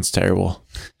 sounds terrible.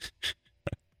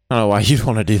 I don't know why you'd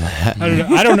want to do that.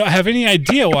 I don't know. Have any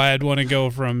idea why I'd want to go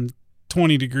from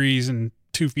 20 degrees and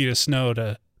 2 feet of snow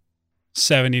to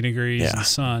 70 degrees in the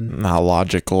sun. Not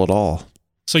logical at all.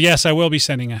 So yes, I will be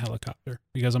sending a helicopter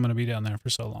because I'm going to be down there for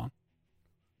so long.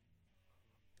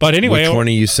 But anyway, Which one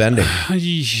are you sending?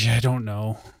 I don't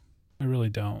know. I really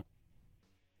don't.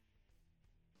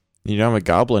 You don't have a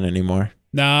Goblin anymore.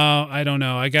 No, I don't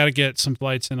know. I got to get some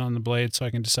flights in on the Blade so I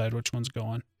can decide which one's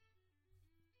going.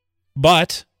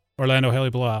 But Orlando Heli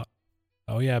Blowout.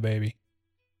 Oh yeah, baby.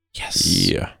 Yes.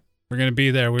 Yeah. We're going to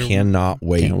be there. Cannot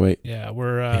wait. Can't wait. Yeah,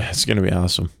 we're Yeah, it's going to be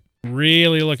awesome.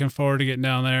 Really looking forward to getting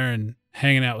down there and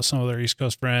hanging out with some of their East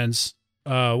Coast friends.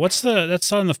 That's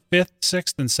on the 5th,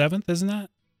 6th, and 7th, isn't that?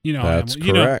 You know, That's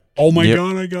you know, correct. oh my Yep.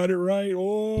 God, I got it right.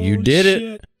 Oh, You did it.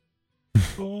 it.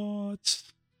 Oh, it's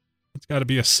got to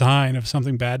be a sign of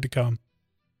something bad to come.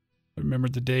 I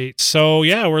remembered the date. So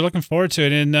yeah, we're looking forward to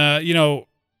it. And you know,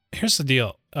 here's the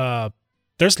deal.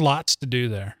 There's lots to do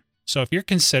there. So if you're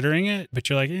considering it, but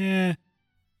you're like,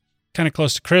 kind of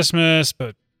close to Christmas,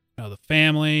 but you know, the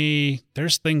family,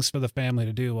 there's things for the family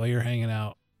to do while you're hanging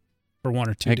out for 1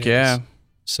 or 2 Heck days. yeah.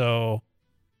 So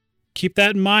keep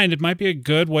that in mind. It might be a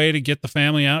good way to get the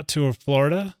family out to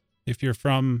Florida if you're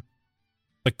from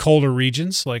the colder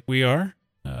regions like we are.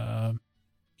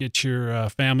 Get your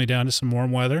family down to some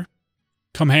warm weather.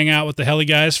 Come hang out with the Heli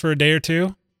guys for a day or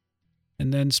two,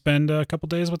 and then spend a couple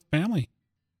days with the family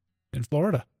in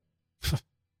Florida.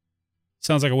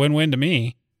 Sounds like a win-win to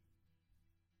me.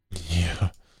 Yeah.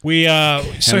 We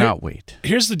Cannot wait.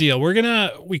 here's the deal.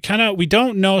 We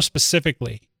don't know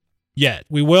specifically yet.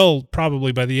 We will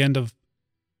probably by the end of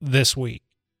this week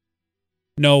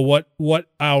know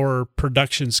what our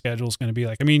production schedule is going to be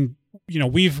like. I mean, you know,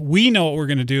 we know what we're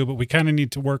going to do, but we kind of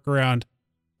need to work around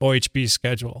OHB's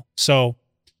schedule. So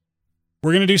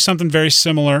we're going to do something very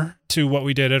similar to what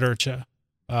we did at IRCHA.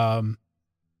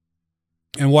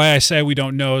 And why I say we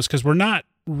don't know is because we're not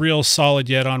real solid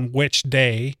yet on which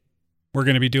day we're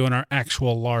going to be doing our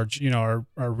actual large, you know,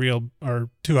 our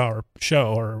 2-hour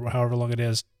show or however long it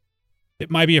is. It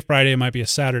might be a Friday, it might be a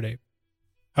Saturday.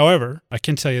 However, I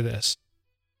can tell you this.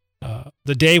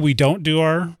 The day we don't do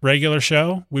our regular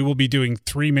show, we will be doing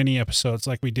 3 mini episodes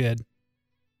like we did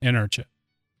in IRCHA.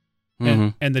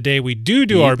 Mhm. And the day we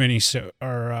do our mini show,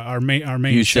 our main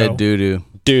You show. said doo-doo.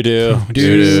 Doo-doo.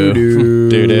 Doo-doo.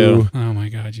 Doo-doo. Oh my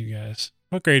God, you guys.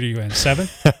 What grade are you in?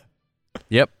 7th?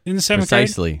 Yep. In the 7th grade?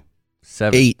 Precisely.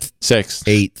 7. 8th. 6th.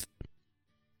 8th.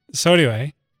 So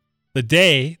anyway, the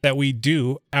day that we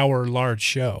do our large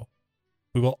show,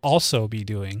 we will also be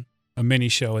doing a mini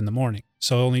show in the morning.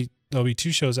 So there'll be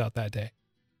 2 shows out that day.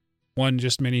 One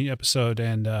just mini episode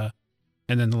and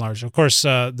then the large. Of course,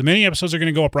 the mini episodes are going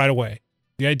to go up right away.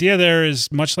 The idea there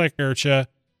is much like IRCHA.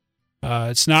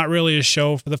 It's not really a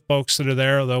show for the folks that are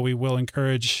there, although we will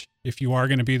encourage, if you are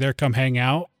going to be there, come hang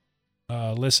out.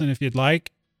 Listen if you'd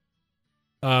like.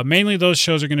 Mainly those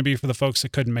shows are going to be for the folks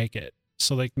that couldn't make it,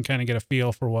 so they can kind of get a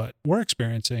feel for what we're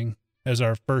experiencing as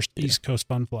our first East Coast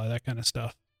Fun Fly, that kind of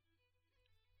stuff.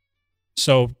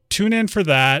 So tune in for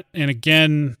that. And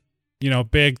again, you know,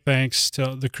 big thanks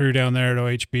to the crew down there at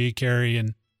OHB, Carrie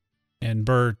and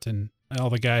Bert and all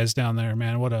the guys down there,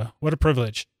 man. What a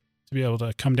privilege to be able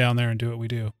to come down there and do what we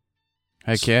do.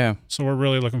 Heck yeah. So we're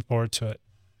really looking forward to it.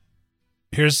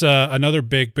 Here's another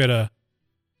big bit of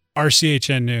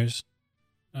RCHN news.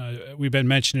 We've been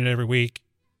mentioning it every week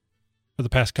for the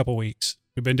past couple weeks.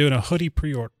 We've been doing a hoodie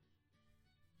pre-order.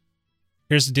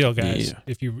 Here's the deal, guys. Yeah.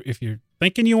 If you're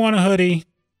thinking you want a hoodie,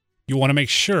 you want to make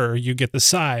sure you get the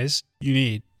size you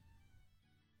need.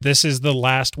 This is the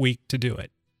last week to do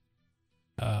it.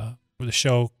 For the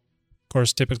show, of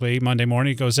course, typically Monday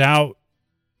morning, it goes out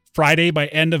Friday by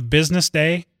end of business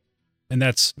day, and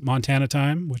that's Montana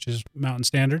time, which is Mountain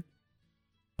Standard.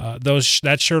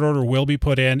 That shirt order will be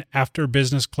put in after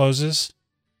business closes.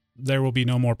 There will be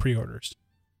no more pre-orders.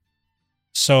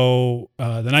 So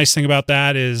the nice thing about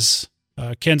that is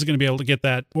Ken's going to be able to get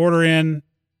that order in,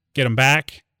 get them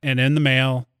back, and in the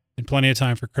mail in plenty of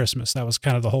time for Christmas. That was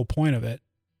kind of the whole point of it.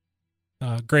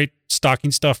 Great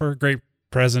stocking stuffer, great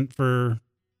present for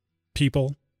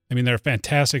people. I mean, they're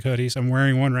fantastic hoodies. I'm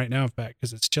wearing one right now, in fact,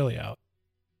 because it's chilly out.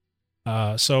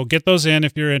 So get those in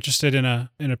if you're interested in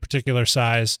a particular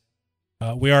size.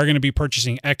 We are going to be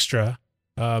purchasing extra.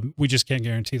 We just can't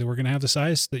guarantee that we're going to have the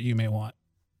size that you may want.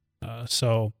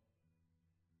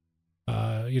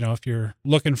 If you're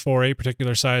looking for a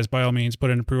particular size, by all means, put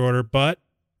in a pre-order, but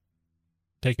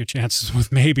take your chances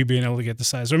with maybe being able to get the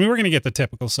size. I mean, we're going to get the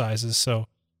typical sizes, so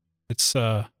it's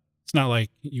not like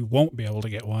you won't be able to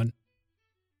get one,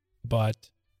 but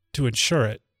to ensure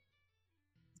it,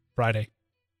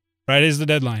 Friday's the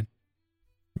deadline.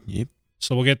 Yep.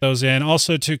 So we'll get those in.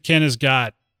 Also, too, Ken he's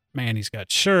got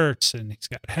shirts and he's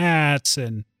got hats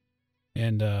and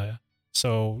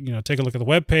so, you know, take a look at the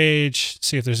webpage,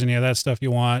 see if there's any of that stuff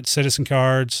you want, citizen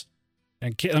cards.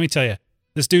 And let me tell you,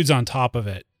 this dude's on top of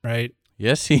it, right?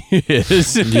 Yes, he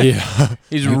is. Yeah.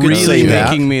 He's You could say really that.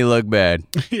 making me look bad.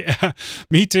 Yeah,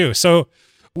 me too. So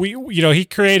he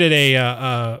created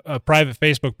a private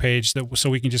Facebook page so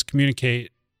we can just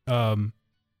communicate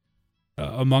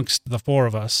amongst the 4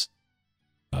 of us.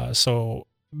 So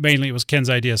mainly it was Ken's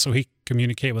idea, so he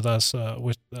communicate with us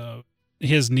with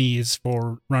his needs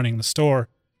for running the store.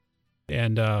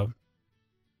 And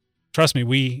trust me,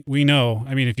 we know.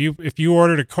 I mean, if you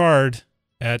ordered a card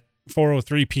at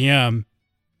 4:03 p.m.,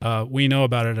 we know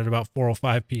about it at about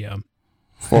 4:05 p.m.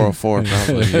 404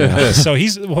 probably. Yeah. So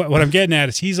what I'm getting at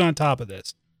is he's on top of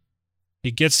this. He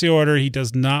gets the order. He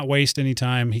does not waste any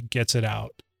time. He gets it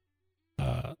out.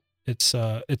 It's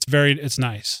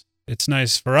nice. It's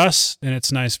nice for us, and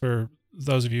it's nice for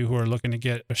those of you who are looking to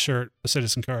get a shirt, a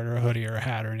citizen card, or a hoodie, or a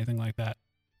hat, or anything like that.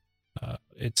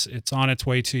 It's on its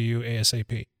way to you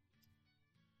ASAP.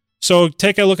 So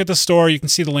take a look at the store. You can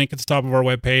see the link at the top of our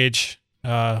webpage.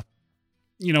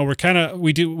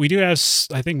 We do have,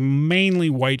 I think, mainly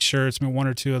white shirts. I mean, one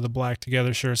or two of the black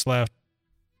together shirts left.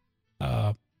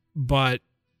 But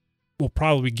we'll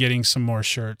probably be getting some more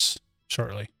shirts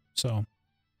shortly. So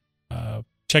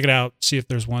check it out. See if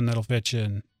there's one that'll fit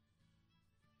you,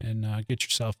 and get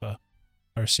yourself a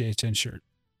RCA10 shirt.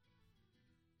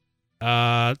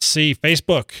 Let's see.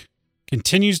 Facebook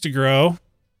continues to grow.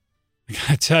 I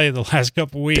gotta tell you, the last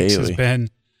couple of weeks has been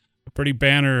a pretty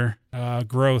banner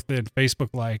growth in Facebook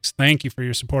likes. Thank you for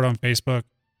your support on Facebook.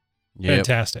 Yep.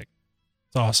 Fantastic.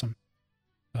 It's awesome.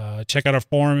 Check out our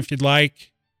forum if you'd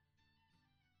like.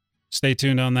 Stay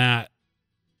tuned on that.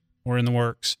 We're in the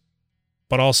works.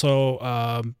 But also,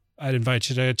 I'd invite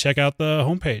you to check out the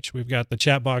homepage. We've got the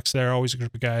chat box there, always a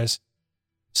group of guys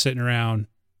sitting around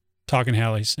talking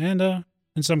helis and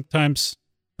sometimes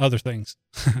other things.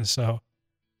 So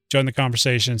join the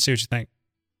conversation, see what you think.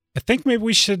 I think maybe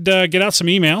we should get out some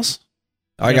emails.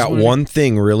 I got one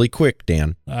thing really quick,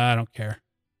 Dan. I don't care.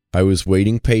 I was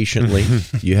waiting patiently.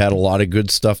 You had a lot of good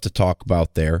stuff to talk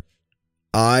about there.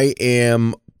 I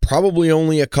am probably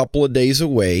only a couple of days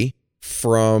away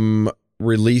from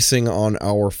releasing on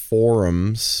our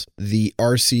forums the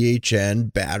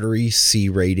RCHN battery C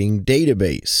rating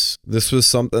database. This was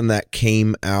something that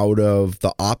came out of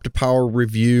the OptiPower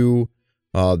review.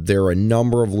 There are a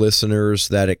number of listeners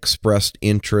that expressed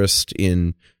interest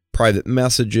in private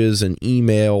messages and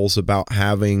emails about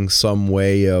having some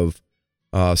way of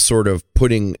sort of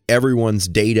putting everyone's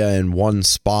data in one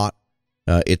spot.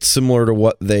 It's similar to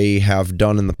what they have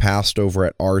done in the past over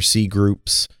at RC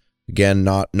Groups. Again,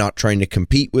 not trying to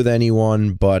compete with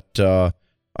anyone, but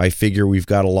I figure we've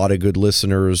got a lot of good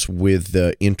listeners with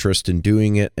interest in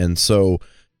doing it. And so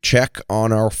check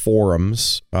on our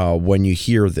forums when you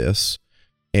hear this.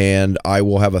 And I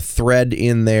will have a thread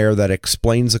in there that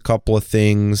explains a couple of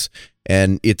things.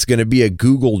 And it's going to be a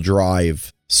Google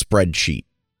Drive spreadsheet,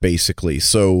 basically.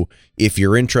 So if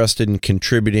you're interested in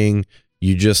contributing,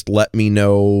 you just let me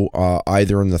know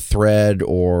either in the thread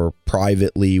or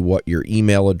privately what your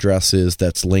email address is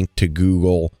that's linked to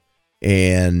Google,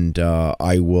 and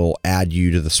I will add you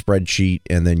to the spreadsheet,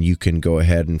 and then you can go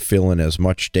ahead and fill in as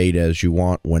much data as you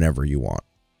want whenever you want.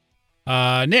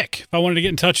 Nick, if I wanted to get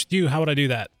in touch with you, how would I do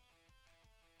that?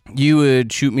 You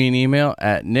would shoot me an email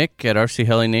at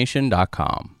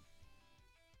nick@rchelination.com.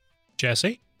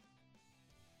 Jesse?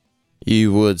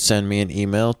 You would send me an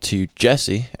email to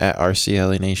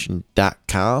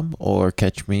jesse@rchelination.com or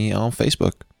catch me on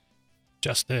Facebook.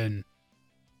 Justin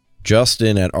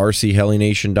at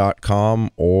rchelination.com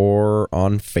or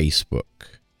on Facebook.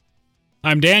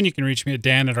 I'm Dan. You can reach me at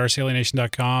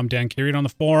dan@rchelination.com. Dan Carried on the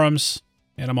forums,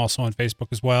 and I'm also on Facebook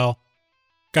as well.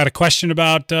 Got a question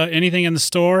about anything in the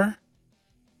store?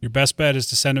 Your best bet is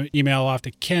to send an email off to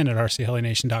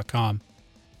ken@rchelination.com.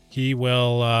 He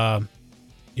will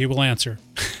answer.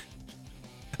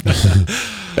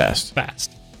 Fast.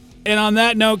 And on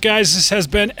that note, guys, this has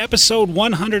been episode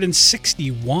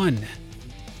 161.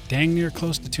 Dang near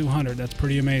close to 200. That's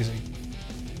pretty amazing.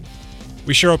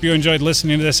 We sure hope you enjoyed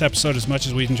listening to this episode as much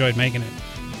as we enjoyed making it.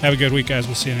 Have a good week, guys.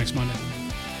 We'll see you next Monday.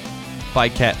 Bye,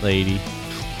 cat lady.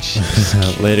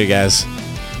 Later, guys.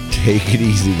 Take it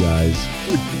easy, guys.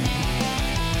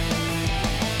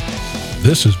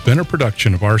 This has been a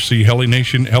production of RC Heli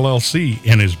Nation LLC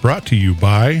and is brought to you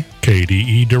by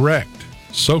KDE Direct,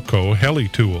 SoCo Heli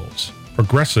Tools,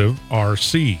 Progressive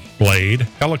RC, Blade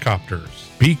Helicopters,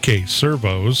 BK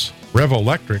Servos, Rev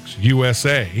Electrics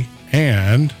USA,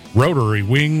 and Rotary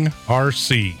Wing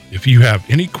RC. If you have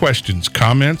any questions,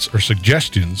 comments, or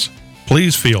suggestions,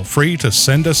 please feel free to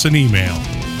send us an email.